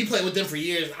men's team, you play with them for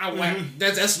years.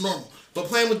 That's normal. But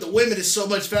playing with the women is so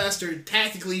much faster.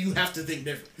 Tactically, you have to think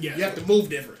different. Yeah. You have to move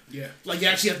different. Yeah. Like, you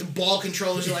actually have to ball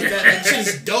control and shit like that. Like, shit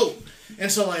is dope. And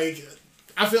so, like,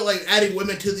 I feel like adding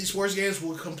women to these sports games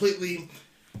will completely...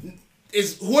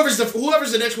 whoever's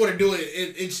the next one to do it,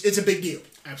 it's a big deal.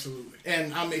 Absolutely.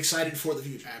 And I'm excited for the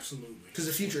future. Absolutely. Because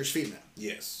the future is female.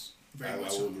 Yes. Very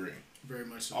much I so. will agree. Very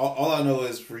much so. All I know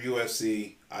is for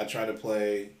UFC, I try to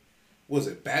play... What was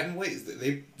it? Bantamweight?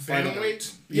 They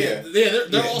Bantamweight? Yeah.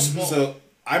 They're all small. So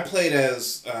I played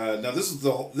as now this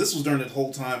was during the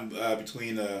whole time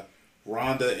between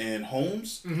Ronda and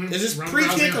Holmes. Mm-hmm. Is this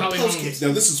pre-kick or post-kick?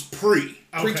 No, this is pre.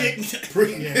 Pre-kick?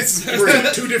 Yeah. This is pre.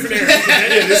 Two different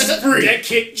areas. This is pre. That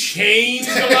kick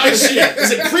changed a lot of shit.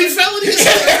 Is it pre-felony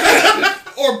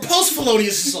assault or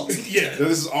post-felonious assault? Yeah. No,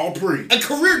 this is all pre. A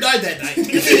career died that night.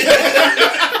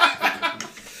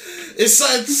 It's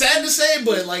sad to say,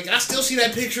 but like I still see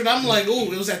that picture and I'm like,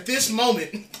 ooh, it was at this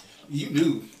moment. You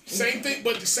knew. Same thing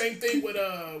with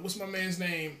what's my man's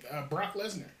name? Brock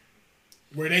Lesnar.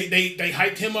 Where they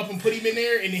hyped him up and put him in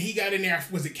there, and then he got in there.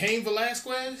 Was it Cain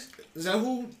Velasquez? Is that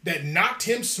who? That knocked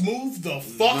him smooth the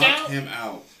fuck out? Knocked him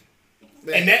out.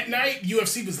 And that night,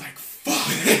 UFC was like, fuck.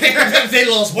 They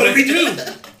lost. What did we do?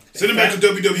 Send him back to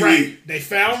WWE. Right. They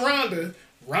found Ronda.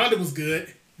 Ronda was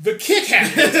good. The kick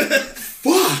happened.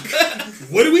 Fuck.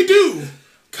 What do we do?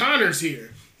 Connor's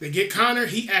here. They get Connor.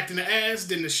 He acting the ass.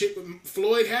 Then the shit with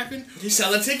Floyd happened. He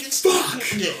selling tickets? Fuck.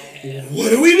 Yeah.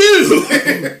 What do we do?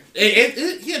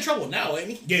 He had trouble now, ain't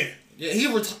he? Yeah. Yeah.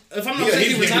 If I'm not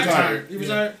mistaken, he retired. He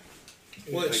retired.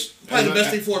 Which probably the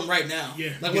best thing for him right now.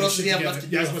 Yeah. Like what else does he have left to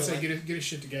do? Yeah, I was about to say get his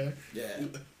shit together. Yeah.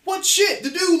 What shit? The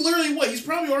dude literally what? He's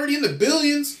probably already in the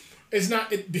billions. It's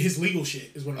not his legal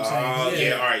shit is what I'm saying.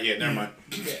 Yeah. All right. Yeah. Never mind.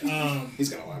 Yeah. He's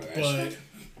got a lot of that. But shit.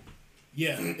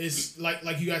 yeah, it's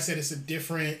like you guys said, it's a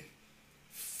different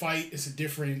fight. It's a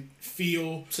different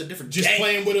feel. It's a different just game.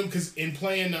 playing with them because in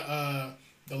playing the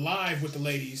live with the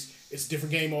ladies, it's a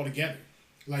different game altogether.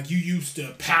 Like you used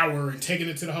to power and taking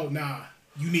it to the whole. Nah,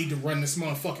 you need to run this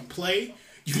motherfucking play.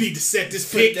 You need to set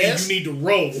this pick and you need to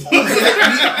roll. You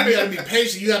gotta be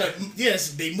patient. You gotta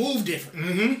they move different.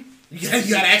 Mm-hmm. You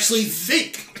gotta actually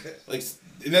think. Like,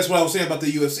 and that's what I was saying about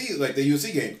the UFC, like the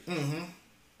UFC game. Mm-hmm.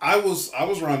 I was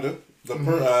Rhonda.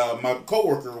 My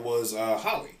coworker was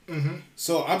Holly. Mm-hmm.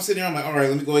 So I'm sitting here. I'm like, all right,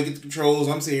 let me go ahead and get the controls.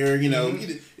 I'm sitting here, you know.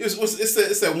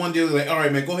 It's that one deal. Like, all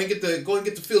right, man, go ahead and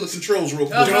get the feel of controls real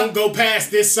quick. Don't go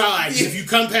past this side. If you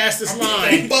come past this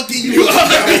line, Bucky, you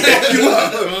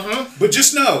up. But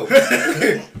just know,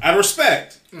 out of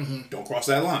respect, don't cross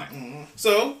that line.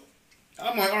 So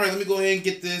I'm like, all right, let me go ahead and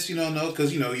get this,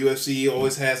 because UFC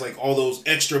always has like all those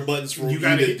extra buttons for you you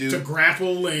gotta to do. to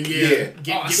grapple and get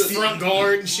front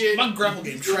guard and shit. My grapple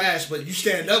game trash, but you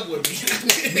stand up with me.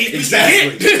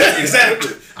 Exactly.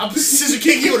 Exactly. I'm scissor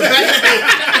kick you in the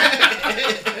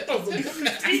back of the head.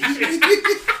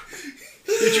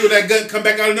 Hit you with that gun, come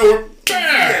back out of nowhere.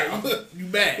 Bam! You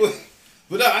mad.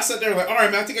 But I sat there like, all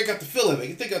right, man, I think I got the feel of it.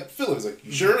 You think I got the feel of it? He's like,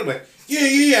 you sure? I'm like,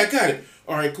 yeah, I got it.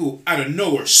 All right, cool. Out of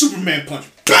nowhere, Superman punch.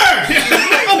 Bam!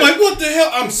 I'm like, what the hell?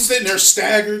 I'm sitting there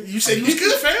staggered. You said he was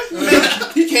good,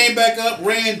 fam? He came back up,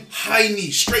 ran high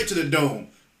knee straight to the dome.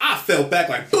 I fell back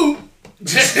like, boom.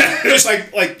 Just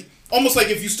like almost like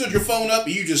if you stood your phone up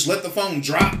and you just let the phone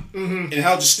drop and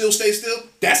how it just still stay still.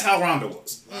 That's how Ronda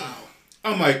was. Wow.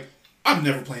 I'm like, I'm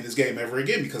never playing this game ever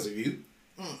again because of you.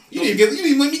 You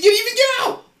didn't let me even get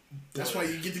out. That's why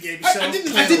you get the game yourself. I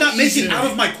did not make it out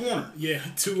of my corner. Yeah,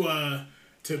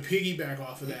 to piggyback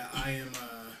off of that, I am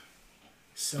a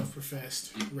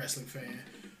self-professed wrestling fan,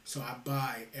 so I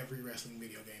buy every wrestling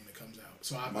video game that comes out.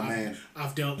 So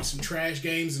I've dealt with some trash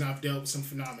games and I've dealt with some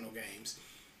phenomenal games.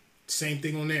 Same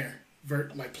thing on there.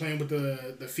 Like playing with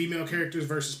the female characters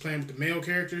versus playing with the male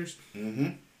characters. Mm-hmm.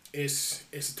 It's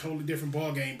a totally different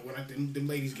ball game. But when them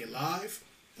ladies get live,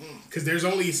 because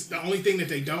the only thing that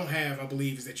they don't have, I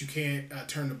believe, is that you can't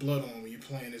turn the blood on when you're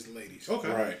playing as the ladies. Okay.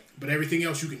 Right. But everything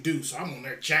else you can do. So I'm on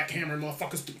there jackhammering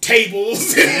motherfuckers through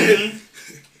tables.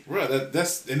 Right.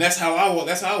 That's how I was.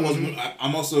 That's how I was.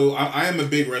 I am a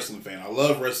big wrestling fan. I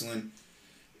love wrestling.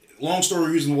 Long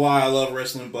story reason why I love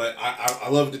wrestling, but I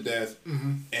love it to death.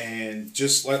 Mm-hmm. And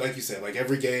just like you said, like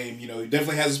every game, it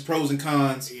definitely has its pros and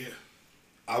cons. Yeah.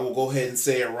 I will go ahead and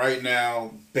say it right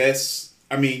now.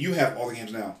 You have all the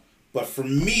games now. But for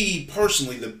me,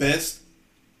 personally, the best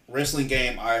wrestling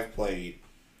game I've played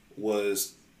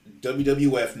was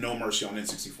WWF No Mercy on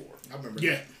N64. I remember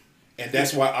Yeah. that. And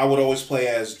that's why I would always play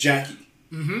as Jackie.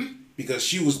 Mm-hmm. Because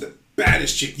she was the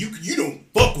baddest chick. You don't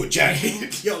fuck with Jackie.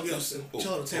 Yo, so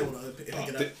chill on the table and pick it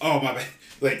up. My bad.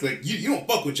 Like you don't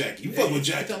fuck with Jackie. You fuck with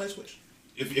Jackie. Switch.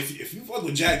 If you fuck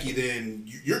with Jackie, then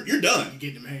you're done. You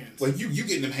get them hands. Like you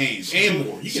getting them hands and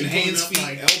more. You getting hands, feet,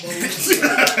 like elbows.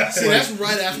 See, that's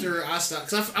right after I stopped.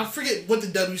 Because I forget what the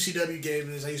WCW game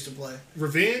is I used to play.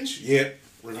 Revenge? Yep.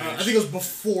 Revenge. I think it was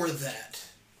before that.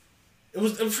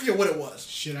 I forget what it was.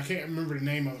 Shit, I can't remember the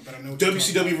name of it, but I know.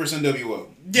 WCW versus NWO.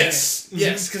 Yes,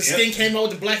 yes, because Sting came out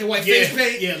with the black and white face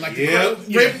paint. Yeah, like the crow.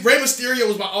 Rey Mysterio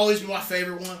was always been my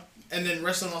favorite one. And then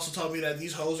wrestling also taught me that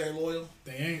these hoes ain't loyal.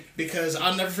 They ain't. Because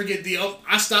I'll never forget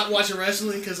I stopped watching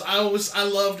wrestling because I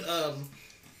loved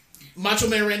Macho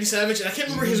Man Randy Savage, and I can't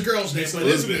remember his girl's name, but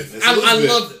Elizabeth. I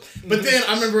loved it. But then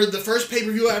I remember the first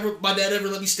pay-per-view my dad ever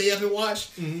let me stay up and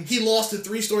watch. Mm-hmm. He lost a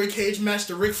 3-story cage match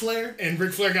to Ric Flair. And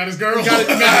Ric Flair got his girl. He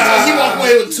walked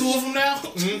away with 2 of them now.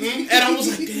 Mm-hmm. And I was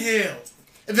like, damn.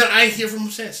 And then I ain't hear from him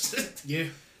since. Yeah.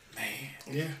 Man.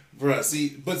 Yeah. Bruh, see,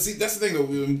 that's the thing that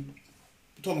we're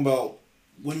talking about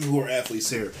women who are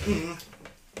athletes here. Mm-hmm.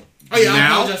 Oh yeah, I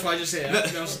apologize for what I just said.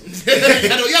 Y'all know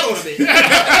what I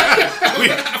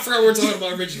mean. I forgot what we were talking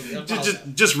about originally.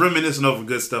 Just reminiscing over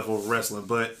good stuff over wrestling,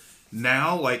 but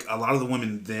now, like a lot of the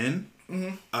women then,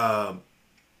 and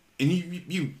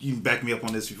you back me up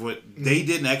on this before, they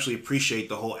didn't actually appreciate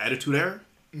the whole Attitude Era.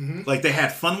 Mm-hmm. Like they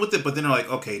had fun with it, but then they're like,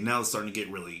 okay, now it's starting to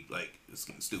get really it's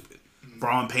getting stupid.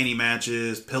 Bra and panty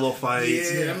matches, pillow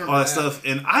fights, all that stuff.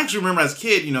 And I actually remember as a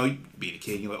kid, being a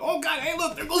kid, you're like, oh god, hey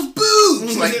look, there goes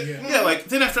boobs. Like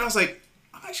then after I was like,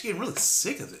 I'm actually getting really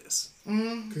sick of this.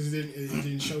 Because it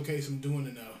didn't showcase them doing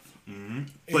enough. Mm-hmm.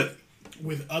 But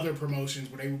with other promotions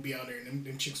where they would be out there and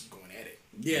them chicks were going at it.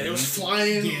 Yeah, it was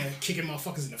flying. Yeah, kicking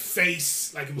motherfuckers in the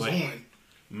face like it was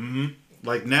on.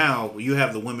 Like now, you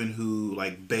have the women who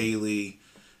like Bailey,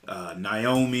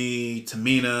 Naomi,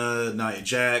 Tamina, Nia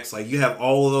Jax. Like you have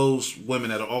all of those women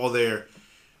that are all there,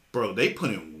 bro. They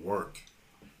put in work,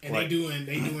 and like, they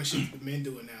doing shit the men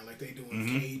doing now. Like they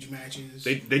doing cage matches.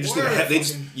 They just did a, they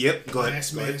just yep. Go ahead.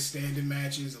 Last man standing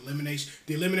matches, elimination.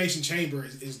 The elimination chamber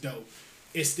is dope.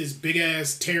 It's this big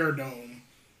ass terror dome,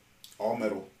 All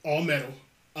metal.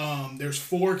 There's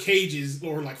 4 cages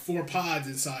or like 4 pods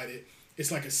inside it.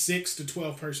 It's like a 6 to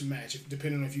 12 person match,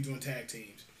 depending on if you're doing tag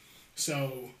teams.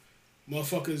 So,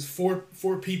 motherfuckers,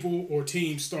 four people or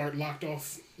teams start locked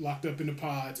up in the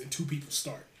pods, and 2 people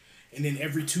start, and then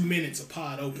every 2 minutes a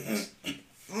pod opens.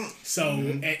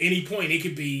 So at any point it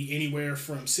could be anywhere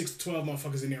from 6 to 12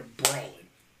 motherfuckers in there brawling.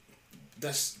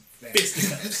 That's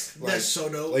fisticuffs. That's so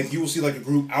dope. Like you will see like a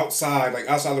group outside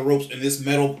the ropes, and this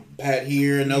metal pad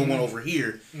here, another one over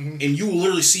here, and you will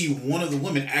literally see one of the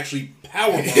women actually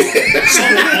powerbomb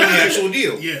someone on the actual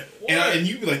deal. Yeah, and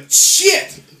you be like,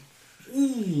 shit.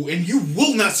 Ooh, and you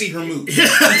will not see her move. You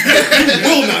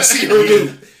will not see her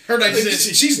move. Her like,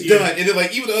 she's done, and then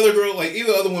like even the other girl, like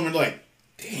even the other women, like,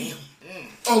 damn.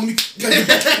 Oh,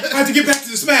 I have to get back to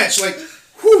this match. Like,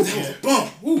 whew, that was a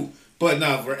bump. Whew. But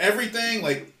no, for everything,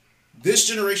 like this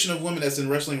generation of women that's in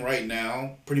wrestling right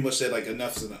now, pretty much said like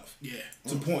enough's enough. Yeah.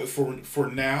 To point for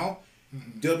now,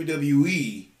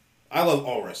 WWE. I love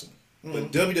all wrestling,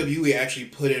 but WWE actually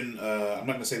put in. I'm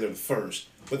not gonna say they're the first,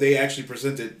 but they actually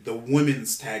presented the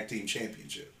women's tag team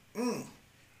championship,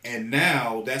 and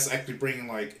now that's actually bringing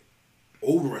like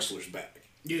old wrestlers back.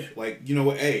 Yeah. Like, you know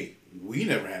what? Hey, we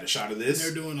never had a shot of this.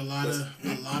 They're doing a lot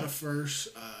of firsts,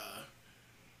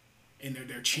 and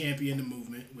they're championing the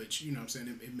movement, which, you know what I'm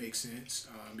saying, it makes sense,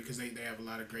 because they have a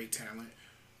lot of great talent.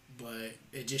 But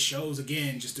it just shows,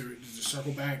 again, just to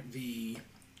circle back, the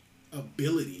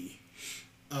ability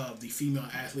of the female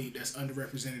athlete that's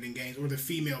underrepresented in games, or the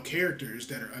female characters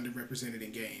that are underrepresented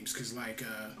in games. Because, like,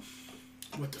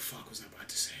 what the fuck was I about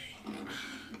to say?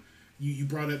 You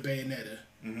brought up Bayonetta.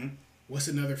 Mm-hmm. What's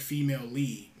another female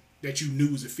lead that you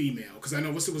knew was a female? Because I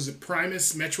know was it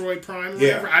Primus, Metroid Prime?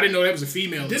 Yeah. I didn't know that was a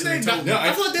female. Didn't they? I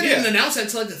feel like they didn't announce that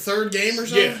until like the 3rd game or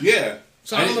something. Yeah.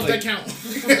 So I don't know if that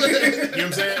counts. You know what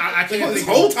I'm saying? I can't this think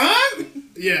whole time?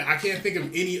 Yeah, I can't think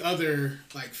of any other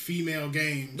like female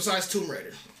games besides Tomb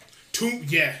Raider.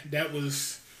 That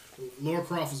was Lara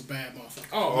Croft was a bad motherfucker.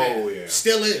 Oh man, yeah,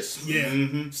 still is.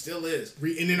 Yeah, still is.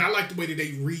 And then I like the way that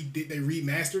they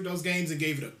remastered those games and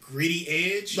gave it a gritty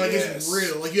edge. Like it's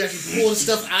real. Like you actually pull the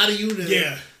stuff out of you.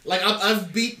 Yeah. Like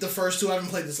I've beat the first 2. I haven't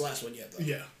played this last one yet though.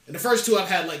 Yeah. And the first 2 I've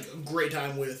had like a great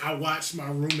time with. I watched my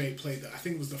roommate play I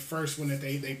think it was the first one that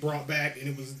they brought back, and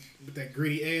it was with that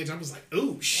gritty edge. I was like,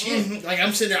 oh shit! Mm-hmm. Like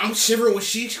I'm sitting there, I'm shivering with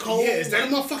she's cold. Yeah, is that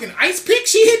a motherfucking ice pick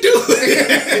she hit, dude?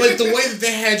 Like the way that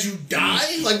they had you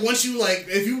die, like once you like,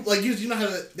 if you like, you know how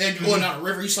they had you going down a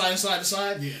river, you sliding side to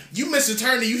side. Yeah. You miss a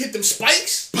turn and you hit them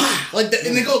spikes, like that,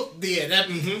 and they go, yeah. That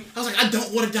I was like, I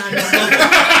don't want to die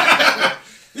now.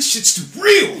 This shit's too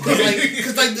real.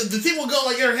 Because the thing will go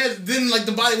like your head, then like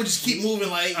the body would just keep moving.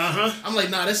 Like I'm like,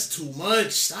 nah, that's too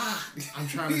much. Stop. I'm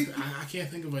trying to. I can't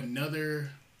think of another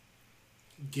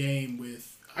game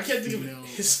with. I can't think of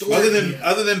historic.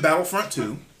 Other than Battlefront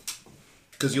 2,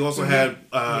 because you also had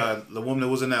the woman that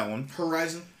was in that one.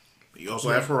 Horizon. You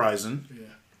also have Horizon.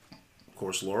 Yeah. Of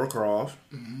course, Lara Croft.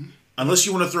 Mm-hmm. Unless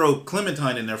you want to throw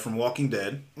Clementine in there from Walking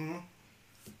Dead.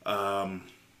 Mm-hmm.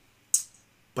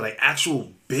 But like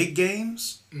actual big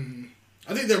games. Mm-hmm.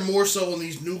 I think they're more so on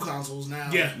these new consoles now.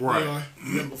 Yeah, right. They are.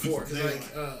 Than before.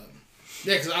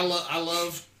 Because I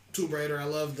love Tomb Raider. I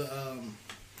love the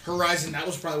Horizon. That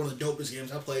was probably one of the dopest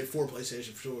games I played for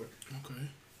PlayStation for sure. Okay.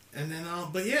 And then,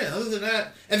 but yeah, other than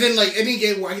that, and then like any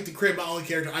game where I get to create my own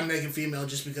character, I'm making female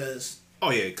just because.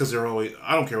 Oh yeah, because they're always.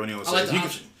 I don't care what anyone says. I like the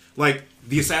option. Like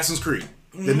the Assassin's Creed,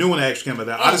 the new one that actually came out.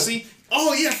 That Odyssey.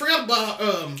 Oh yeah, I forgot about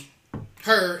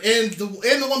her and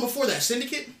the one before that,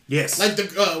 Syndicate. Yes. Like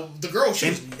the girl, she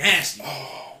was nasty.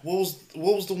 Oh, what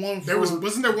was the one?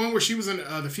 Wasn't there one where she was in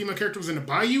the female character was in the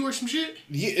bayou or some shit?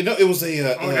 Yeah, no, it was a.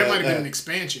 that might have been an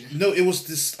expansion. No, it was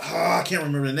this. I can't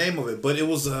remember the name of it, but it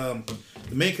was the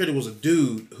main character was a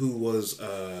dude who was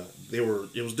this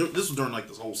was during like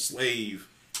this whole slave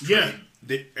era.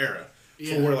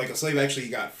 Yeah. So where like a slave actually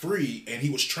got free and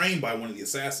he was trained by one of the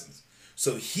assassins.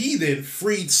 So he then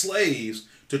freed slaves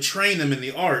to train them in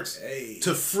the arts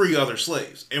to free other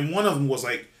slaves. And one of them was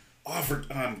like offered.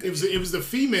 It was the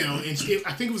female, and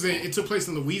I think it took place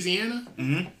in Louisiana.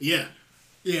 Mm-hmm. Yeah.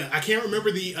 I can't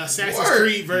remember the Assassin's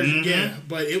Creed version. Mm-hmm. Yeah,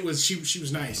 but it was she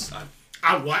was nice.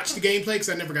 I watched the gameplay because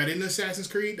I never got into Assassin's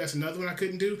Creed. That's another one I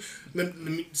couldn't do. Let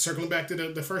me circling back to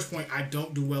the first point. I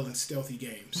don't do well in stealthy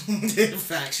games.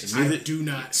 Facts. I do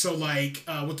not. So like,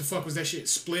 what the fuck was that shit?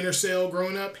 Splinter Cell.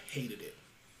 Growing up, hated it.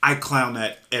 I clown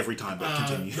that every time, but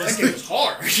continue. That game was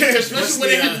hard, especially when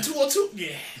they had the 202.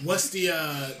 Yeah. What's the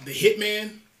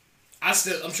Hitman? I'm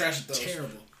trash at those.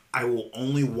 Terrible. I will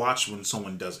only watch when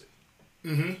someone does it.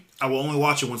 Mm-hmm. I will only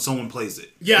watch it when someone plays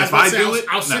it. Yeah, if I do it,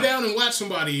 I'll sit down and watch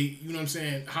somebody, you know what I'm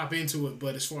saying, hop into it.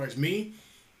 But as far as me,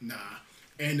 nah.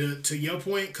 And to your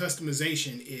point,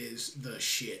 customization is the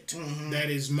shit. Mm-hmm. That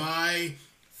is my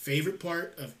favorite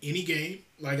part of any game.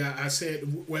 Like I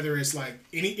said, whether it's like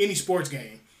any sports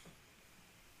game,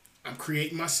 I'm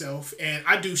creating myself, and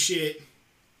I do shit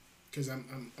because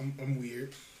I'm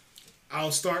weird.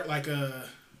 I'll start like a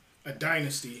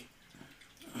dynasty.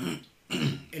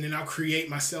 And then I'll create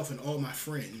myself and all my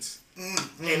friends.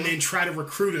 And then try to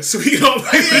recruit us so we can all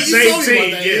play the same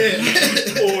team.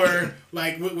 Yeah. Or,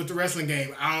 like, with the wrestling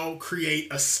game, I'll create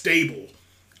a stable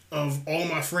of all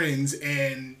my friends,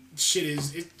 and shit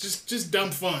is it's just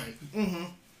dumb fun. Mm-hmm.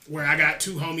 Where I got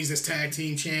two homies that's tag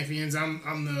team champions.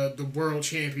 I'm the world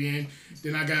champion.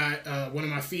 Then I got one of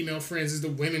my female friends is the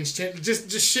women's champion. Just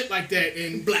shit like that.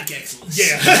 And Black excellence.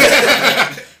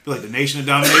 Yeah. Like the Nation of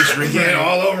Domination again,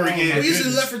 all over again. We used to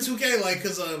do that for 2K, like,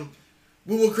 because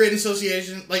we will create an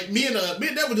association. Like, me and Dad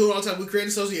would do it all the time. We create an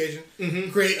association,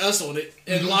 create us on it,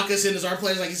 and lock us in as our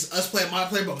players. Like, it's us playing my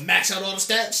player, but max out all the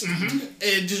stats,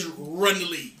 and just run the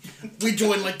league. We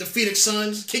join, like, the Phoenix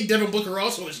Suns, kick Devin Booker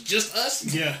off, so it's just us.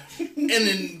 Yeah. And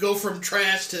then go from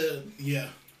trash to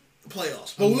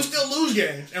playoffs. But we'll still lose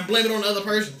games and blame it on the other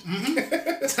person.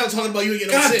 That's how I'm talking about you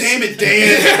getting God upset. damn it,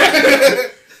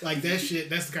 Dan. Like that shit,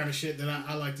 that's the kind of shit that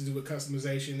I like to do with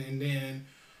customization. And then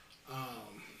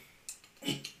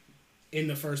in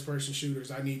the first person shooters,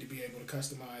 I need to be able to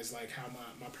customize like how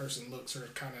my person looks or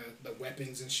kind of the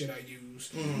weapons and shit I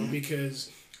use because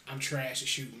I'm trash at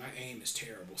shooting. My aim is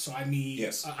terrible. So I need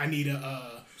I need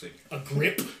a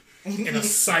grip and a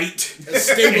sight, a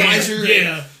stabilizer,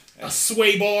 a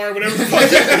sway bar, whatever the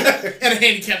fuck. And a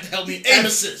handicap to help me aim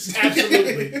assist.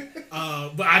 Absolutely.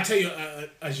 But I tell you,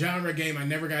 a genre game I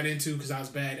never got into because I was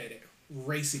bad at it.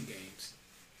 Racing games.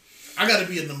 I gotta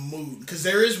be in the mood because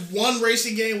there is one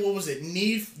racing game. What was it?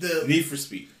 Need for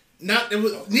Speed.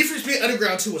 Need for Speed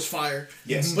Underground 2 was fire.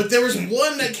 Yes. But there was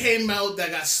one that came out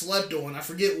that got slept on. I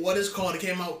forget what it's called. It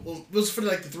came out. Well, it was for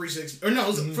like the 360. Or no, it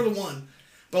was for the one.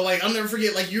 But like I'll never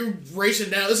forget. Like you're racing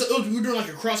down. We were doing like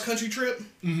a cross country trip.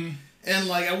 And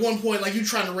like at one point, like you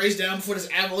trying to race down before this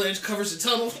avalanche covers the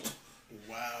tunnel.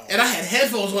 Wow. And I had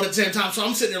headphones on at the same time, so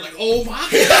I'm sitting there like, oh my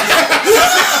god.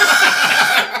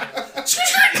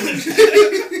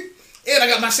 And I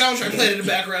got my soundtrack playing in the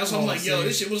background, so I'm like, yo,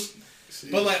 this shit was.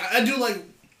 But like, I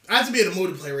have to be in the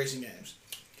mood to play racing games.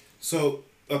 So,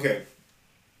 okay.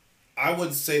 I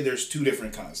would say there's two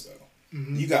different kinds, though.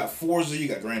 You got Forza, you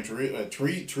got Gran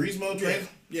Turismo.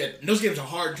 Yeah, those games are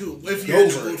hard, too. If you're in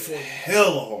the mood for them.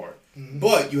 Hella hard.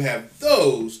 But you have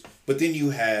those, but then you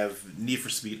have Need for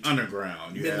Speed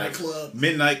Underground. You Midnight have Club.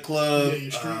 Midnight Club. Yeah,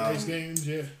 your street-based games,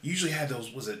 yeah. You usually had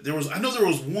those, I know there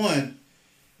was one,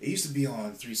 it used to be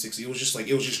on 360. It was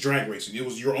just drag racing. It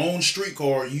was your own street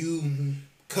car. You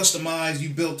customized, you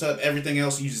built up everything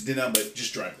else, you just did nothing but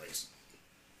just drag race.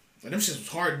 And them shit was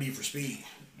hard Need for Speed.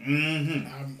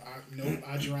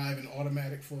 I drive an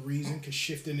automatic for a reason because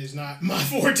shifting is not my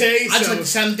forte. I just like the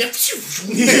sound of that.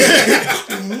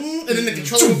 And then the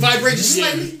controller would vibrate just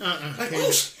slightly.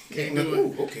 Can't do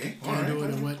it. Okay. Can't do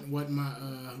it. What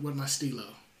my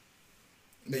stilo.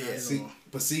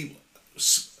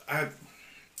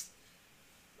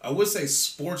 I would say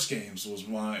sports games was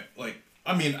my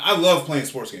I love playing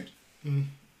sports games.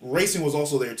 Racing was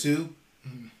also there too.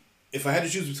 If I had to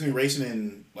choose between racing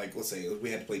and let's say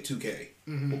we had to play 2K,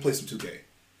 we'll play some 2K.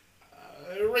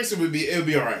 Racing would be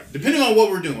all right, depending on what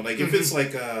we're doing. Like if it's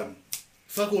like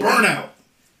fuck with Burnout.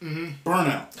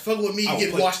 Burnout. Fuck with me, you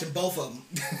get washed in both of them.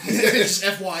 Just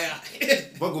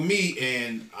FYI. Fuck with me,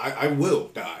 and I will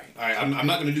die. I'm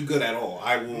not going to do good at all.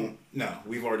 I will. No,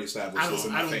 we've already established this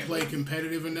in my family. I don't play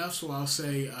competitive enough, so I'll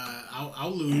say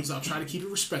I'll lose. I'll try to keep it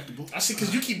respectable. I see,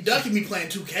 because you keep ducking me playing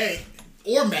 2K.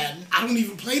 Or Madden. I don't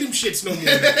even play them shits no more.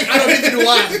 I don't even do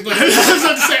I. But I was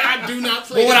about to say, I do not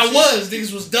play them. But when I was,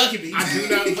 niggas was ducking me. I do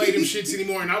not play them shits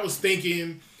anymore. And I was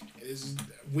thinking, it's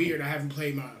weird, I haven't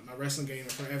played my wrestling game in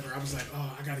forever. I was like,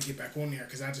 oh, I got to get back on there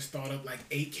because I just thought up like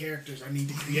 8 characters I need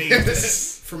to create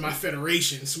for my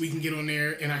federation so we can get on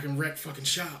there and I can rep fucking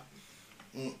shop.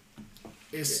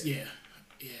 It's, yeah,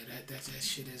 that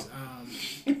shit is,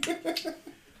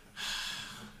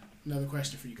 another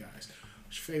question for you guys.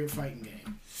 What's your favorite fighting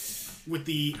game? With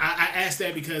the I asked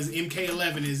that because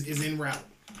MK11 is en route.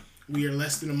 We are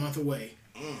less than a month away.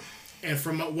 And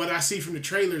from what I see from the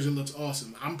trailers, it looks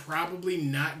awesome. I'm probably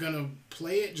not going to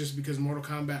play it just because Mortal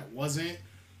Kombat wasn't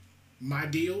my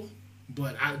deal.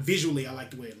 But visually, I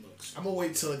like the way it looks. I'm going to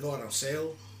wait till it go out on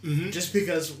sale. Mm-hmm. Just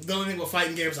because the only thing with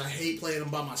fighting games, I hate playing them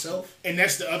by myself. And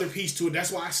that's the other piece to it.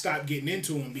 That's why I stopped getting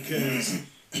into them because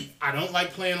I don't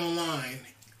like playing online.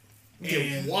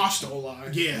 Get washed online.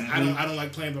 Yeah, I don't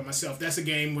like playing by myself. That's a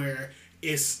game where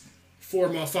it's 4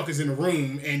 motherfuckers in a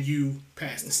room and you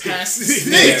pass the sticks. Pass the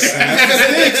sticks. Pass the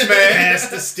sticks, man. Pass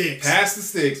the sticks. Pass the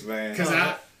sticks, man.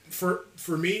 Because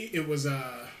for me, it was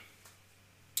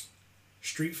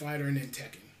Street Fighter and then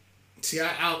Tekken. See,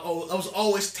 I was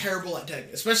always terrible at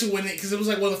Tekken, especially because it was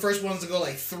like one of the first ones to go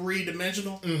like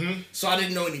 3-dimensional. Mm-hmm. So I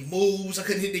didn't know any moves. I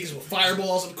couldn't hit niggas with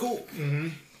fireballs. I'm cool. Mm-hmm.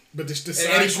 But the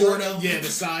side stroller, the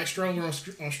side stroller on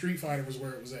Street Fighter was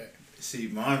where it was at. See,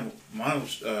 mine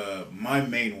was my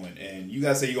main one, and you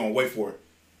guys say you're gonna wait for it.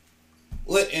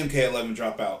 Let MK11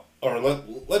 drop out, or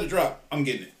let it drop. I'm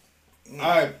getting it.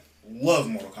 I love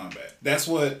Mortal Kombat. That's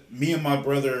what me and my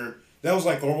brother. That was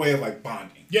like our way of like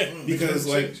bonding. Yeah, because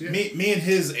like me and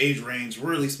his age range,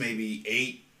 we're at least maybe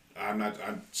 8.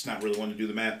 I'm just not really wanting to do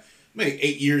the math. Maybe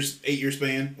 8 years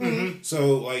span. Mm-hmm.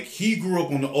 So like he grew up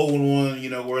on the old one,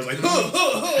 where it's like like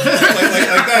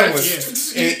that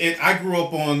was. Yeah. And I grew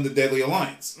up on the Deadly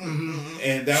Alliance,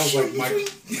 and that was like my.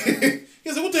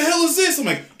 He's like, "What the hell is this?" I'm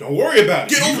like, "Don't worry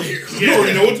about it. Get over here. You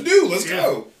already know what to do. Let's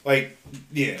go." Like,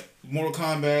 Mortal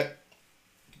Kombat.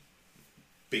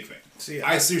 Big fan. See,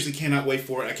 I seriously cannot wait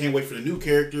for it. I can't wait for the new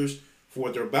characters, for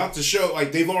what they're about to show.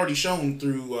 Like they've already shown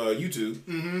through YouTube,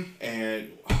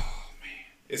 and.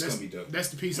 It's going to be dope. That's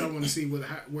the piece I want to see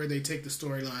where they take the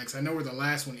storyline. Because I know where the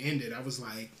last one ended. I was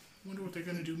like, I wonder what they're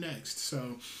going to do next.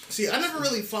 So, see, I never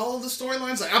really follow the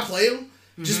storylines. Like, I play them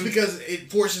just because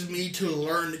it forces me to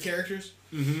learn the characters.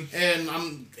 Mm-hmm.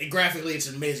 And graphically, it's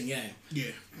an amazing game.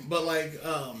 Yeah. But, like,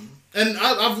 and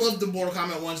I've loved the Mortal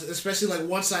Kombat ones, especially, like,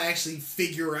 once I actually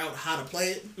figure out how to play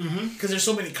it. Because there's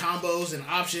so many combos and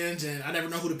options, and I never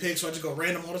know who to pick, so I just go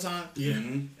random all the time. Yeah.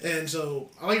 And so,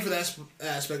 I like it for that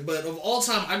aspect. But of all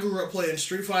time, I grew up playing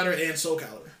Street Fighter and Soul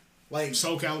Calibur. Like,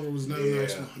 Soul Calibur was another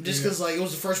nice one. Just because, like, it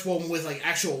was the first one with, like,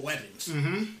 actual weapons.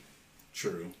 Mm-hmm.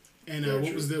 True. And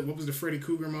what was the Freddy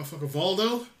Krueger motherfucker,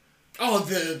 Voldo? Oh,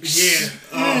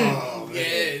 Oh,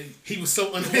 man. He was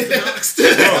so unorthodox. Bro,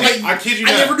 I kid you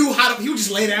not. I never knew how to. He would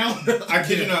just lay down. I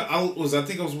kid you not. I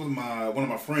think I was with one of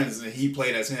my friends, and he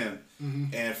played as him.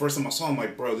 Mm-hmm. And first time I saw him,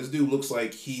 like, bro, this dude looks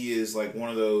like he is like one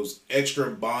of those extra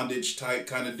bondage type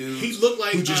kind of dudes. He looked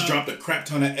like who just dropped a crap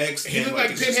ton of X. He looked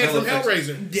like Pinhead from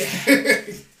Hellraiser.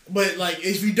 Yeah. But, like,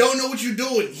 if you don't know what you're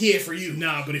doing, he ain't for you.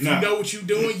 Nah, but if you know what you're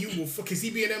doing, you will because he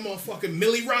be in that motherfucking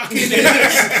Millie rocking. And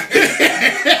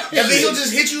then he'll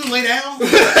just hit you and lay down.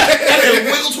 And then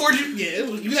wiggle towards you. Yeah,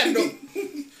 you had to know.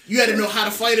 You had to know how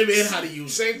to fight him and how to use him.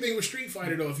 Same thing with Street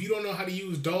Fighter, though. If you don't know how to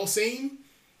use Dhalsim,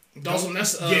 that's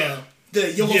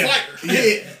the Yoga Fighter.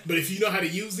 Yeah. But if you know how to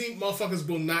use him, motherfuckers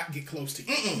will not get close to you.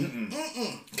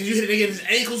 Because you hit a nigga in his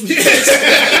ankles.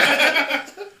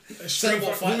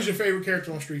 Who's your favorite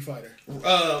character on Street Fighter?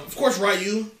 Of course,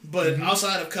 Ryu. But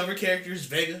outside of cover characters,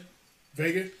 Vega.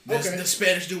 Vega? That's the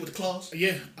Spanish dude with the claws.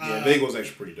 Yeah. Vega was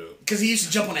actually pretty dope. Because he used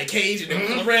to jump on that cage and then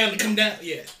come around and come down.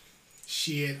 Yeah.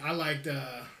 Shit, I liked...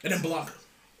 and then Blanca.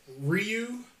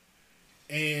 Ryu.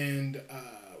 And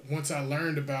once I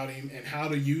learned about him and how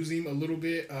to use him a little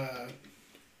bit,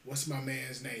 what's my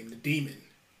man's name? The demon.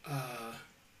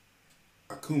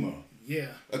 Akuma. Yeah.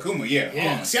 Akuma,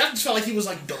 yeah. See, I just felt like he was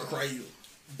like Dark Ryu.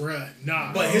 Bruh,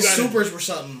 nah. But his supers were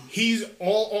something. He's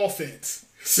all offense.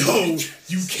 So,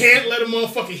 you can't let a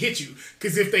motherfucker hit you.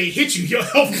 Because if they hit you, your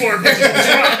health bar goes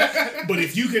drop. But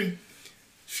if you can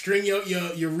string your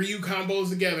Ryu combos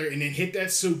together and then hit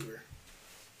that super.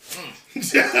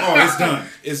 It's done.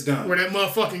 It's done. Where that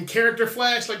motherfucking character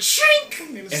flash, like, shrink!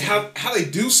 And how they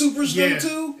do supers, though,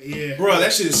 too? Yeah. Bro,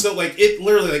 that shit is so, like, it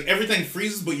literally, like, everything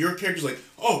freezes, but your character's like,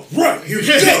 oh, right, here we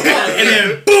go. And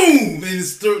then, boom! And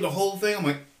it's through the whole thing. I'm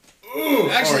like, oh,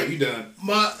 actually, all right, you done.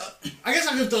 I guess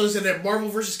I could throw this in there. Marvel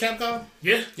vs. Capcom?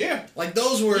 Yeah. Yeah. Like,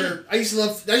 those were, I used to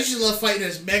love fighting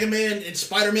as Mega Man and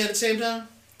Spider-Man at the same time.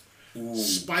 Ooh.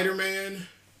 Spider-Man,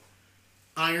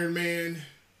 Iron Man,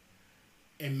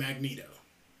 and Magneto.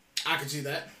 I could see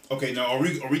that. Okay, now are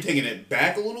we taking it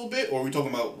back a little bit, or are we talking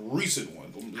about recent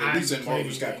ones? Recent Marvel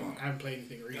vs. Capcom. I haven't played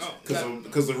anything recent.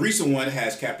 Because the recent one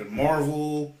has Captain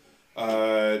Marvel.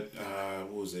 What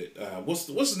was it? What's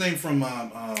the name from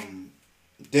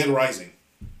Dead Rising?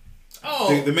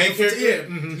 Oh, the main character. Yeah,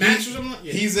 Max or something.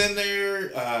 Yeah. He's in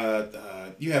there.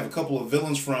 You have a couple of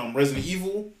villains from Resident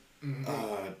Evil.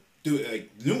 The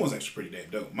new one's actually pretty damn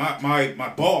dope.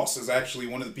 My boss is actually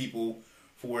one of the people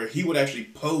for where he would actually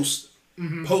post the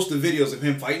videos of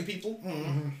him fighting people.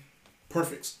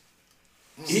 Perfect.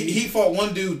 He fought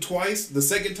one dude twice. The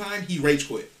second time, he rage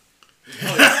quit.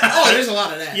 Oh, there's a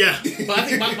lot of that. Yeah. But I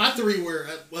think my three were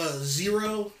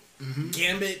Zero,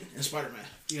 Gambit, and Spider-Man.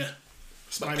 Yeah.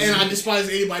 And I despise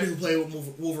anybody who played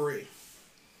with Wolverine.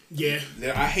 Yeah.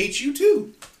 I hate you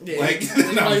too. Yeah. Like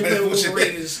Anybody who played with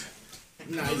Wolverine is...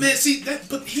 But man, see that.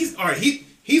 But he's all right.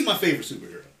 He's my favorite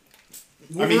superhero.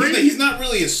 Wolverine? I mean, he's not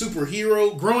really a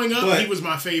superhero. Growing up, but he was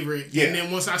my favorite. Yeah. And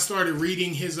then once I started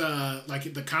reading his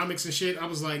like the comics and shit, I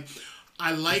was like,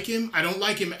 I like him. I don't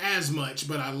like him as much,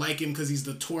 but I like him because he's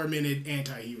the tormented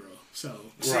anti-hero. So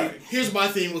right. Here's my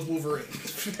thing with Wolverine.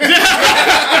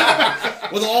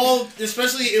 With all,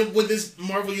 especially with this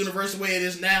Marvel universe the way it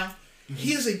is now,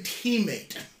 he is a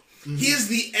teammate. He is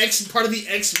the part of the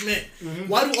X-Men.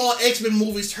 Why do all X-Men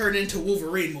movies turn into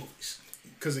Wolverine movies?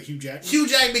 Because of Hugh Jackman. Hugh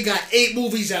Jackman got 8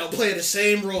 movies out playing the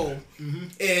same role,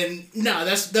 and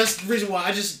that's the reason why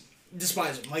I just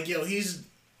despise him. Like, yo, he's...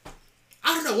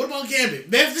 I don't know. What about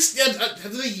Gambit?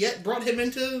 Have they yet brought him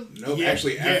into? No, Yeah,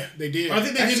 actually, yeah, they did. I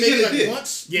think they Actually, did maybe they like did.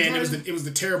 once. Yeah, and it was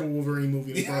the terrible Wolverine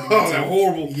movie. They brought him Oh, into. that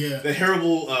horrible! Yeah. The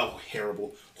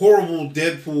horrible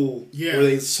Deadpool. Yeah. Where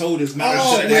they sewed his mouth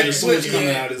Oh, shut and had yeah, the swords yeah. coming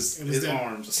out his It was that.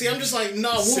 arms. See, I'm just like,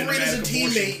 no, Wolverine is a Cinematic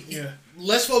abortion. teammate. Yeah.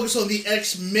 Let's focus on the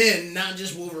X-Men, not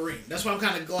just Wolverine. That's why I'm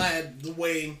kind of glad the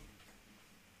way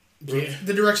Yeah.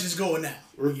 the direction is going now.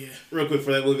 Yeah. Real quick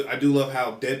for that movie, I do love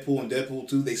how Deadpool and Deadpool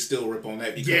 2, they still rip on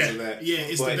that because of that. Yeah,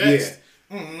 it's But, the best.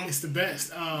 Mm-hmm. It's the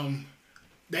best.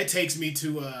 That takes me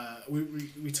to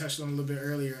we touched on a little bit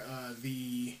earlier,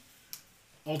 the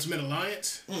Ultimate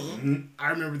Alliance. I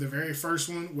remember the very first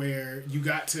one where you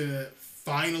got to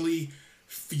finally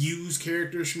fuse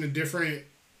characters from the different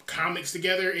comics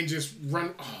together and just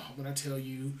run. Oh, when I tell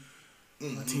you,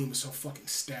 my team was so fucking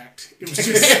stacked. It was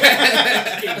just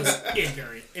it was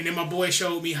ignorant. And then my boy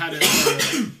showed me how to,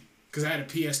 because I had a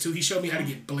PS2. He showed me how to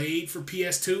get Blade for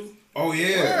PS2. Oh,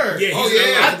 yeah. Word. Yeah, he's Oh, an yeah.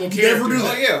 unlockable I character. never knew Oh,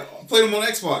 that. yeah. I played him on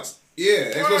Xbox.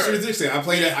 Yeah, Xbox Word. 360. I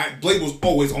played it. Blade was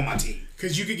always on my team.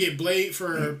 Because you could get Blade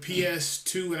for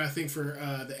PS2, and I think for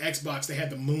the Xbox, they had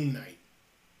the Moon Knight.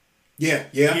 Yeah.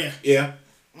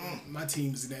 My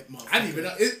team's in that motherfucker. I didn't even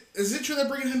know. Is it true they're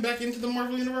bringing him back into the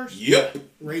Marvel universe? Yep.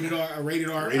 Rated R. I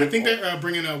Rated think R. they're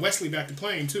bringing Wesley back to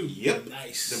playing, too. Yep.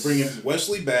 Nice. They're bringing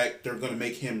Wesley back. They're going to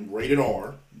make him rated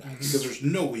R. Because there's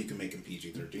no way you can make him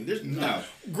PG-13. There's no.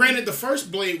 Granted, the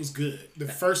first Blade was good. The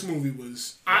first movie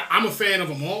was... I'm a fan of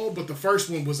them all, but the first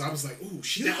one was... I was like, ooh,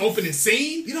 shit, that opening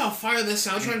scene? You know how fire that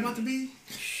soundtrack about to be?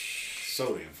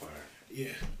 So damn fire.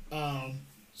 Yeah.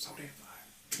 So damn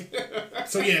fire.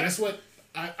 So, yeah, that's what...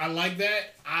 I like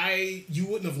that. You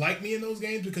wouldn't have liked me in those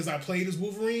games because I played as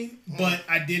Wolverine, but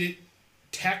I did it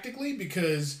tactically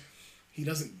because he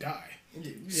doesn't die.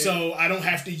 Yeah. So I don't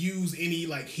have to use any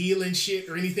like healing shit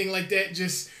or anything like that.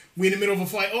 Just we in the middle of a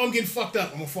fight. Oh, I'm getting fucked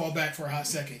up. I'm gonna fall back for a hot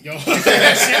second, yo. I'm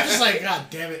just like, God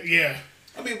damn it. Yeah.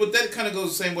 I mean, but that kind of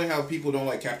goes the same way how people don't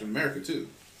like Captain America, too.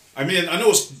 I mean, I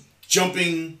know it's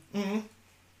jumping... No,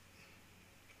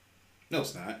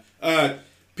 it's not.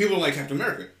 People don't like Captain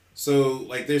America. So,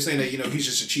 like, they're saying that, he's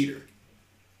just a cheater.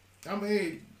 I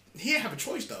mean, he didn't have a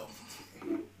choice, though.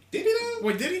 Did he, though?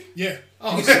 Wait, did he? Yeah.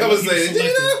 Oh, I was he saying,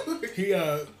 did he,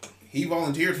 though? He He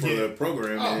volunteered for the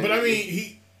program. Oh, but I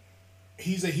mean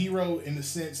he's a hero in the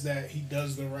sense that he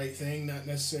does the right thing, not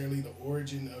necessarily the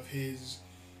origin of his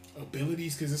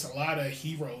abilities, because there's a lot of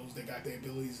heroes that got their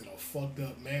abilities in a fucked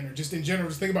up manner. Just in general,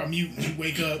 just think about mutants. You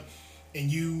wake up and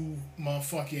you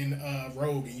motherfucking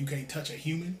rogue and you can't touch a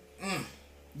human.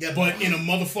 Yeah, But in a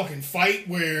motherfucking fight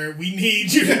where we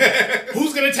need you,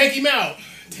 who's gonna take him out?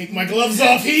 Take my gloves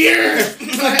off here.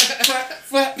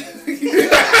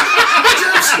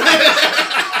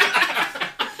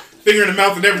 Finger in the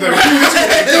mouth and everything. That's what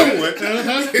they're doing with.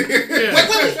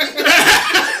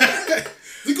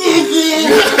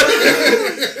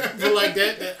 But like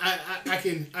that I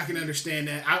can understand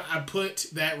that. I put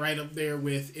that right up there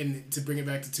with, and to bring it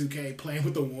back to 2K, playing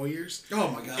with the Warriors. Oh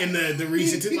my God. And the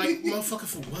reason to like, motherfucker,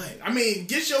 for what? I mean,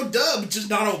 get your dub,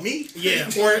 just not on me. Yeah,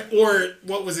 or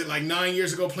what was it, like 9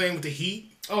 years ago playing with the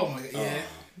Heat? Oh my God, yeah.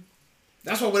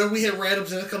 That's why whenever we hit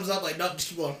randoms and it comes up, like, no, just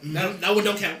keep on. That one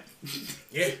don't count.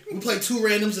 Yeah. We play 2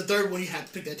 randoms, the third one you have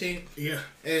to pick that team. Yeah.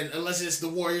 And unless it's the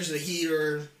Warriors, the Heat,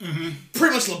 or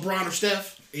pretty much LeBron or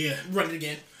Steph, Yeah. run it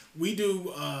again. We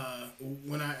do,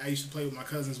 when I used to play with my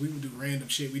cousins, we would do random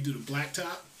shit. We do the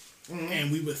blacktop.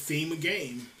 and we would theme a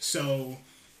game. So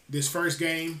this first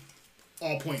game,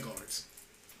 all point guards.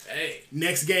 Hey,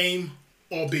 Next game,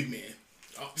 all big men.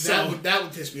 So that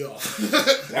would piss me off.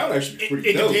 That would actually be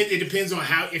pretty dope. It depends on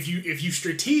how if you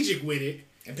strategic with it,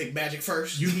 And pick Magic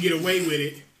first. you can get away with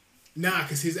it. Nah,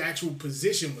 because his actual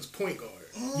position was point guard.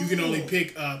 You can only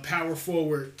pick power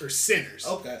forward or centers.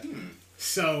 Okay.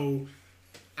 So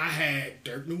I had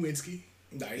Dirk Nowitzki,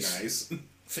 Nice.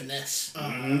 Finesse.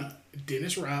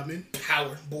 Dennis Rodman,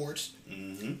 Power. Boards.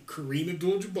 Kareem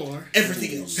Abdul-Jabbar,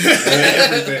 Everything else.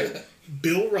 Everything.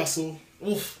 Bill Russell,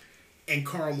 Oof. and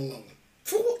Karl Malone.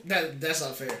 That's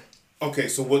not fair. Okay,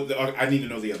 so what? I need to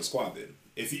know the other squad then.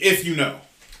 If you know.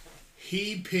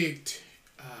 He picked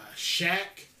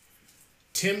Shaq,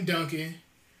 Tim Duncan.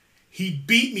 He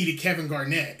beat me to Kevin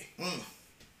Garnett.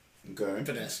 Okay.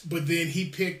 Finesse. But then he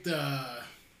picked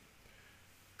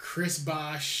Chris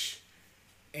Bosh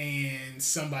and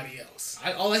somebody else.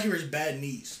 All I hear is bad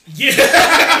knees. Yeah.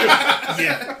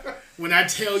 Yeah. When I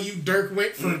tell you Dirk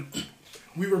went for...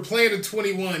 We were playing a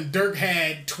 21. Dirk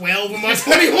had 12 of my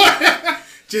 21.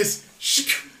 Just...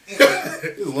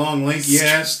 His long, lanky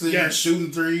ass thing, Yeah.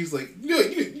 shooting threes, like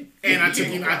And I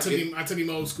took him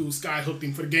old school, sky hooked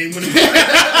him for the game winning.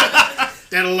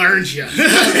 That'll learn you.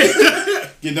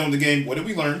 Getting on the game. What did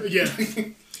we learn? Yeah.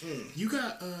 You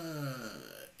got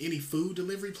any food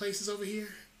delivery places over here?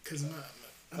 Cause I'm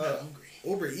not hungry.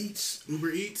 Uber Eats.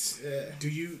 Uber Eats. Yeah. Do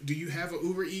you have a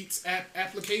Uber Eats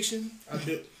application? I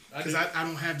do. Because I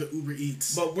don't have the Uber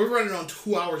Eats. But we're running on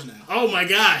 2 hours now. Oh my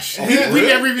gosh. Oh, we really?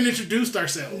 never even introduced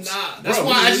ourselves. Nah, that's Bro,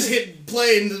 why I we- just hit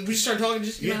play and we start talking.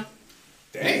 Just you Yeah. know.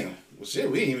 Damn. Well, shit,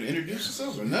 we didn't even introduce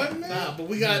ourselves or nothing, man. Nah, but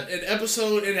we got an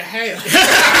episode and a half.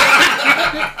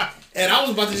 And I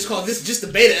was about to just call this just the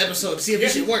beta episode to see if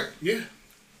this shit work. Yeah.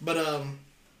 But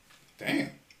Damn.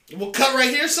 we'll cut right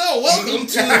here. So welcome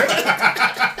to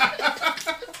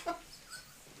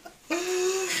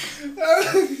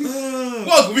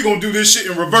Welcome. We gonna do this shit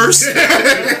in reverse.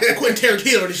 Quentin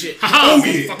Tarantino this shit. Oh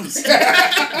yeah.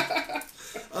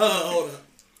 Hold up.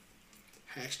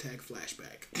 Hashtag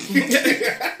flashback.